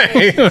do you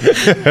make?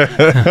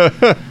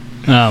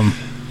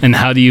 And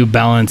how do you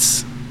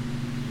balance?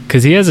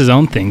 Because he has his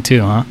own thing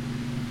too, huh?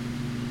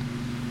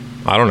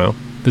 I don't know.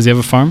 Does he have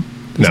a farm?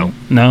 No.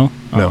 No?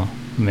 Oh, no.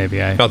 Maybe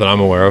not that I'm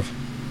aware of.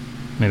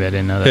 Maybe I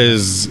didn't know that.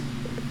 His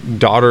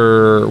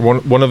daughter,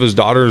 one of his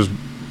daughters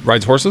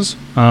rides horses,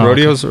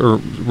 rodeos, or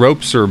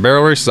ropes, or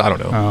barrel races. I don't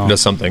know. Does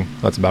something.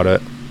 That's about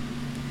it.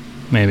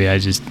 Maybe I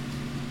just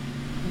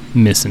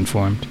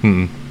misinformed.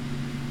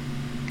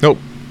 Nope.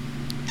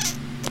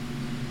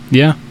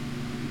 Yeah.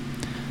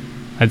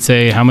 I'd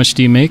say, how much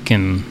do you make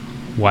and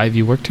why have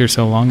you worked here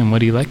so long and what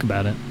do you like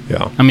about it?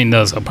 Yeah. I mean,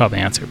 those I'll probably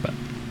answer, but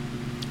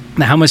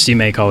now, how much do you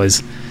make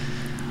always,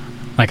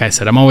 like I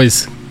said, I'm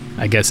always,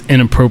 I guess,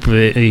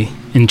 inappropriately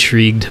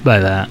intrigued by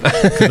that.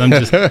 Because I'm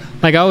just,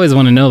 like, I always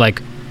want to know,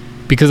 like,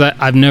 because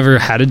I've never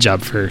had a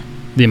job for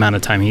the amount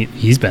of time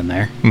he's been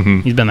there.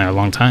 He's been there a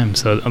long time.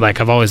 So, like,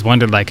 I've always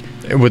wondered, like,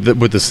 with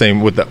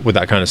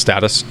that kind of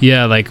status.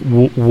 Yeah, like,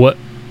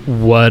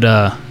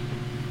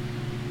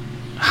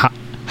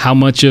 how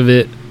much of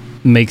it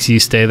makes you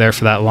stay there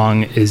for that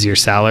long is your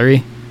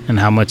salary, and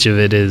how much of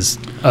it is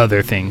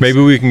other things. Maybe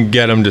we can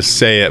get them to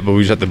say it, but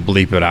we just have to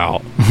bleep it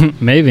out.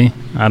 Maybe.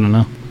 I don't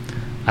know.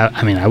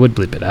 I mean, I would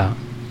bleep it out,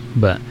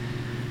 but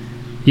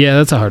yeah,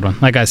 that's a hard one.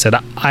 Like I said,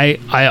 I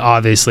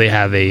obviously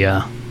have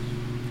a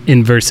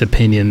inverse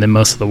opinion than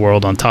most of the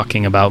world on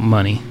talking about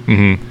money.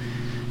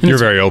 You're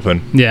very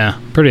open. Yeah,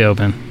 pretty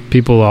open.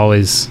 People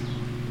always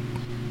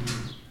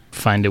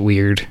find it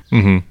weird.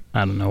 I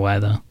don't know why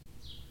though.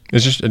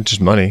 It's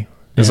just money.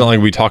 It's not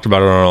like we talked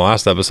about it on our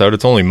last episode.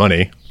 It's only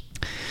money.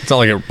 It's not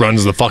like it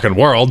runs the fucking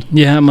world.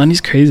 Yeah, money's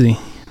crazy.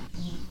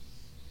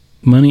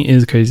 Money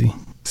is crazy.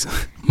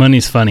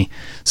 Money's funny.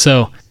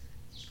 So,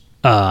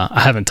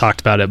 I haven't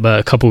talked about it, but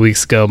a couple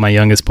weeks ago, my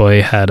youngest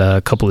boy had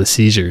a couple of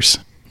seizures,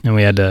 and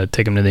we had to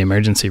take him to the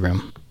emergency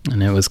room,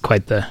 and it was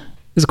quite the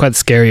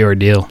scary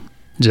ordeal.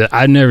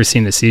 I'd never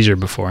seen a seizure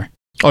before.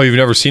 Oh, you've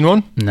never seen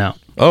one? No.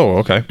 Oh,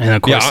 okay. And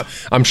of course, yeah,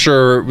 I'm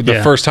sure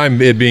the first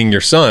time it being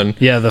your son.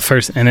 Yeah, the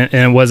first, and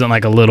it wasn't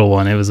like a little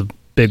one. It was a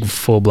big,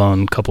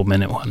 full-blown,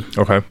 couple-minute one.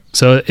 Okay.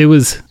 So it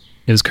was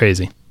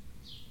crazy.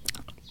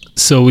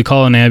 So we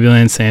call an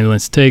ambulance. The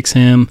ambulance takes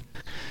him.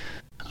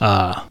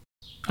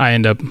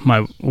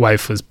 My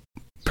wife was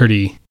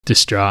pretty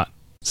distraught,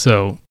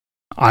 so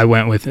I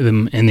went with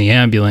him in the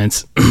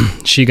ambulance.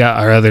 She got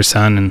our other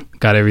son and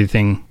got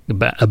everything,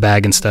 a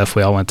bag and stuff.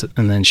 We all went to,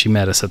 and then she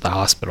met us at the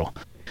hospital.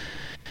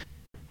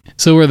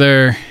 So we're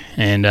there,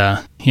 and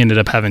he ended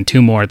up having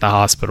 2 more at the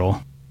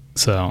hospital.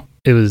 So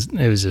it was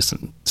just a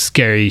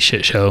scary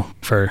shit show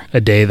for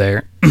a day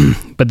there.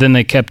 But then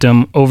they kept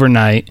him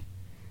overnight,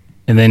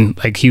 and then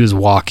like he was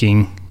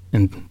walking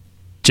and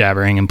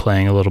jabbering and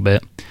playing a little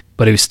bit,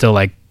 but he was still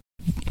like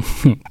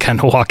kind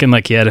of walking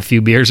like he had a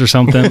few beers or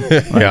something.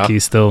 Like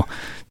he's still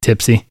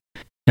tipsy.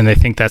 And they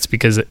think that's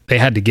because they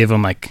had to give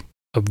him like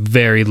a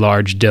very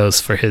large dose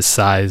for his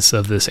size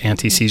of this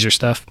anti-seizure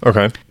stuff.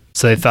 Okay.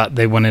 So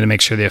they wanted to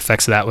make sure the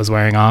effects of that was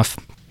wearing off.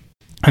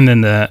 And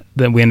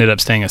then we ended up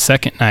staying a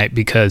second night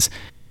because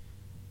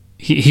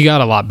he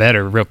got a lot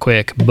better real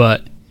quick,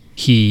 but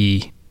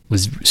he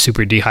was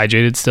super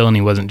dehydrated still and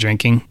he wasn't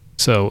drinking.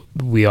 So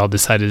we all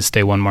decided to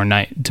stay one more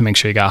night to make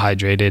sure he got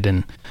hydrated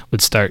and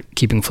would start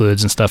keeping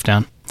fluids and stuff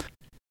down.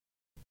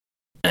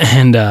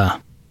 And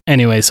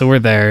anyway, so we're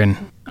there, and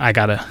I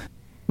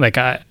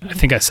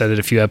think I said it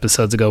a few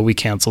episodes ago, we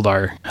canceled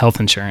our health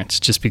insurance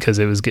just because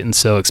it was getting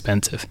so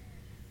expensive.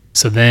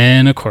 So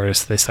then, of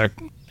course, they start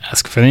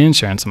asking for the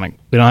insurance. I'm like,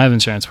 we don't have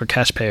insurance. We're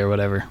cash pay or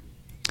whatever.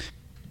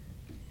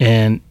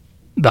 And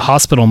the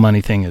hospital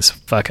money thing is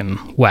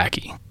fucking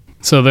wacky.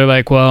 So they're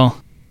like,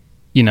 well,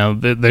 you know,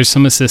 there's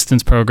some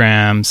assistance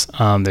programs.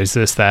 There's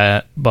this,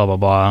 that, blah, blah,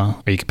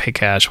 blah. Or you can pay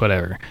cash,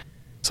 whatever.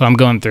 So I'm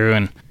going through,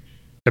 and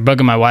they're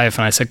bugging my wife.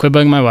 And I said, quit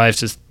bugging my wife.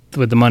 Just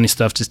with the money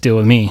stuff, just deal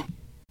with me.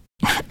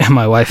 And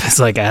my wife is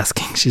like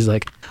asking. She's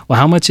like, well,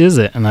 how much is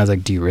it? And I was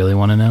like, do you really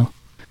want to know?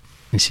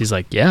 And she's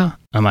like, yeah.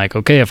 I'm like,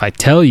 okay, if I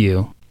tell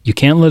you, you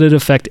can't let it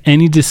affect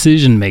any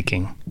decision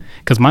making.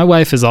 Because my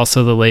wife is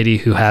also the lady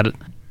who had,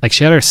 like,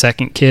 she had her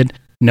second kid,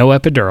 no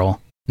epidural,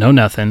 no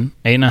nothing,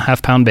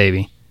 8.5 pound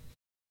baby.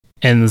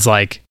 And it's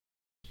like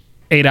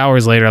 8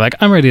 hours later, like,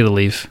 I'm ready to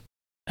leave.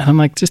 And I'm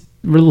like, just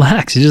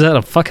relax. You just had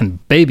a fucking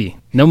baby.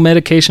 No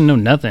medication, no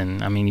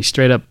nothing. I mean, you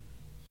straight up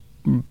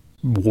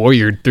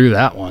warriored through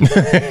that one.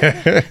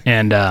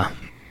 And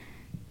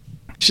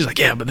she's like,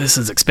 yeah, but this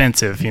is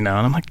expensive, you know?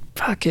 And I'm like,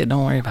 fuck it,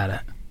 don't worry about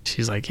it.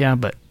 She's like, yeah,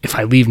 but if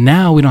I leave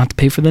now, we don't have to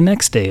pay for the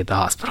next day at the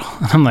hospital.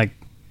 And I'm like,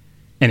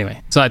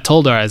 anyway. So I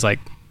told her, I was like,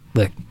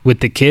 look, with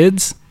the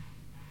kids,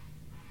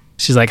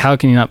 she's like, how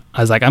can you not?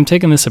 I was like, I'm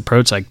taking this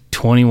approach like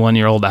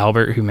 21-year-old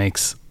Albert who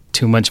makes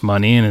too much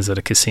money and is at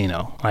a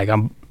casino. Like,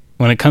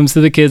 when it comes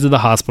to the kids at the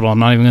hospital, I'm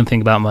not even going to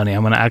think about money.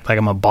 I'm going to act like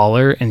I'm a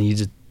baller, and you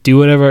just do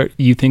whatever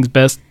you think's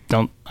best.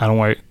 I don't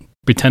worry.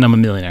 Pretend I'm a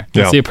millionaire.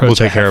 That's the approach. We'll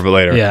take care of it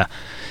later. Yeah.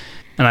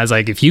 And I was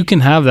like, if you can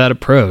have that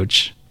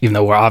approach, even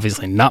though we're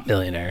obviously not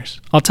millionaires,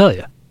 I'll tell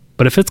you.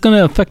 But if it's going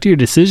to affect your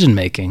decision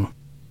making,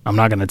 I'm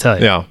not going to tell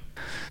you. Yeah.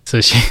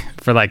 So she,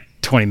 for like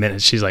 20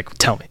 minutes, she's like,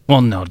 tell me.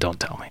 Well, no, don't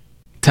tell me.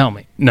 Tell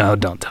me. No,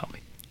 don't tell me.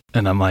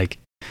 And I'm like,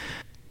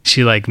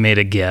 she like made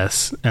a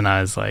guess, and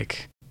I was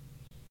like,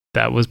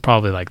 that was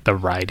probably like the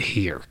ride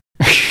here.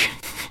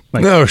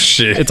 Like, no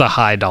shit. It's a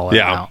high dollar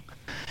amount.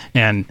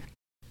 And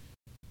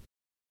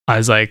I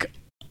was like,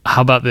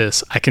 how about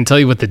this? I can tell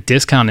you what the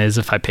discount is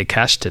if I pay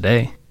cash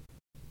today.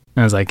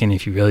 And I was like, and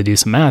if you really do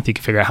some math, you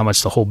can figure out how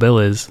much the whole bill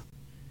is.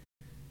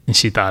 And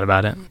she thought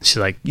about it. She's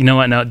like, you know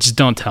what? No, just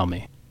don't tell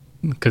me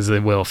because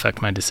it will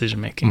affect my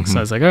decision making. So I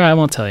was like, all right, I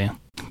won't tell you.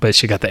 But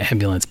she got the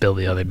ambulance bill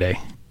the other day.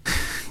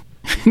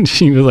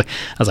 She was like,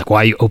 I was like,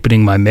 why are you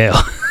opening my mail?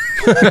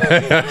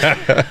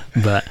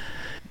 But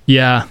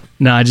yeah,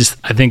 no, I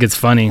think it's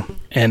funny.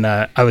 And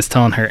I was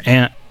telling her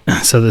aunt,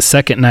 so the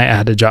second night I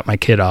had to drop my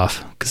kid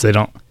off because you're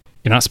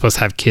not supposed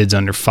to have kids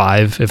under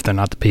 5. If they're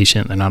not the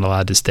patient, they're not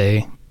allowed to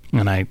stay.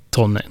 And I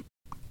told him to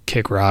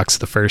kick rocks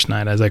the first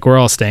night. I was like, we're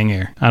all staying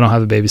here. I don't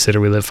have a babysitter.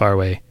 We live far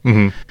away.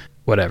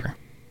 Whatever.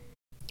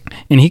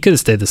 And he could have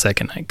stayed the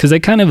second night because they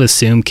kind of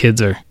assume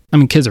kids are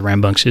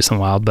rambunctious and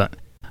wild, but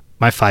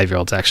my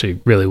 5-year-old's actually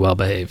really well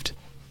behaved.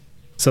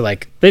 So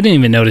like they didn't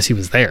even notice he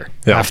was there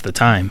half the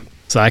time.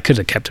 So I could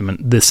have kept him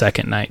the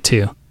second night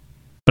too.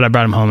 But I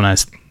brought him home and I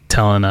was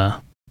telling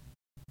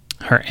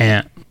her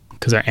aunt,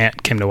 because her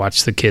aunt came to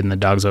watch the kid and the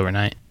dogs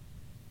overnight.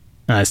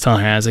 And I was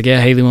telling her, I was like,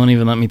 yeah, Haley won't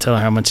even let me tell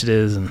her how much it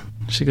is. And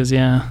she goes,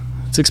 yeah,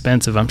 it's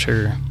expensive, I'm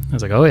sure. I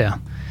was like, oh yeah.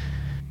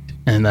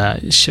 And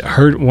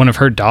one of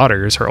her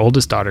daughters, her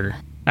oldest daughter,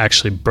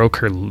 actually broke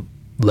her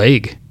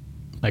leg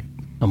like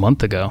a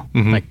month ago.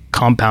 Like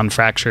compound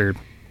fracture,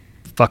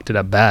 fucked it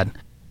up bad.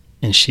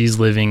 And she's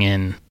living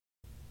in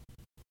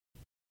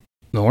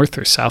North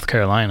or South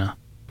Carolina.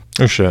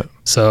 Oh shit.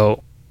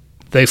 So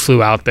they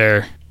flew out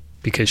there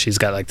because she's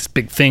got like this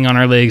big thing on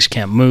her leg. She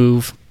can't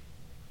move.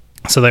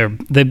 So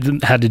they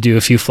had to do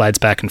a few flights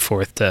back and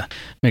forth to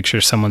make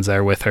sure someone's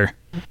there with her.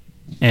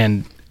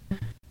 And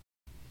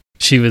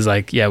she was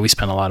like, yeah, we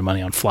spent a lot of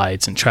money on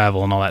flights and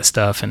travel and all that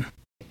stuff. And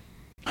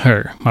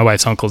my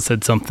wife's uncle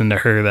said something to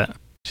her that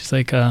she's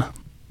like,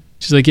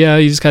 yeah,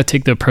 you just got to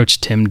take the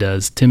approach Tim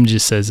does. Tim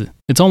just says,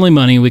 it's only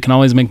money. We can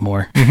always make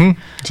more.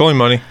 It's only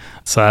money.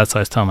 So that's what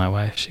I was telling my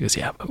wife. She goes,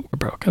 yeah, but we're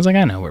broke. I was like,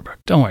 I know we're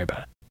broke. Don't worry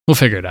about it. We'll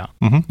figure it out.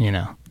 You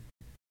know?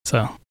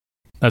 So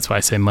that's why I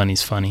say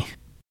money's funny.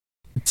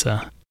 It's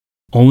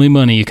only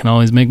money. You can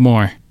always make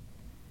more.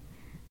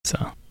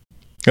 So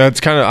yeah, it's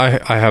kind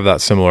of I have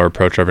that similar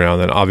approach every now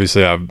and then.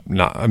 Obviously, I've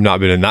not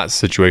been in that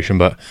situation,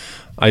 but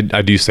I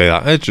do say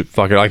that.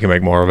 Fuck it, I can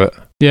make more of it.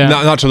 Yeah.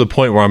 Not to the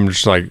point where I'm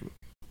just like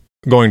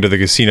going to the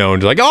casino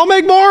and just like, I'll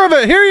make more of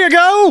it. Here you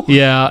go.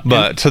 Yeah.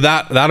 But to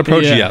that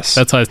approach, yes.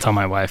 That's why I was telling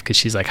my wife, because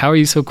she's like, how are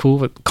you so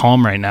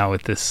calm right now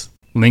with this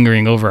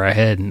lingering over our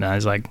head? And I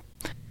was like,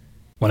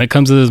 when it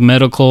comes to this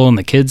medical and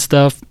the kid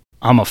stuff,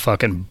 I'm a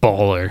fucking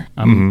baller.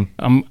 I'm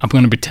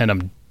going to pretend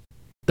I'm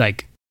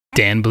like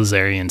Dan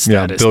Bilzerian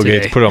status. Yeah, Bill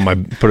today.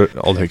 Gates,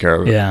 I'll take care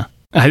of it. Yeah.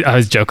 I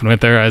was joking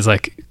with her. I was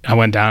like, I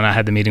went down, I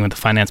had the meeting with the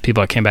finance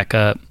people. I came back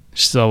up.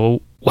 She's like,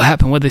 well, what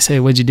happened? What'd they say?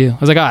 What'd you do? I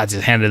was like, I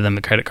just handed them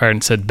the credit card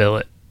and said, bill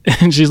it.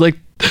 And she's like,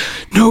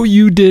 no,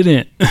 you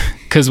didn't.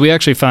 Because we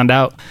actually found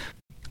out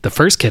the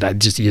first kid, I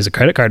just used a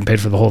credit card and paid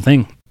for the whole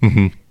thing.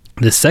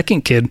 The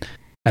second kid,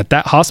 at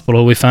that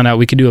hospital, we found out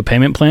we could do a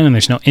payment plan and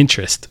there's no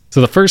interest. So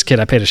the first kid,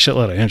 I paid a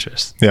shitload of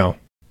interest. Yeah.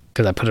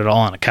 Because I put it all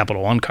on a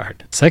Capital One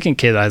card. Second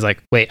kid, I was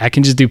like, wait, I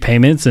can just do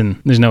payments and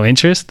there's no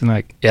interest? And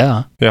like,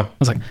 yeah. Yeah. I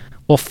was like,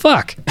 well,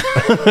 fuck.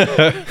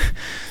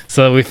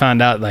 So we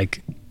found out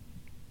like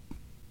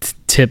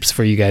tips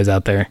for you guys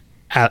out there.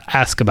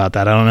 Ask about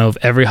that. I don't know if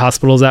every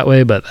hospital is that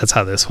way, but that's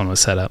how this one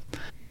was set up.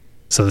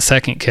 So the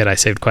second kid, I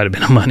saved quite a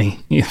bit of money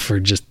for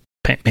just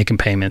making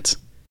payments.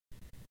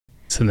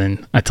 So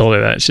then I told her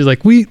that. She's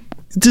like, we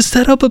just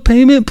set up a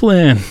payment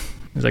plan. I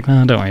was like,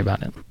 no, don't worry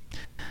about it.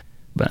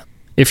 But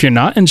if you're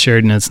not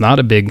insured and it's not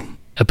a big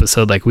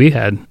episode like we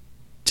had,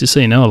 just so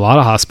you know, a lot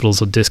of hospitals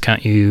will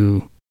discount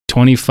you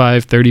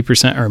 25,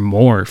 30% or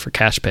more for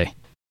cash pay.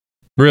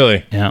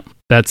 Really? Yeah.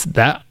 That's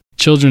that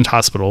Children's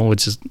Hospital,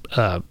 which is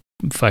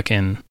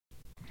fucking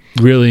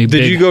really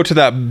big. Did you go to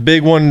that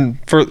big one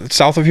for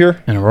south of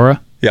here? In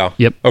Aurora? Yeah.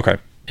 Yep. Okay.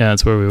 Yeah,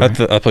 that's where we were.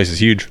 That place is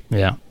huge.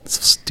 Yeah.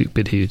 It's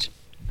stupid huge.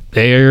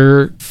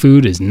 Their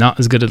food is not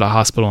as good as the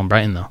hospital in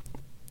Brighton, though.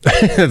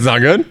 It's not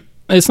good?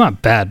 It's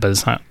not bad, but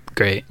it's not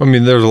great. I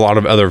mean, there's a lot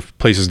of other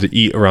places to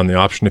eat around the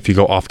option if you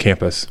go off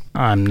campus.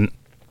 You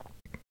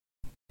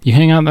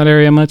hang out in that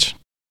area much?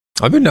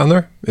 I've been down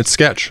there. It's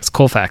sketch. It's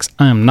Colfax.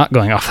 I am not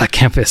going off that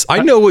campus. I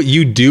know what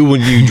you do when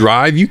you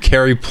drive. You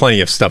carry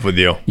plenty of stuff with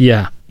you.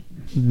 Yeah.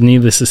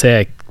 Needless to say,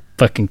 I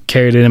fucking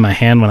carried it in my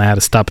hand when I had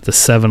to stop at the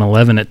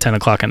 7-Eleven at 10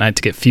 o'clock at night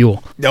to get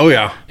fuel. Oh,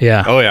 yeah.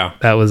 Yeah. Oh, yeah.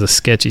 That was a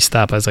sketchy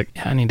stop. I was like,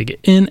 yeah, I need to get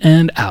in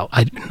and out.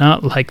 I do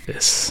not like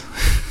this.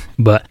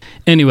 But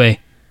anyway,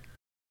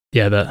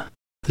 yeah, the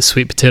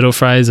sweet potato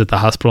fries at the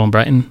hospital in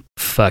Brighton,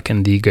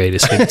 fucking the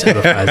greatest sweet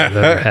potato fries I've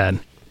ever had.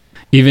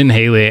 Even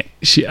Haley,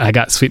 I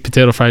got sweet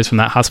potato fries from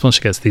that hospital, and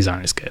she goes, these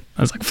aren't as good.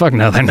 I was like, fuck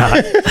no, they're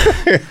not.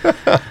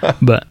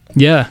 But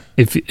yeah,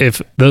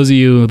 if those of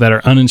you that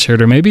are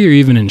uninsured, or maybe you're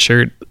even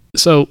insured,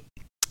 so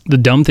the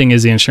dumb thing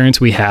is the insurance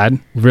we had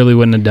really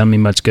wouldn't have done me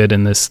much good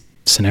in this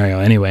scenario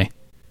anyway.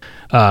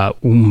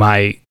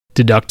 My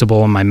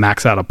deductible and my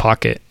max out of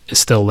pocket is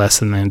still less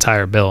than the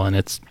entire bill, and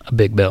it's a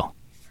big bill.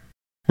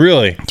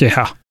 Really?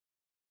 Yeah.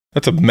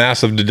 That's a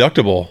massive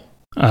deductible.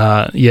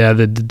 Yeah,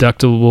 the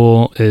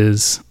deductible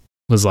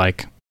was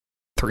like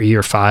 3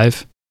 or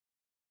 5.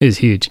 It is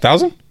huge.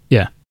 1,000?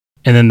 Yeah.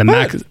 And then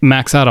the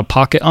max out of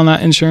pocket on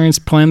that insurance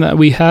plan that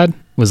we had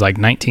was like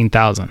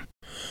 $19,000.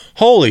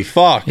 Holy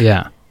fuck.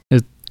 Yeah.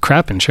 It's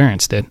crap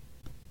insurance, dude.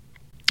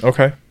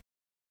 Okay.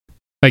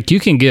 Like you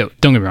can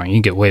get, don't get me wrong, you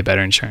can get way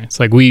better insurance.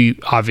 Like we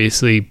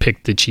obviously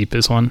picked the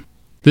cheapest one.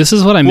 This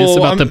is what I miss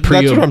about the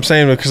pre. That's what I'm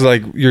saying, because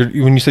like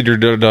when you said your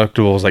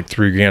deductible was like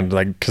 $3,000,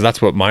 like, because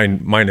that's what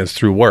mine is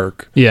through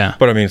work. Yeah.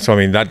 But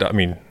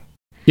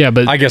yeah,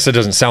 but I guess it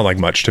doesn't sound like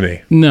much to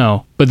me.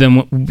 No, but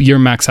then your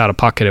max out of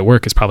pocket at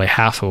work is probably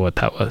half of what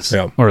that was,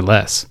 or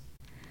less.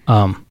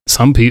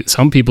 Some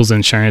people's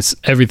insurance,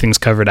 everything's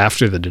covered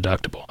after the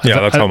deductible.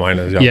 That's how mine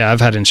is. Yeah,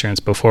 I've had insurance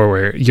before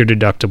where your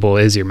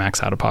deductible is your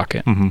max out of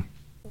pocket. Mm-hmm.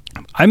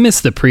 I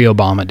miss the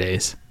pre-Obama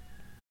days.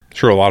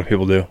 Sure, a lot of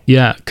people do.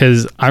 Yeah,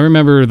 because I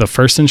remember the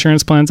first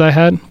insurance plans I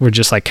had were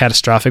just like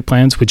catastrophic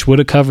plans, which would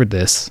have covered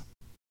this.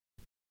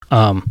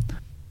 But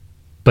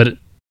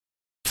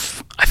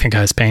I think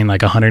I was paying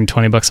like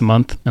 $120 a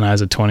month, and I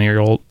was a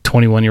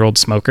 21-year-old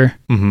smoker.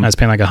 Mm-hmm. I was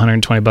paying like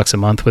 $120 a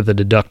month with a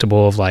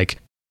deductible of like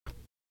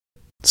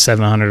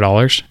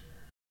 $700.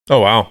 Oh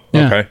wow!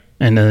 Yeah. Okay.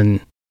 And then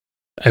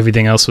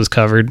everything else was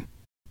covered.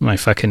 My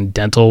fucking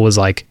dental was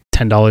like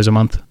 $10 a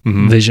month.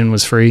 Mm-hmm. Vision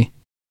was free.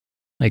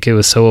 Like it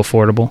was so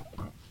affordable.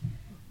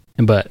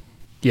 But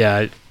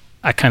yeah,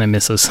 I kind of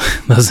miss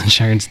those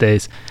insurance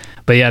days.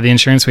 But yeah, the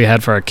insurance we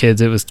had for our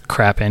kids, it was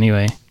crap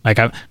anyway. Like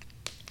I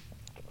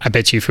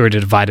bet you if we were to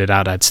divide it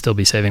out, I'd still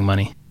be saving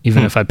money.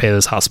 Even if I pay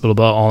this hospital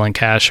bill all in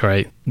cash, or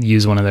I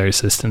use one of their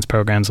assistance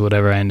programs,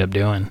 whatever I end up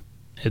doing.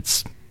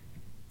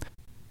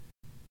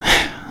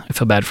 I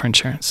feel bad for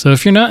insurance. So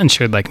if you're not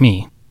insured like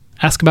me,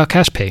 ask about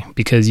cash pay,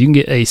 because you can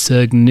get a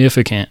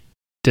significant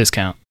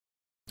discount.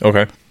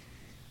 Okay.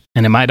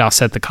 And it might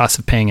offset the cost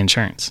of paying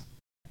insurance.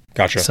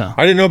 Gotcha. So,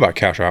 I didn't know about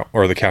cash out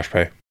or the cash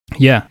pay.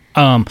 Yeah.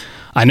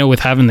 I know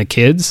with having the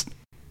kids,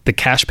 the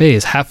cash pay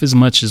is half as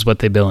much as what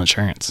they bill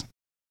insurance.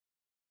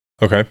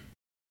 Okay.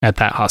 At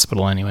that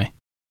hospital anyway.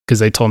 Because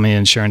they told me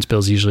insurance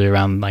bill's usually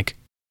around like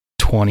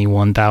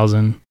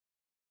 $21,000.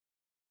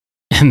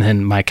 And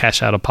then my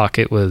cash out of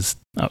pocket was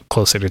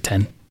closer to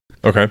 10.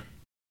 Okay.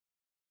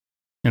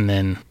 And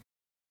then,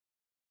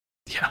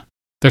 yeah,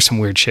 there's some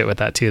weird shit with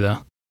that too,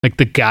 though. Like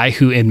the guy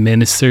who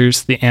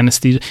administers the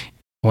anesthesia,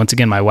 once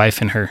again, my wife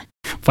and her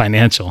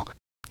financial,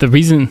 the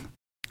reason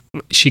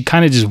she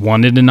kind of just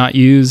wanted to not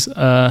use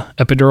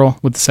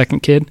epidural with the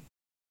second kid,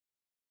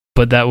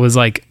 but that was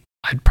like,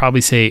 I'd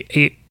probably say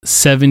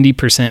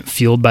 70%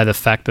 fueled by the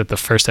fact that the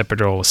first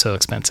epidural was so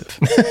expensive.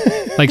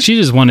 Like she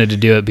just wanted to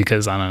do it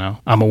because, I don't know,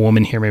 I'm a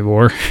woman, hear me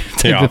roar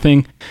type of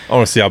thing. I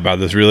want to see how bad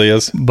this really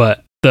is.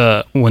 But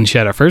when she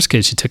had her first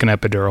kid, she took an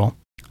epidural.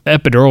 The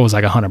epidural was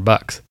like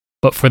 $100.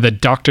 But for the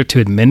doctor to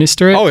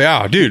administer it, oh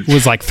yeah, dude,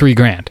 was like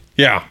 $3,000.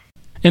 Yeah.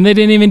 And they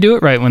didn't even do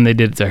it right when they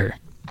did it to her.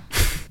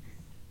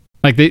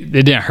 Like they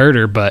didn't hurt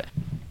her, but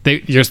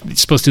you're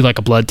supposed to do like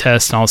a blood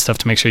test and all this stuff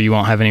to make sure you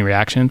won't have any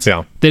reactions.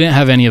 Yeah. They didn't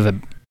have any of it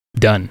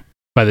done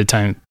by the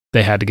time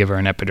they had to give her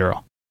an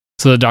epidural.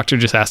 So the doctor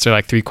just asked her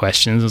like 3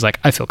 questions. It was like,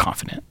 I feel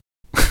confident.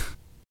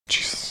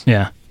 Jesus.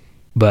 Yeah.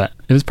 But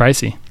it was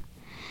pricey.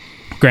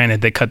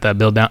 Granted, they cut that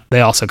bill down.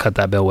 They also cut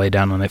that bill way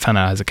down when they found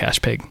out I was a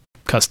cash pay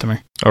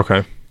customer.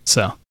 Okay.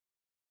 So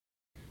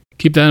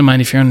keep that in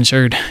mind if you're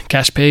uninsured.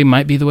 Cash pay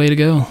might be the way to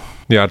go.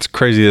 Yeah, it's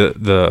crazy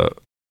that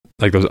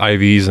like those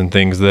IVs and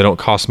things, they don't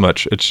cost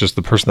much. It's just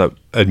the person that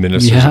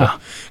administers it.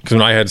 Because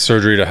when I had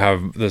surgery to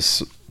have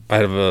this, I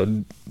have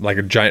a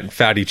giant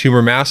fatty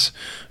tumor mass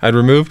I'd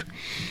removed.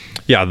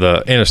 Yeah,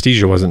 the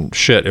anesthesia wasn't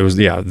shit. It was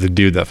the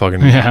dude that fucking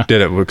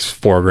did it was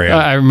 $4,000.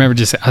 I remember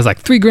I was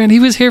like, $3,000. He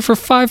was here for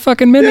 5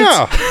 fucking minutes.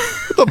 Yeah.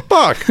 What the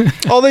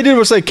fuck? All they did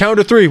was say count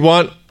to 3,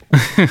 1,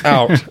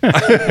 out.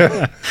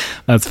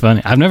 That's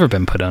funny. I've never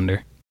been put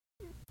under.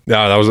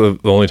 Yeah, that was the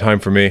only time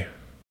for me.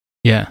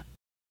 Yeah.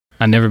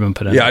 I've never been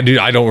put under. Yeah, dude,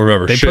 I don't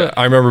remember shit.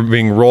 I remember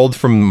being rolled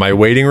from my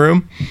waiting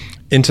room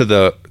into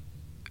the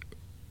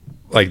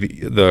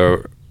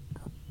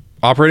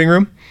operating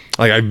room.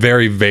 Like I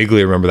very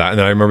vaguely remember that. And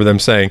then I remember them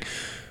saying,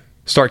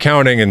 start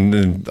counting. And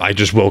then I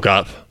just woke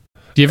up.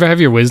 Do you ever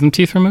have your wisdom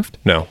teeth removed?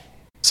 No.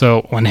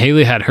 So when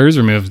Haley had hers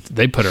removed,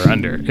 they put her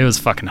under. It was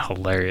fucking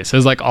hilarious. It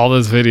was like all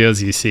those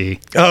videos you see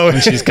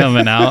when she's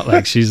coming out.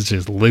 Like she's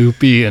just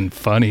loopy and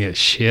funny as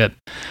shit.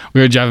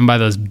 We were driving by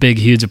those big,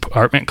 huge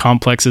apartment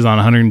complexes on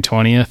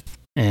 120th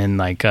and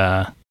like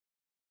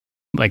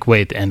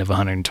way at the end of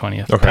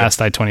 120th. Okay.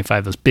 Past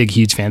I-25, those big,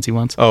 huge, fancy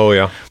ones. Oh,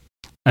 yeah.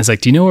 I was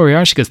like, do you know where we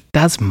are? She goes,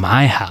 that's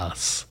my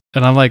house.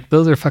 And I'm like,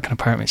 those are fucking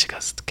apartments. She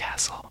goes, the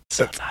castle.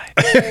 So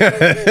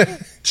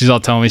nice. She's all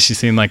telling me she's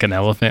seen like an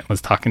elephant,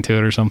 was talking to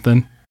it or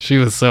something. She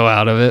was so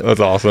out of it. That's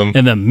awesome.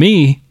 And then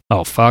me,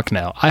 oh fuck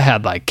no. I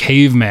had like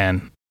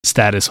caveman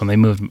status when they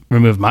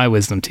removed my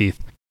wisdom teeth.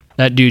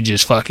 That dude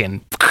just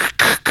fucking,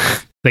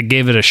 they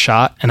gave it a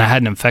shot and I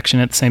had an infection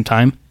at the same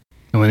time.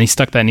 And when he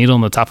stuck that needle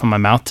in the top of my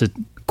mouth to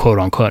quote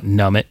unquote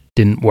numb it,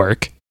 didn't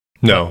work.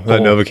 No,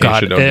 that Novocaine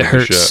shit don't do it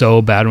hurt shit.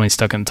 so bad when he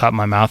stuck it in the top of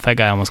my mouth. That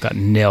guy almost got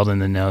nailed in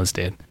the nose,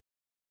 dude.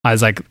 I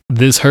was like,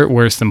 this hurt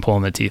worse than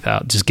pulling the teeth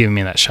out. Just giving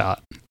me that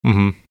shot.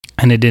 Mm-hmm.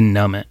 And it didn't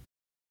numb it.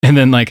 And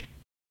then like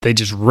they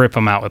just rip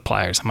them out with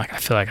pliers. I'm like, I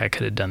feel like I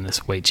could have done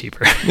this way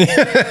cheaper.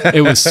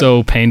 It was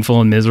so painful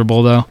and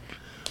miserable though.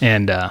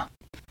 And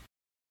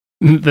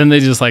then they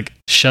just like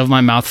shove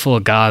my mouth full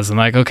of gauze and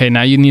like, okay,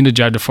 now you need to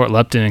drive to Fort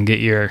Lupton and get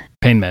your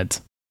pain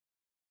meds.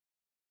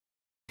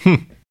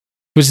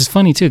 Which is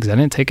funny too, because I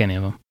didn't take any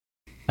of them.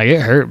 Like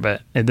it hurt,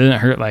 but it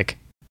didn't hurt. Like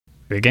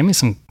they gave me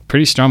some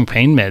pretty strong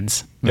pain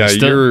meds. Yeah,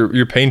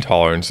 your pain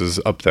tolerance is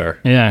up there.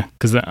 Yeah,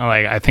 because like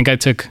I think I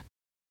took,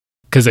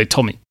 because they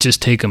told me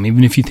just take them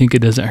even if you think it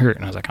doesn't hurt,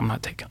 and I was like, I'm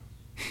not taking them.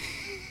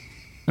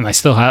 And I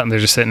still have them. They're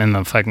just sitting in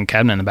the fucking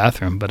cabinet in the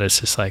bathroom. But it's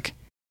just like,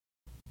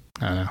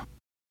 I don't know,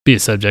 be a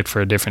subject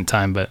for a different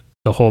time. But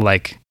the whole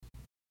like,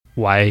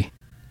 why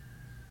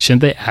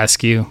shouldn't they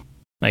ask you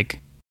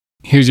like,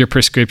 here's your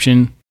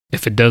prescription.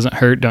 If it doesn't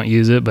hurt, don't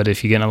use it. But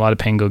if you get in a lot of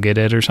pain, go get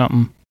it or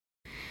something.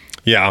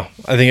 Yeah,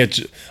 I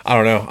think I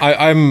don't know.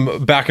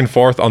 I'm back and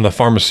forth on the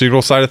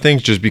pharmaceutical side of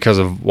things just because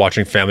of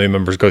watching family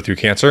members go through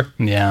cancer.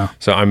 Yeah.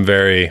 So I'm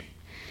very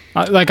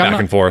back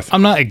and forth.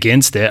 I'm not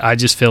against it. I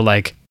just feel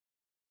like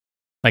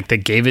they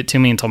gave it to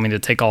me and told me to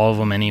take all of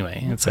them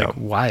anyway. It's like,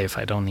 why if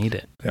I don't need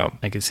it? Yeah.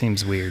 Like it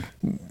seems weird.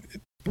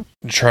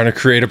 Trying to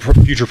create a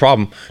future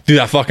problem. Do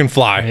that fucking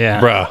fly.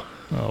 Yeah. Bruh.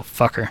 Oh,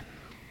 fucker.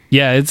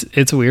 Yeah,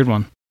 it's a weird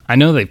one. I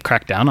know they've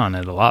cracked down on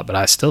it a lot, but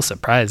I was still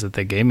surprised that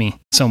they gave me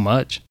so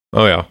much.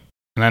 Oh, yeah.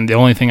 And then the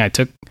only thing I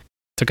took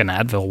an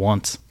Advil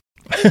once.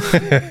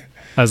 I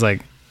was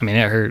like, I mean,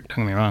 it hurt. Don't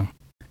get me wrong.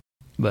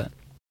 But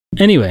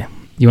anyway,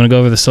 you want to go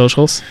over the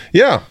socials?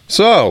 Yeah.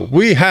 So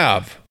we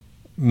have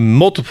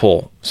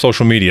multiple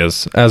social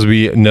medias, as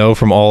we know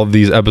from all of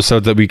these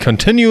episodes that we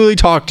continually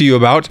talk to you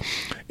about.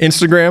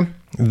 Instagram,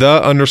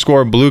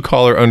 _blue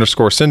collar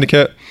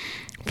 _syndicate.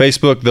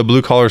 Facebook, the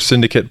Blue Collar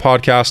Syndicate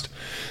Podcast.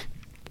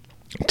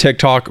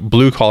 TikTok,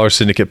 Blue Collar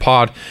Syndicate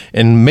Pod.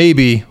 And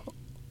maybe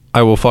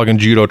I will fucking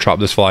judo chop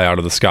this fly out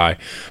of the sky.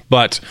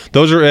 But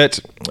those are it.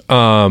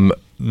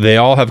 They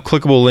all have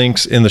clickable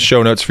links in the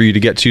show notes for you to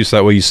get to, so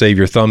that way you save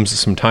your thumbs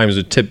sometimes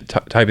with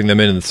typing them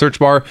in the search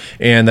bar,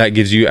 and that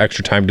gives you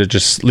extra time to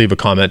just leave a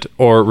comment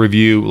or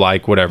review,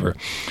 like whatever.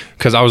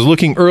 Because I was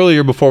looking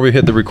earlier before we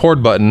hit the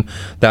record button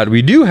that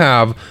we do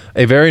have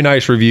a very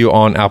nice review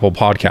on Apple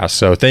Podcasts.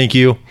 So thank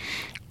you.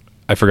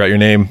 I forgot your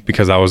name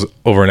because that was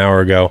over an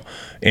hour ago,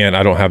 and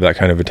I don't have that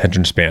kind of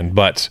attention span,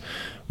 but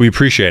we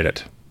appreciate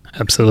it.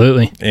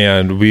 Absolutely.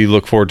 And we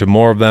look forward to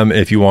more of them.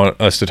 If you want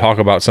us to talk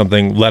about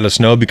something, let us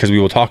know, because we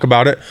will talk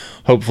about it.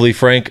 Hopefully,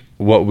 Frank,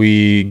 what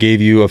we gave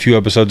you a few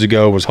episodes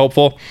ago was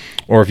helpful.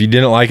 Or if you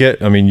didn't like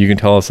it, I mean, you can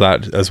tell us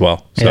that as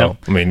well. So, yeah.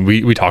 I mean,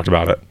 we talked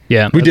about it.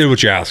 Yeah. We did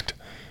what you asked.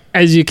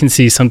 As you can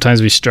see,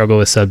 sometimes we struggle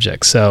with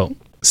subjects. So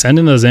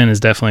sending those in is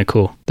definitely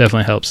cool.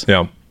 Definitely helps.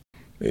 Yeah.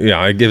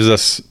 Yeah. It gives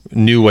us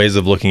new ways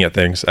of looking at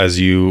things as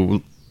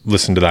you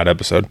listen to that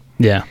episode.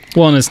 Yeah.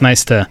 Well, and it's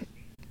nice to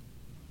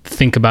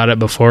think about it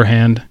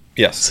beforehand.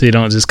 Yes. So you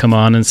don't just come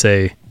on and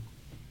say,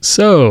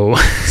 so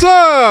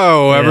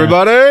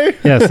everybody.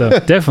 Yeah, so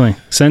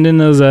definitely send in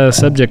those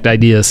subject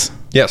ideas.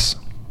 Yes.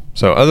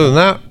 So other than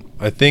that,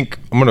 I think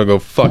I'm going to go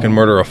fucking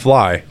murder a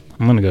fly.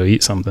 I'm going to go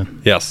eat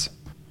something. Yes.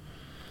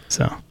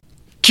 So.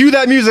 Cue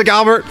that music,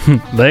 Albert.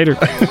 Later.